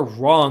are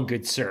wrong,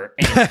 good sir.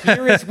 And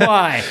here is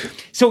why.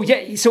 So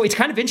it's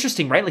kind of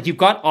interesting, right? Like you've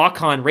got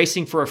Ocon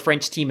racing for a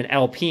French team in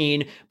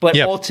Alpine, but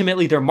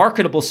ultimately their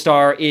marketable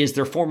star is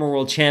their former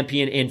world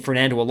champion in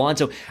Fernando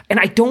Alonso. And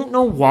I don't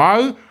know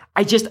why.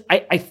 I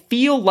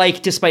feel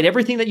like despite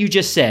everything that you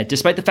just said,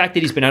 despite the fact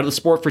that he's been out of the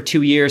sport for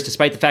 2 years,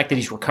 despite the fact that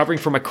he's recovering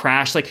from a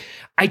crash, like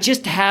I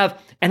just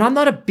have, and I'm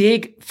not a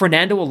big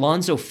Fernando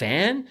Alonso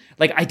fan.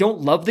 Like I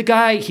don't love the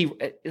guy. He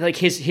like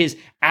his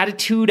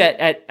attitude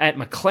at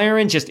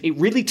McLaren it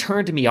really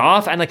turned me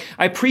off. And like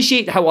I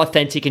appreciate how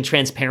authentic and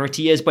transparent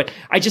he is, but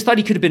I just thought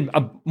he could have been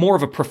more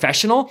of a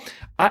professional.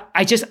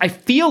 I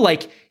feel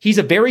like he's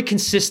a very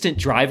consistent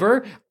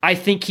driver. I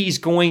think he's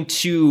going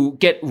to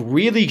get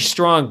really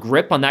strong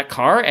grip on that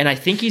car, and I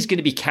think he's going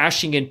to be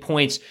cashing in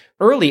points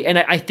early. And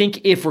I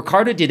think if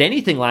Ricciardo did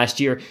anything last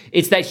year,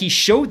 it's that he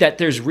showed that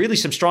there's really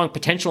some strong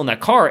potential in that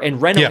car, and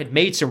Renault had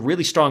made some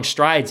really strong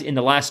strides in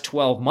the last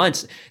 12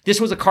 months. This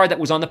was a car that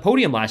was on the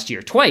podium last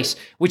year twice,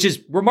 which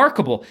is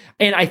remarkable.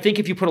 And I think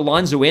if you put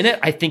Alonso in it,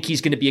 I think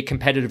he's going to be a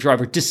competitive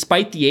driver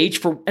despite the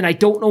age. And I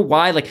don't know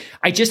why. Like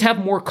I just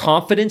have more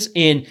confidence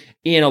in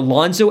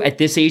Alonso at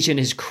this age in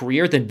his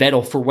career than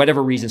Vettel for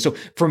whatever reason. So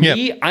for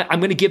me, I'm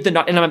going to give the,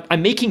 and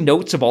I'm making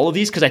notes of all of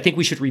these because I think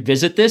we should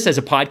revisit this as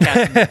a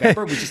podcast in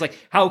November, which is like,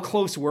 how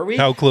close were we?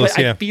 How close?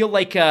 But I feel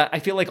like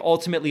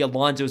ultimately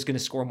Alonso is going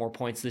to score more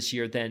points this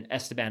year than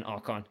Esteban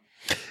Ocon.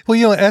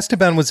 Well,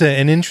 Esteban was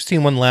an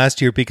interesting one last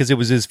year because it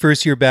was his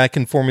first year back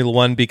in Formula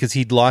One because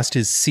he'd lost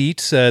his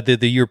seat the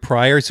year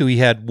prior, so he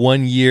had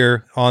 1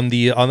 year on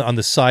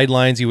the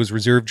sidelines. He was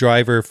reserve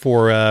driver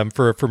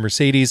for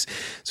Mercedes.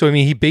 So I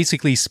mean, he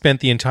basically spent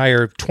the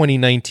entire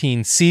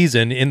 2019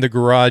 season in the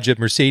garage at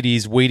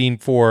Mercedes waiting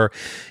for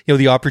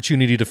the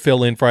opportunity to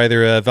fill in for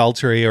either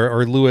Valtteri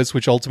or Lewis,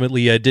 which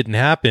ultimately didn't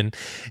happen.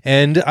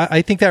 And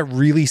I think that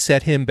really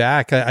set him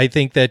back. I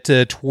think that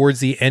towards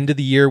the end of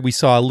the year we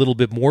saw a little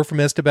bit more from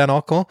Esteban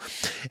Ocon.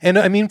 And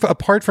I mean,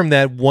 apart from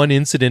that one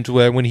incident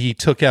when he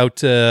took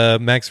out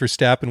Max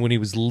Verstappen when he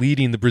was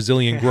leading the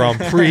Brazilian Grand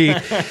Prix,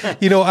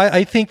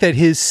 I think that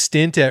his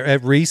stint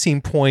at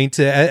Racing Point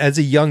as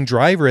a young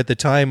driver at the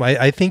time,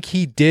 I think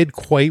he did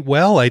quite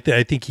well. I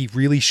think he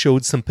really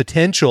showed some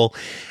potential.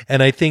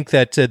 And I think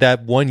that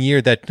that 1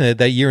 year,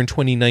 that year in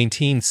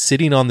 2019,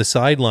 sitting on the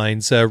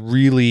sidelines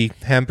really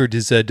hampered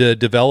his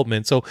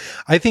development. So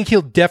I think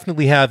he'll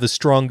definitely have a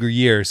stronger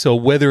year. So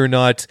whether or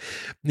not,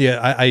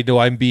 I know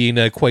I'm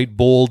being quite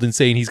bold in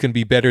saying he's going to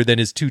be better than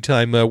his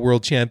two-time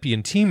world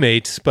champion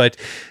teammate, but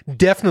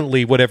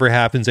definitely whatever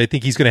happens, I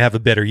think he's going to have a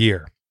better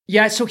year.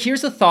 Yeah, so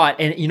here's the thought,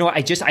 and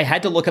I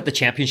had to look up the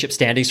championship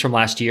standings from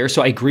last year,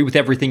 so I agree with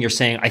everything you're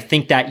saying. I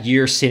think that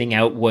year sitting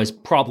out was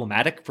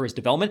problematic for his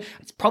development.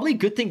 It's probably a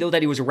good thing, though,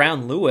 that he was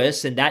around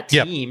Lewis and that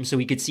team, so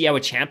he could see how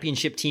a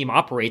championship team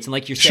operates. And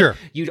like you said,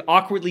 you'd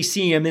awkwardly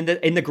see him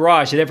in the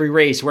garage at every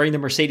race wearing the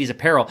Mercedes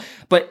apparel.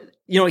 But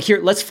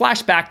here, let's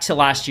flash back to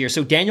last year.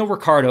 So Daniel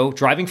Ricciardo,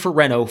 driving for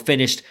Renault,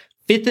 finished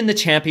 5th in the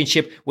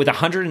championship with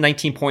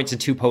 119 points and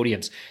 2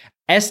 podiums.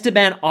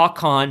 Esteban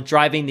Ocon,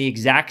 driving the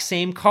exact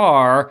same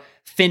car,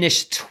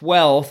 finished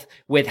 12th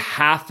with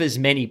half as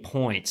many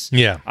points.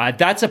 Yeah.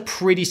 That's a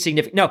pretty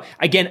significant. No,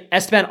 again,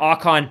 Esteban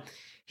Ocon,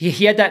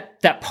 he had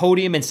that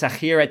podium in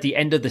Sakhir at the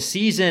end of the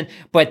season,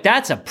 but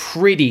that's a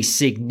pretty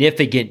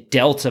significant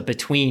delta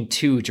between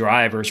two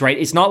drivers, right?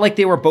 It's not like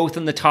they were both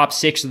in the top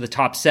 6 or the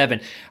top 7.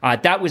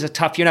 That was a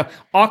tough year. Now,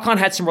 Ocon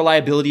had some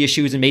reliability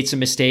issues and made some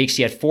mistakes.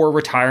 He had 4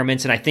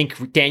 retirements, and I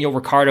think Daniel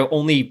Ricciardo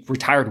only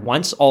retired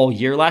once all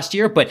year last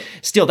year, but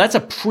still, that's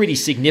a pretty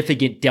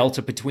significant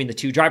delta between the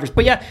two drivers.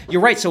 But yeah,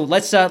 you're right. So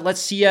let's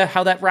see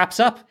how that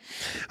wraps up.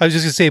 I was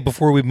just going to say,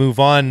 before we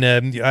move on,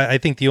 I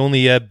think the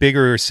only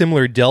bigger or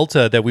similar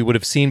delta that we would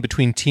have seen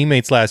between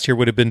teammates last year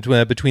would have been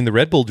between the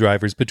Red Bull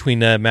drivers, between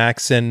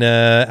Max and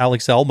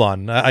Alex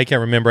Albon. I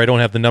can't remember. I don't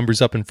have the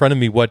numbers up in front of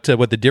me what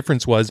the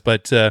difference was,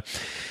 but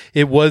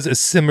it was a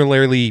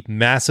similarly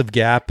massive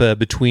gap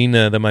between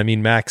them. I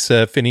mean, Max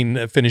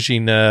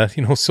finishing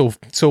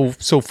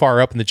so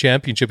far up in the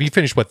championship. He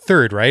finished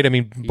third, right? I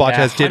mean,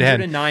 Bottas did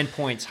 109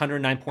 points,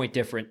 109 point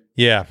different.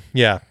 Yeah.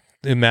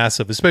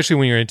 Massive, especially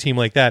when you're in a team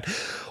like that.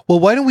 Well,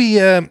 why don't we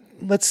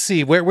let's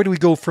see, where do we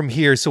go from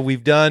here? So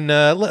we've done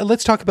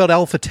let's talk about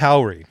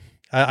AlphaTauri.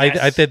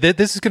 I think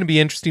this is going to be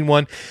an interesting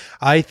one.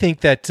 I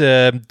think that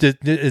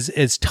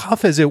as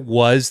tough as it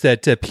was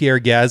that Pierre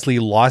Gasly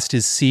lost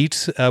his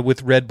seat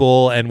with Red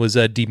Bull and was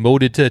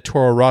demoted to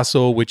Toro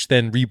Rosso, which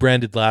then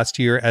rebranded last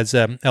year as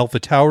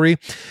AlphaTauri,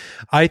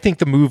 I think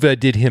the move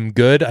did him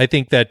good. I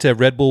think that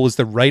Red Bull was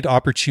the right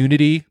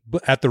opportunity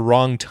at the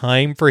wrong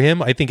time for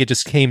him. I think it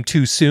just came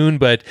too soon,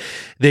 but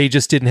they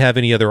just didn't have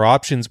any other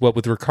options. What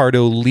with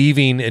Ricciardo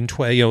leaving in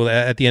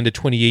at the end of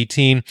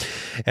 2018,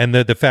 and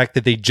the fact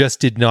that they just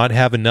did not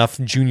have enough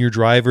junior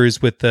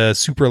drivers with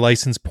super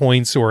license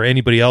points or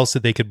anybody else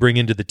that they could bring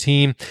into the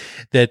team,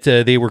 that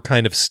they were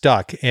kind of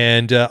stuck.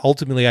 And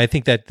ultimately, I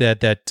think that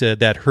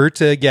hurt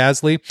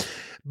Gasly.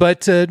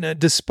 But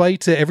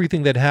despite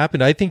everything that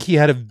happened, I think he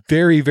had a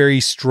very, very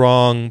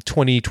strong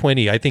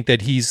 2020. I think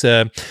that he's,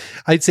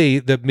 I'd say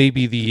that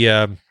maybe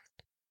the,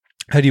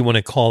 how do you want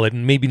to call it?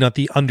 Maybe not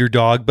the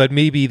underdog, but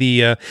maybe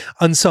the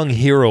unsung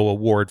hero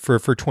award for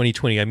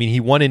 2020. I mean, he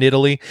won in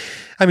Italy.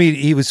 I mean,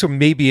 he was sort of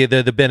maybe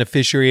the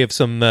beneficiary of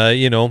some,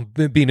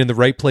 being in the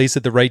right place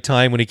at the right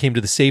time when it came to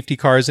the safety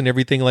cars and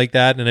everything like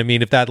that. And I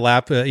mean, if that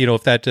lap,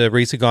 if that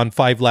race had gone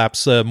 5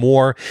 laps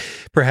more,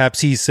 perhaps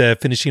he's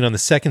finishing on the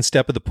second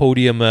step of the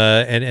podium,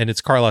 and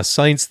it's Carlos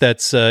Sainz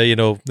that's,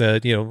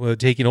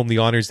 taking home the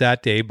honors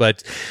that day.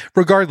 But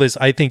regardless,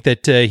 I think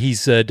that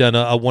he's done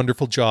a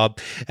wonderful job.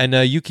 And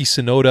Yuki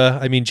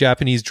Tsunoda, I mean,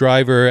 Japanese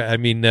driver, I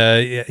mean,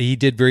 he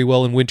did very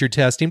well in winter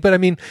testing, but I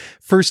mean,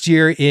 first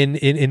year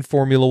in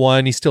Formula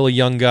One, he's still a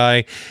young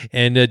guy.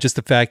 And just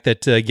the fact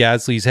that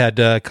Gasly's had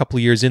a couple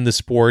of years in the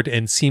sport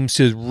and seems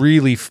to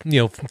really,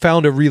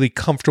 found a really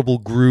comfortable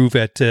groove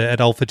at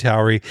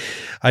AlphaTauri.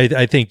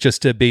 I think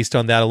just based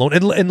on that alone,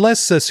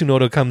 unless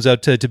Tsunoda comes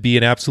out to be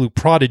an absolute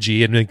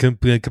prodigy and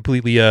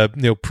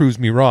completely, proves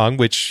me wrong,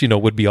 which,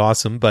 would be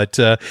awesome. But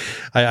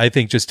I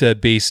think just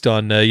based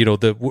on,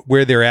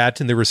 where they're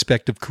at in their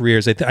respective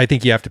careers, I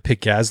think you have to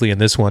pick Gasly in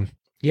this one.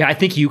 Yeah, I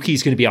think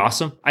Yuki's going to be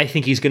awesome. I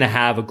think he's going to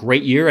have a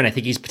great year, and I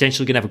think he's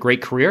potentially going to have a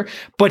great career,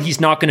 but he's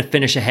not going to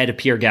finish ahead of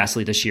Pierre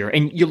Gasly this year.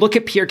 And you look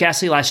at Pierre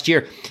Gasly last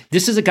year,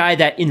 this is a guy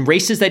that in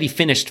races that he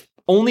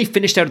only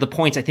finished out of the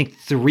points, I think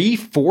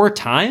 3-4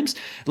 times.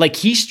 Like,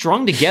 he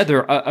strung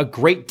together a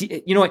great,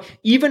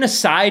 even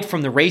aside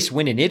from the race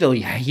win in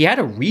Italy, he had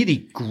a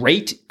really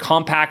great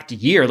compact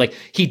year. Like,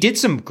 he did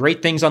some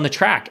great things on the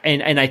track.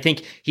 And I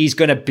think he's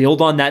going to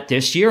build on that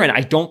this year. And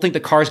I don't think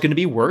the car is going to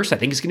be worse. I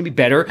think it's going to be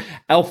better.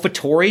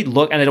 AlphaTauri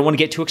and I don't want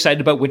to get too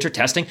excited about winter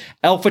testing.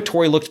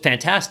 AlphaTauri looked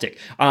fantastic.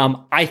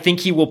 I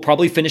think he will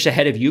probably finish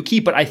ahead of Yuki,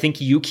 but I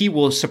think Yuki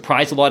will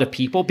surprise a lot of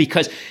people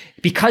because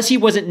he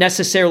wasn't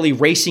necessarily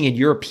racing in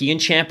European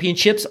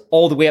championships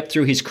all the way up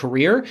through his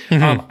career.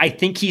 Mm-hmm. I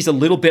think he's a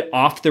little bit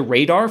off the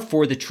radar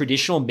for the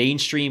traditional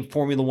mainstream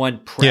Formula One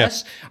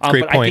press. Yeah,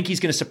 but I think he's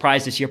going to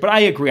surprise this year. But I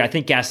agree. I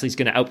think Gasly's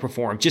going to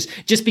outperform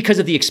just because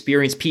of the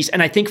experience piece.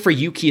 And I think for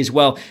Yuki as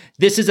well,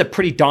 this is a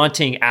pretty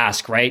daunting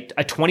ask, right?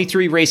 A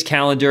 23 race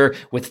calendar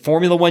with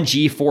Formula One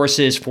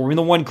G-forces,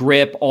 Formula One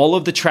grip, all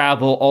of the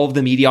travel, all of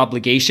the media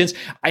obligations.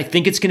 I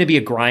think it's going to be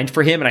a grind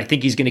for him, and I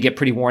think he's going to get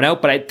pretty worn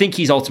out, but I think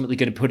he's ultimately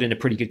going to put in a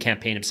pretty good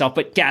campaign himself.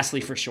 But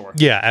Gasly for sure.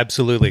 Yeah,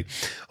 absolutely.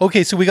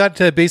 Okay, so we got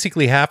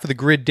basically half of the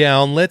grid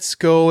down. Let's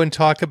go and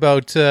talk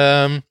about,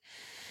 let's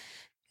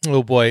go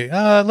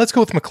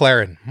with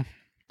McLaren.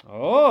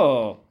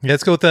 Oh.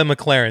 Let's go with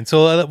McLaren.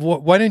 So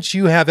why don't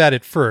you have at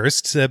it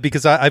first?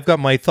 Because I've got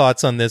my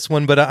thoughts on this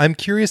one, but I'm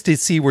curious to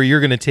see where you're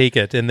going to take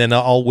it, and then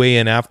I'll weigh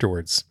in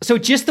afterwards. So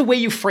just the way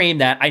you frame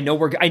that, I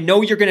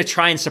know you're going to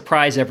try and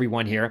surprise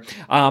everyone here.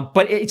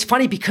 But it's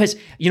funny because,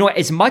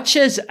 as much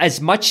as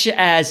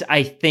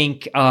I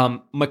think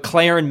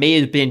McLaren may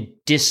have been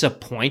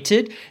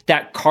disappointed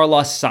that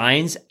Carlos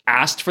Sainz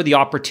asked for the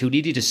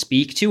opportunity to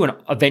speak to and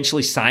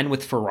eventually sign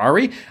with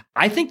Ferrari,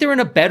 I think they're in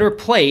a better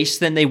place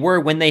than they were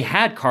when they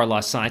had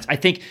Carlos Sainz. I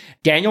think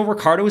Daniel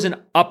Ricciardo is an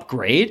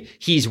upgrade.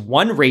 He's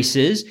won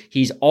races.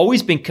 He's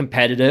always been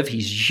competitive.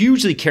 He's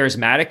hugely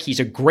charismatic. He's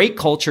a great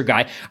culture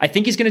guy. I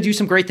think he's going to do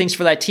some great things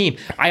for that team.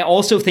 I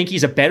also think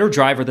he's a better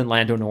driver than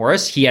Lando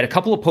Norris. He had a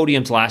couple of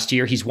podiums last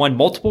year. He's won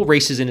multiple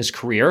races in his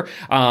career.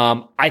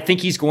 I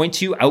think he's going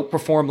to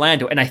outperform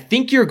Lando. And I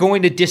think you're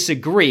going to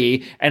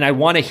disagree, and I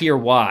want to hear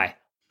why.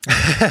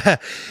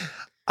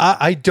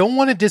 I don't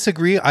want to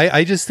disagree.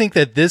 I just think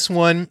that this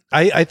one,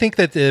 I think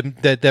that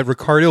that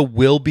Ricciardo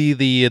will be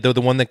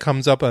the one that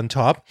comes up on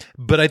top,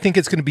 but I think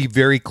it's going to be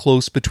very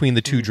close between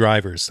the two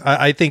drivers.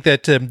 I think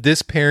that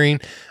this pairing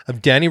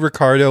of Danny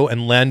Ricciardo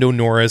and Lando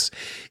Norris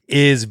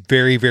is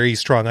very, very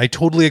strong. I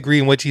totally agree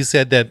in what you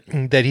said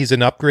that he's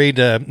an upgrade.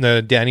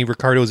 Danny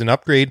Ricciardo is an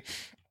upgrade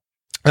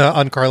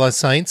on Carlos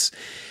Sainz.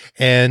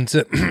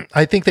 And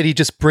I think that he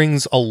just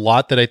brings a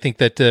lot that I think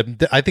that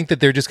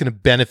they're just going to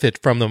benefit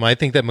from them. I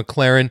think that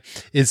McLaren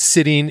is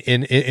sitting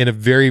in a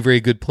very, very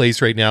good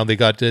place right now. They've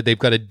got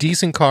a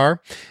decent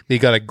car. They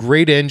got a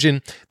great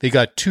engine. They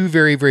got two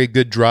very, very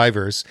good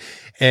drivers.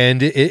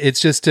 And it's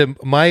just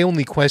my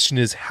only question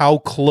is how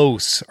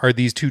close are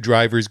these two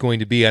drivers going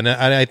to be? And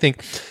I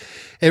think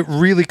it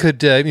really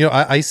could,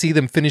 I see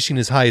them finishing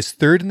as high as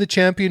third in the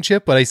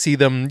championship, but I see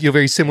them,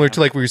 very similar to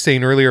like we were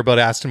saying earlier about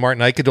Aston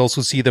Martin. I could also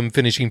see them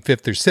finishing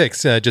fifth or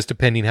sixth, just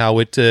depending how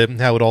it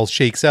all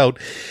shakes out.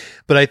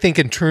 But I think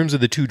in terms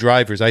of the two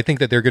drivers, I think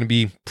that they're going to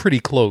be pretty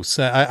close.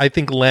 I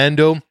think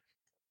Lando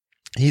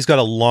He's got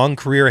a long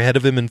career ahead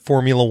of him in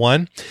Formula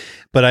One.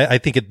 But I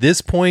think at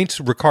this point,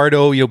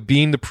 Ricciardo,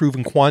 being the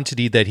proven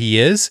quantity that he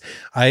is,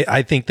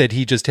 I think that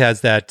he just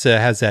has that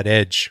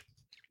edge.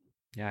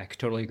 Yeah, I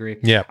totally agree.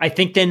 Yeah. I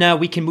think then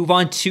we can move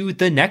on to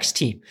the next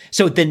team.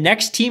 So the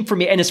next team for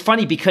me, and it's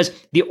funny because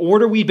the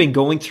order we've been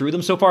going through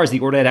them so far is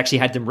the order that actually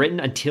had them written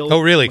until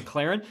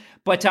McLaren.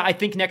 But I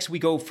think next we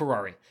go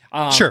Ferrari.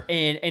 Sure.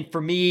 And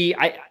for me,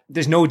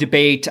 there's no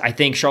debate. I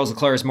think Charles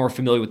Leclerc is more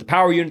familiar with the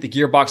power unit, the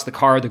gearbox, the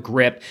car, the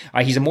grip.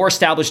 He's a more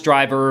established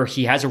driver.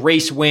 He has a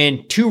race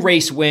win, 2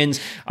 race wins.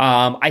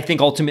 I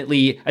think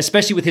ultimately,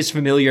 especially with his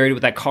familiarity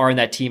with that car and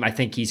that team, I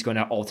think he's going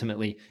to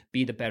ultimately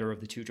be the better of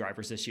the 2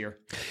 drivers this year.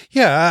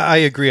 Yeah, I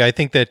agree. I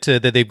think that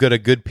that they've got a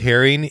good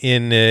pairing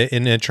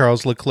in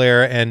Charles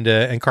Leclerc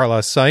and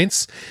Carlos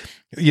Sainz.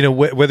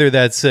 Whether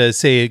that's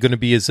say going to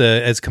be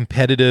as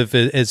competitive,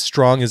 as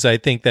strong as I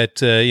think that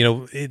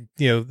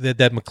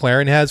that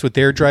McLaren has with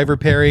their driver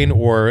pairing,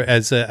 or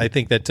as I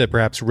think that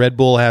perhaps Red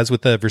Bull has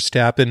with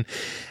Verstappen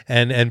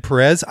and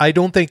Perez. I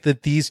don't think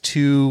that these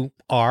two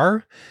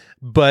are.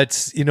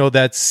 But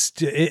that's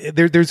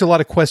there's a lot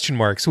of question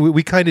marks. So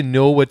we kind of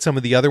know what some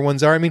of the other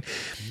ones are. I mean,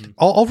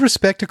 all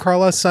respect to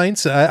Carlos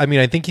Sainz. I mean,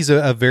 I think he's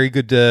a very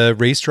good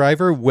race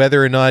driver.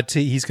 Whether or not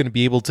he's going to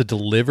be able to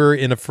deliver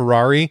in a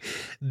Ferrari,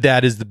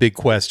 that is the big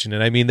question.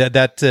 And I mean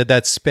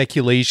that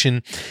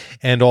speculation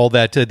and all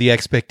that, the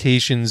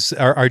expectations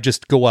are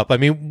just go up. I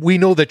mean, we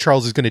know that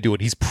Charles is going to do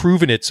it. He's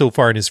proven it so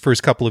far in his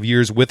first couple of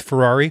years with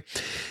Ferrari.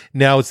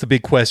 Now it's the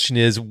big question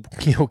is,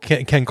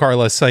 can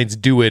Carlos Sainz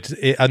do it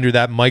under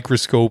that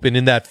microscope and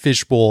in that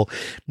fishbowl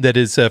that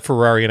is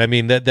Ferrari? And I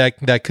mean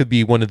that could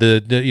be one of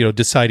the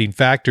deciding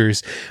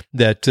factors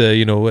that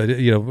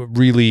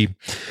really.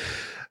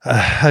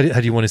 How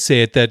do you want to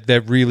say it?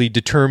 That really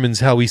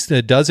determines how he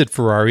does it.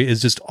 Ferrari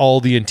is just all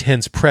the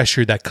intense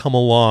pressure that come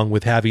along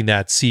with having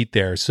that seat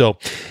there. So,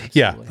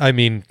 yeah, I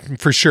mean,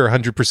 for sure,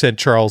 100%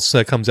 Charles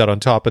comes out on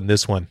top in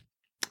this one.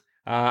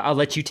 I'll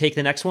let you take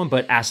the next one,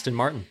 but Aston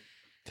Martin.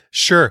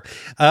 Sure.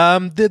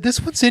 This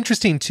one's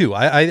interesting too.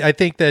 I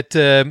think that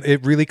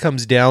it really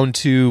comes down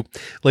to,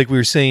 like we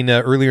were saying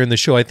earlier in the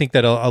show, I think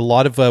that a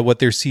lot of what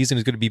their season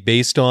is going to be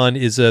based on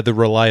is the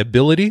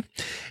reliability.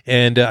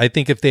 And I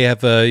think if they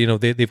have,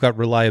 they've got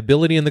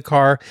reliability in the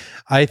car,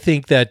 I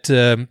think that,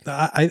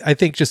 I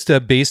think just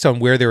based on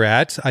where they're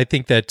at, I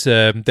think that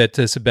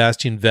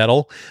Sebastian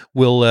Vettel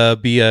will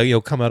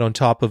be, come out on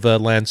top of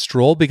Lance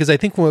Stroll, because I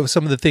think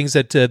some of the things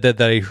that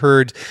I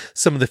heard,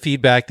 some of the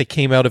feedback that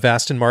came out of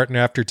Aston Martin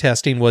after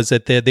testing was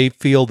that they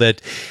feel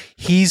that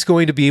he's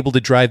going to be able to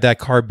drive that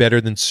car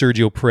better than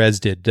Sergio Perez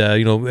did.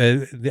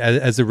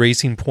 As a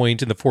racing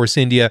point in the Force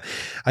India,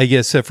 I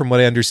guess from what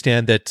I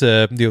understand that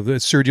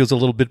Sergio's a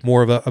little bit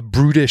more of a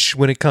brutish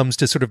when it comes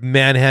to sort of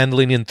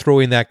manhandling and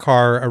throwing that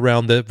car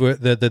around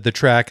the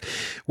track,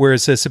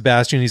 whereas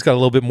Sebastian, he's got a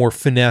little bit more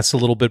finesse, a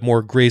little bit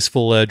more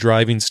graceful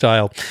driving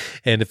style.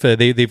 And if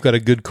they've got a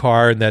good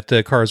car and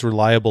that car is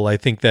reliable, I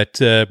think that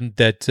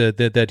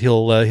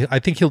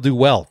he'll do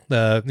well.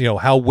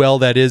 How well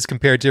that is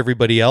compared to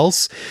everybody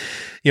else,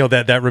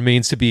 that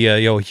remains to be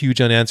a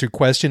huge unanswered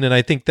question. And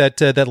I think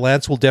that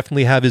Lance will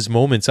definitely have his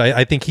moments.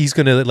 I think he's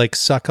going to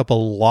suck up a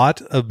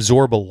lot,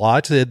 absorb a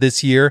lot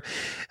this year,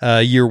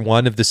 year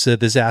one of this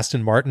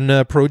Aston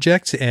Martin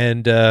project.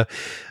 And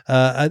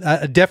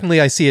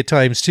definitely I see at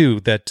times too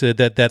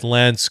that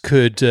Lance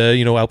could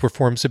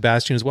outperform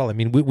Sebastian as well. I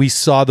mean, we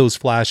saw those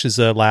flashes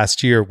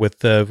last year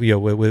with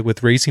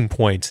Racing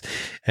Point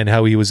and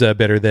how he was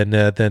better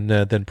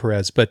than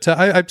Perez. But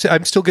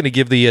I'm still going to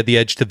give the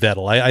edge to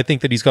Vettel. I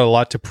think that he's got a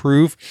lot to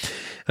prove,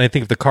 and I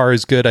think if the car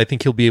is good, I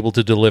think he'll be able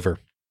to deliver.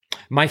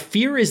 My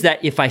fear is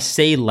that if I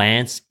say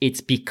Lance,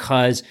 it's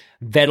because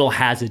Vettel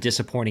has a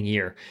disappointing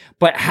year.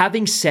 But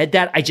having said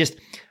that,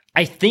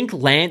 I think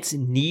Lance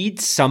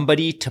needs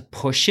somebody to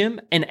push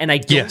him. And I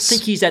don't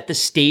think he's at the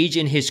stage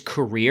in his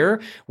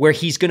career where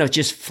he's going to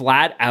just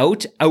flat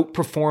out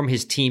outperform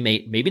his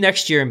teammate. Maybe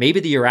next year, maybe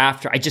the year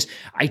after.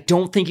 I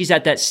don't think he's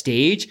at that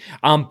stage.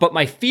 But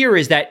my fear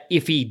is that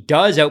if he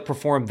does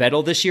outperform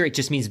Vettel this year, it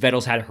just means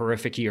Vettel's had a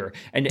horrific year.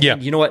 And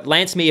you know what?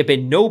 Lance may have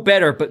been no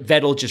better, but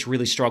Vettel just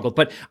really struggled.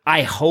 But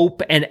I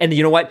hope, and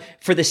you know what?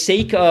 For the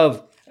sake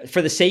of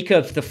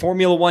the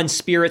Formula One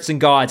spirits and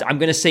gods, I'm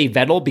going to say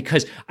Vettel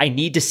because I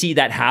need to see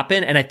that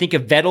happen. And I think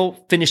if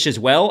Vettel finishes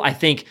well, I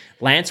think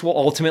Lance will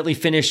ultimately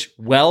finish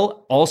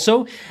well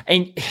also.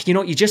 And,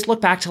 you just look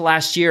back to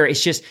last year.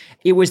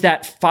 It was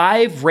that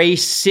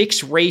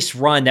 6 race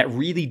run that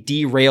really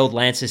derailed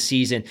Lance's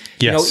season.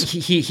 Yes.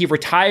 He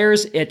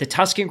retires at the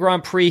Tuscan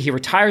Grand Prix. He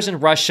retires in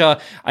Russia.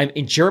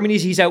 In Germany,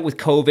 he's out with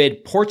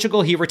COVID.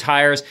 Portugal, he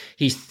retires.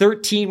 He's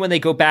 13 when they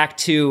go back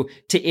to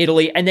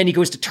Italy. And then he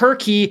goes to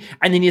Turkey.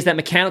 And then and he has that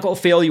mechanical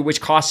failure, which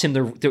costs him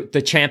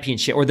the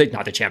championship, or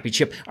not the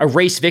championship, a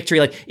race victory.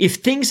 Like, if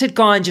things had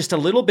gone just a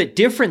little bit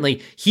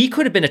differently, he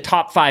could have been a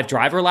top 5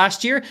 driver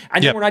last year.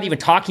 And then we're not even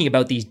talking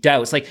about these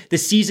doubts. Like, the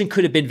season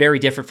could have been very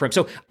different for him.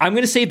 So I'm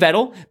going to say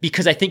Vettel,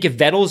 because I think if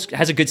Vettel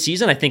has a good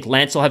season, I think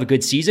Lance will have a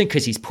good season,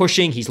 because he's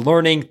pushing, he's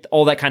learning,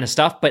 all that kind of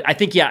stuff. But I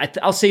think,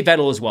 I'll say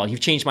Vettel as well. You've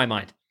changed my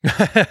mind.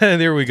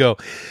 There we go.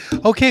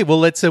 Okay, well,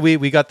 let's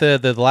we got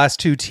the last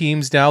 2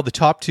 teams now, the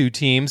top 2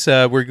 teams.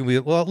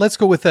 Let's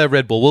go with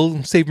Red Bull.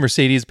 We'll save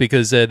Mercedes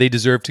because they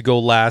deserve to go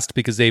last,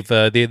 because they've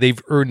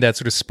earned that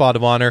sort of spot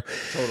of honor.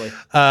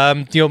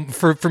 Totally.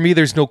 For me,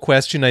 there's no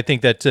question. I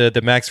think that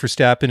Max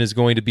Verstappen is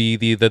going to be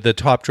the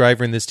top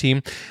driver in this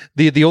team.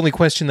 The only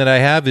question that I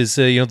have is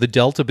the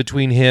delta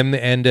between him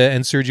and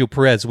Sergio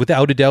Perez.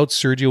 Without a doubt,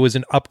 Sergio is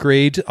an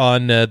upgrade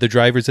on the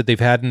drivers that they've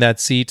had in that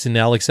seat, and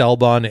Alex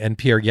Albon and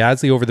Pierre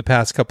Gasly over the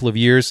past couple of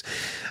years.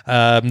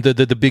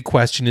 The big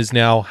question is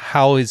now,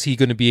 how is he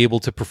going to be able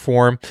to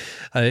perform?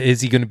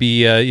 Is he going to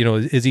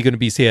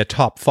be say a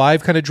top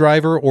 5 kind of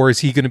driver, or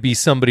is he going to be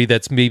somebody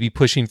that's maybe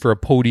pushing for a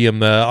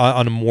podium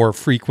on a more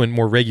frequent,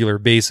 more regular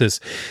basis?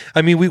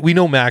 I mean, we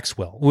know Max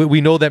well.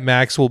 We know that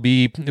Max will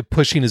be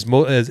pushing as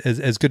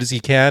good as he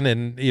can,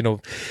 and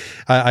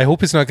I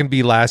hope it's not going to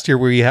be last year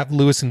where you have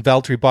Lewis and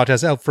Valtteri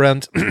Bottas out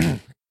front.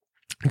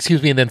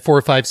 Excuse me, and then 4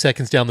 or 5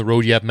 seconds down the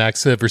road, you have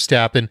Max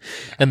Verstappen,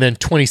 and then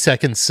 20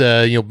 seconds,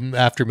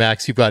 after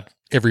Max, you've got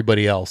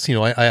everybody else.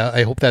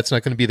 I hope that's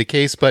not going to be the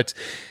case, but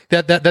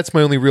that's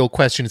my only real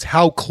question: is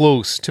how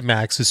close to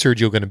Max is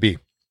Sergio going to be?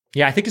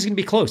 Yeah, I think it's going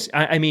to be close.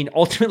 I mean,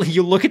 ultimately,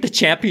 you look at the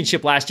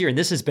championship last year, and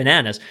this is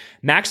bananas.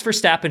 Max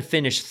Verstappen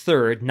finished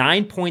 3rd,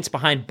 9 points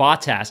behind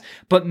Bottas,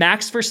 but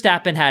Max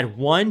Verstappen had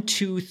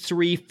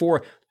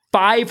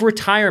 5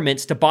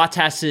 retirements to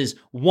Bottas's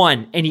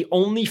 1, and he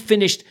only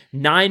finished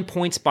 9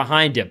 points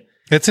behind him.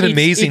 That's an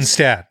amazing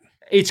stat.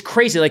 It's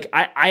crazy. Like,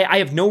 I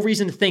have no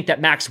reason to think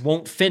that Max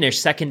won't finish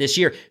second this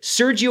year.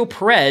 Sergio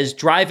Perez,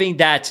 driving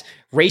that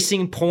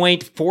Racing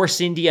Point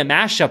Force India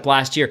mashup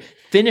last year,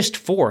 finished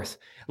 4th.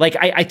 Like,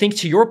 I think,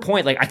 to your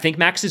point, like, I think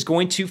Max is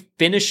going to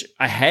finish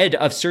ahead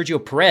of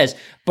Sergio Perez,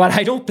 but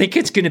I don't think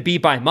it's going to be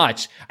by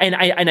much. And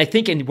I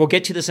think, and we'll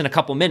get to this in a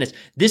couple minutes,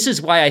 this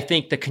is why I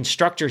think the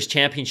Constructors'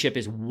 Championship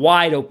is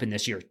wide open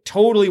this year,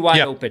 totally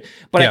wide open.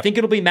 But I think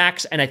it'll be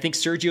Max, and I think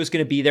Sergio is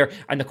going to be there.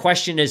 And the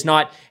question is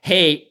not,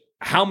 hey,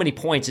 how many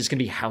points? It's going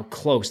to be how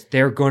close.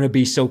 They're going to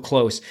be so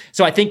close.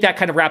 So I think that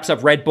kind of wraps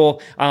up Red Bull.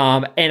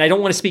 And I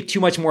don't want to speak too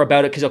much more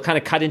about it, because it'll kind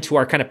of cut into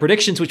our kind of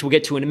predictions, which we'll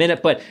get to in a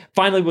minute. But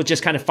finally, we'll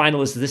just kind of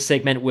finalize this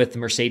segment with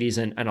Mercedes,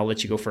 and I'll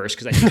let you go first,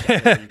 because I think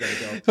that's where you got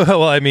to go.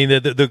 Well, I mean,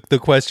 the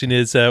question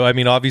is,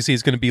 obviously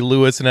it's going to be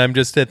Lewis, and I'm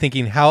just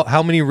thinking,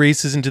 how many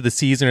races into the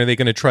season are they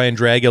going to try and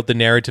drag out the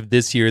narrative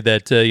this year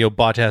that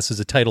Bottas is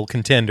a title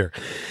contender?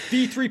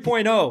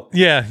 V3.0.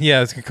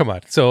 Yeah, come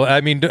on. So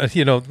I mean,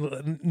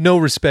 no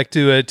respect to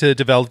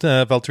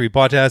Valtteri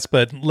Bottas,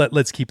 but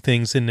let's keep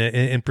things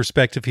in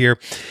perspective here.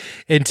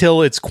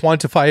 Until it's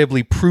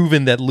quantifiably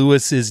proven that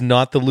Lewis is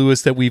not the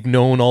Lewis that we've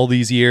known all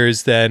these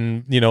years,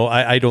 then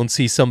I don't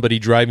see somebody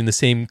driving the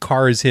same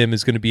car as him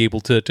is going to be able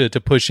to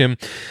push him.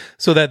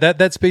 So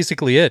that's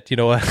basically it.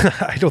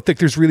 I don't think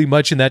there's really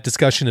much in that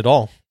discussion at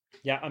all.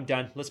 Yeah, I'm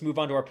done. Let's move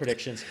on to our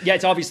predictions. Yeah,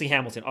 it's obviously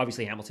Hamilton.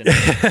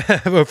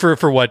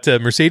 For what,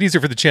 Mercedes,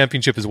 or for the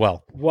championship as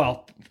well?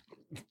 Well,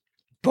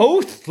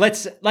 both.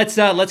 Let's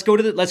go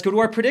to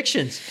our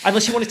predictions.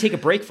 Unless you want to take a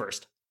break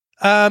first.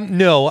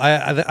 No,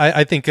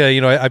 I think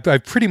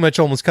I've pretty much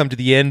almost come to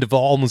the end of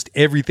almost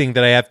everything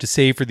that I have to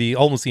say for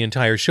almost the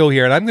entire show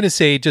here, and I'm going to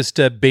say, just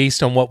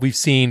based on what we've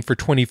seen for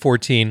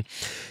 2014,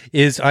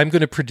 is I'm going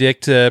to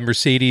predict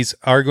Mercedes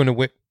are going to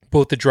win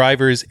both the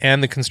drivers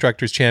and the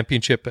constructors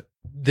championship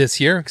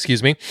this year.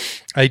 Excuse me.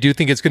 I do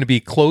think it's going to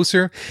be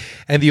closer,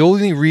 and the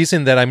only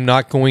reason that I'm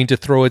not going to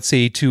throw it,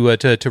 say, to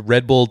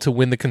Red Bull to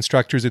win the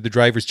constructors or the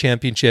drivers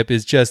championship,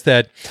 is just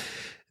that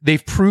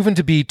they've proven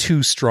to be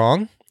too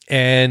strong.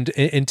 And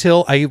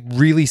until I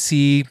really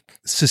see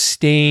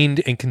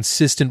sustained and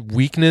consistent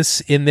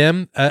weakness in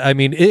them, I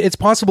mean, it's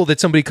possible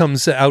that somebody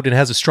comes out and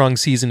has a strong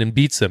season and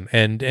beats them,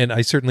 and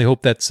I certainly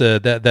hope that's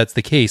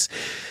the case.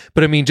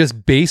 But I mean,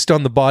 just based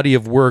on the body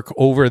of work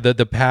over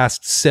the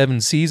past 7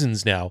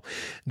 seasons now,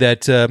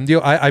 that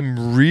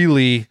I'm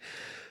really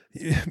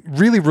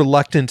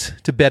reluctant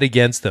to bet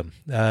against them,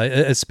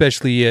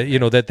 especially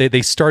that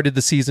they started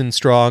the season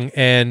strong,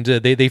 and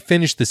they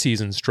finished the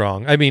season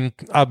strong. I mean,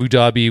 Abu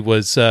Dhabi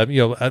was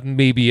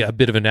maybe a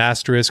bit of an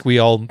asterisk. We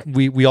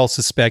all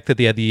suspect that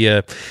they had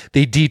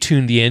they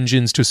detuned the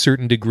engines to a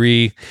certain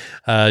degree,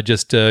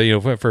 just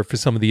for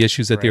some of the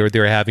issues that they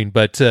were having.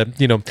 But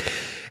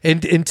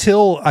and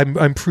until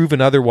I'm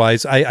proven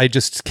otherwise, I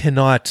just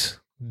cannot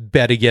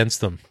bet against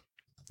them.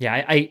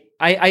 Yeah,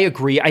 I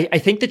agree. I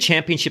think the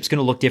championship's going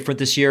to look different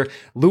this year.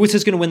 Lewis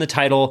is going to win the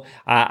title.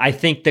 I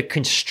think the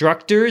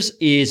constructors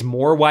is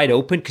more wide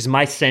open because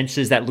my sense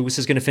is that Lewis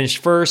is going to finish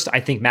first.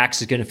 I think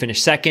Max is going to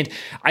finish second.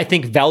 I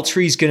think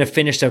Valtteri is going to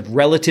finish a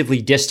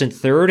relatively distant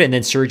third, and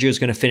then Sergio is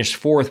going to finish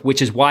fourth,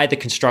 which is why the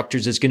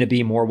constructors is going to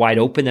be more wide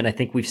open than I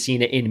think we've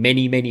seen it in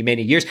many, many,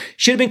 many years.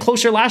 Should have been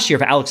closer last year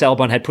if Alex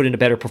Albon had put in a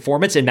better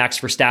performance and Max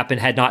Verstappen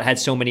had not had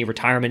so many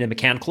retirement and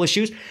mechanical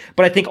issues.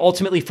 But I think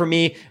ultimately for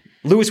me,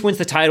 Lewis wins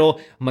the title,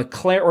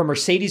 McLaren or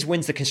Mercedes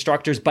wins the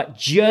constructors, but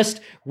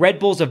just Red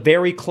Bull's a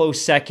very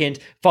close second,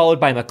 followed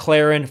by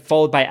McLaren,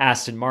 followed by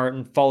Aston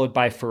Martin, followed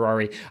by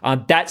Ferrari.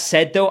 That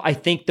said, though, I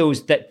think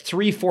that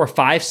 3, 4,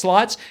 5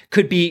 slots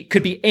could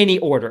be any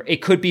order.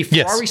 It could be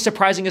Ferrari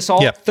surprising us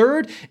all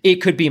third.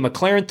 It could be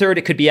McLaren third.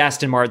 It could be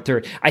Aston Martin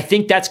third. I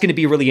think that's going to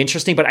be really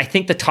interesting, but I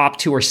think the top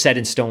two are set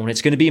in stone.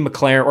 It's going to be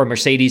McLaren or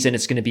Mercedes, and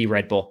it's going to be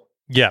Red Bull.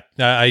 Yeah,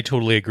 I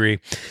totally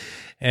agree.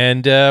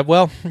 And,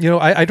 well,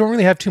 I don't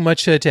really have too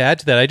much to add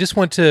to that. I just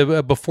want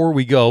to, before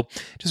we go,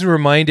 just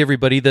remind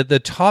everybody that the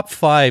top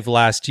 5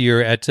 last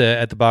year at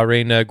the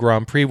Bahrain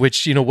Grand Prix,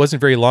 which,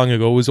 wasn't very long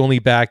ago, was only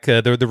back,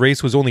 the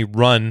race was only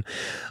run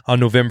on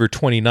November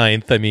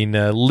 29th. I mean,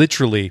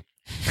 literally,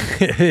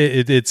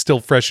 it's still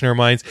fresh in our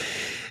minds.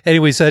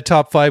 Anyways,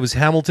 top 5 was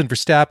Hamilton,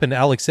 Verstappen,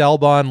 Alex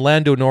Albon,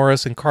 Lando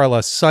Norris, and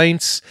Carlos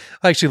Sainz.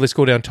 Actually, let's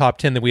go down top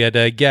 10. Then we had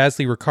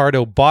Gasly,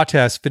 Ricciardo,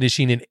 Bottas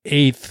finishing in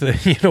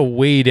 8th,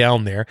 way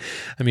down there.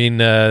 I mean,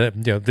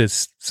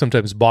 this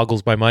sometimes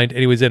boggles my mind.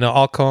 Anyways, and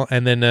Ocon,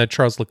 and then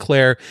Charles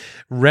Leclerc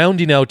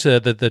rounding out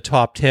the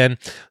top 10.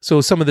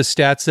 So some of the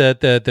stats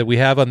that we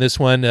have on this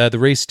one, the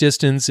race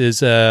distance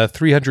is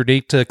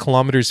 308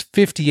 kilometers,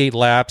 58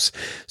 laps.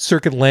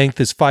 Circuit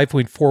length is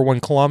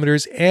 5.41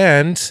 kilometers,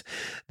 and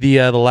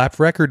the lap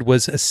record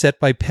was set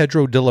by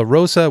Pedro de la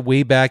Rosa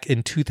way back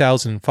in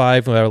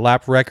 2005. A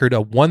lap record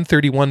of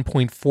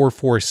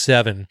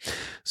 131.447.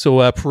 So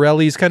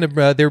Pirelli's kind of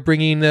they're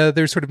bringing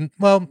their sort of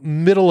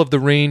middle of the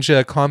range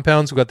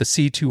compounds. We've got the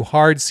C2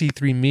 hard,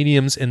 C3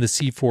 mediums, and the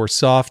C4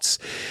 softs,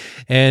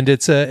 and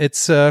it's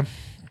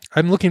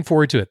I'm looking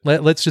forward to it.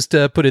 Let's just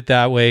put it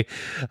that way.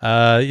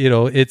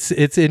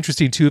 It's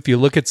interesting too if you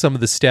look at some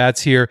of the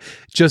stats here,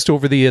 just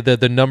over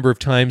the number of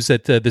times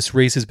that this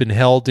race has been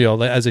held.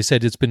 As I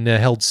said, it's been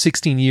held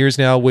 16 years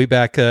now. Way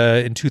back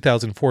in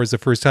 2004 is the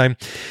first time.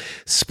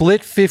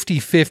 Split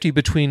 50-50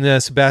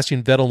 between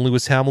Sebastian Vettel and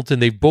Lewis Hamilton.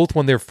 They've both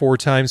won there 4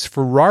 times.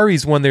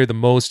 Ferrari's won there the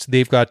most.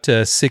 They've got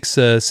 6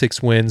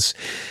 wins,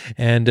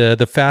 and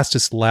the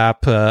fastest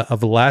lap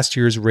of last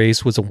year's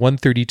race was a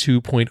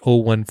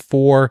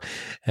 132.014.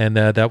 And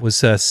that was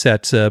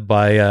set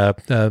by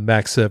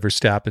Max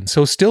Verstappen.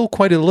 So still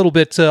quite a little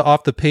bit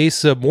off the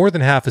pace, more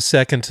than half a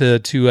second to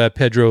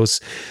Pedro's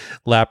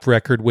lap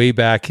record way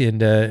back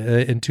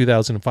in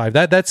 2005.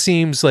 That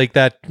seems like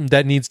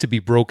that needs to be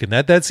broken.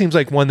 That seems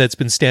like one that's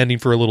been standing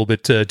for a little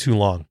bit too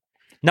long.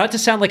 Not to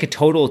sound like a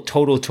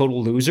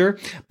total loser,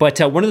 but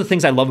one of the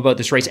things I love about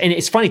this race, and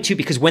it's funny too,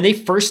 because when they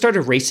first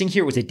started racing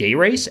here, it was a day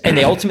race, and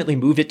they ultimately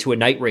moved it to a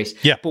night race.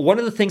 Yeah. But one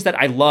of the things that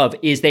I love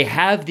is they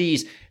have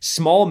these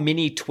small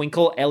mini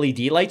twinkle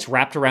LED lights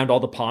wrapped around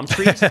all the palm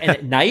trees, and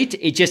at night,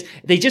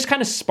 they just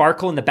kind of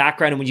sparkle in the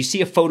background, and when you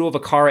see a photo of a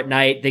car at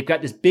night, they've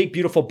got this big,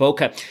 beautiful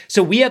bokeh.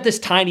 So we have this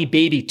tiny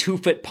baby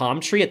 2-foot palm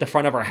tree at the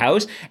front of our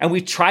house, and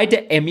we've tried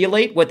to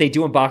emulate what they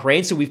do in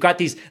Bahrain, so we've got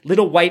these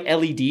little white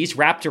LEDs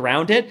wrapped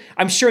around it.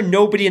 I'm sure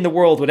nobody in the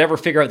world would ever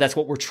figure out that's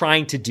what we're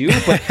trying to do,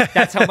 but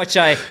that's how much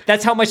I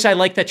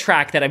like the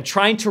track, that I'm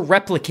trying to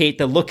replicate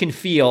the look and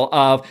feel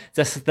of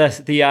the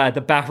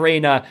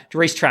Bahrain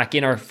racetrack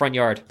in our front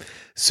yard.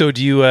 So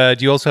do you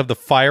also have the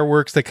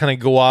fireworks that kind of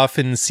go off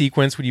in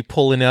sequence when you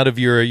pull in out of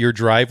your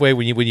driveway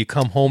when you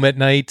come home at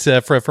night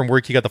from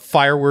work? You got the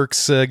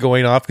fireworks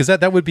going off, because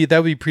that would be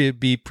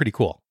pretty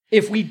cool.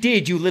 If we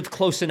did, you live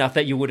close enough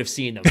that you would have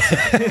seen them.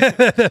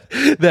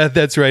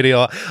 That's right.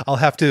 I'll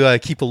have to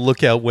keep a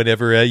lookout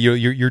whenever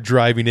you're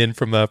driving in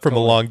from a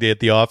long day at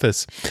the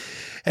office.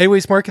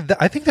 Anyways, Mark,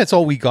 I think that's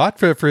all we got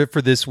for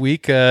this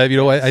week. I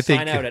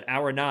think sign out at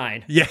hour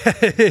 9. Yeah,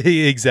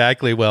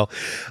 exactly. Well,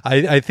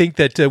 I think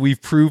that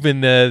we've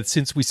proven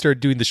since we started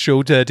doing the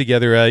show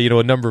together,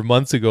 a number of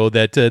months ago,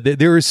 that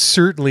there is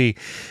certainly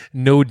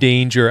no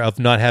danger of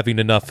not having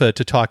enough to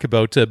talk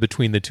about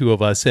between the two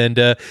of us. And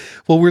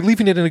we're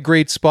leaving it in a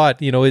great spot.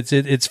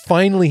 It's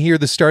finally here,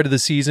 the start of the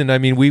season. I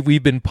mean,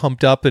 we've been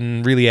pumped up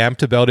and really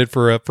amped about it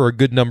for a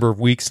good number of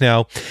weeks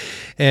now.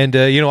 And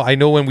I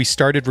know when we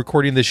started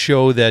recording this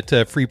show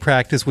that free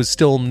practice was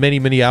still many,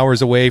 many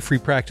hours away. Free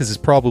practice is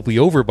probably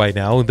over by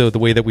now, the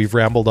way that we've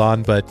rambled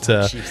on. But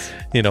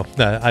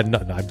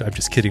I'm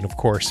just kidding, of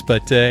course.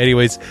 But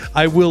anyways,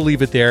 I will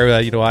leave it there.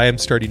 I am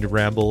starting to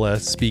ramble.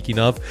 Speaking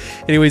of,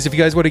 anyways, if you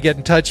guys want to get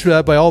in touch,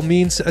 by all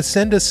means,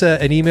 send us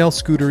an email,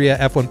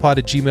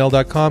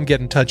 scuderiaf1pod@gmail.com. Get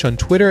in touch on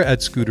Twitter at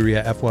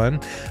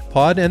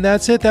scuderiaf1pod. And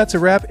that's it. That's a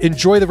wrap.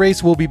 Enjoy the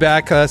race. We'll be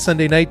back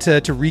Sunday night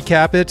to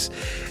recap it.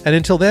 And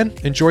until then,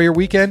 enjoy your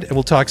weekend, and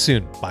we'll talk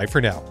soon. Bye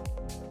for now.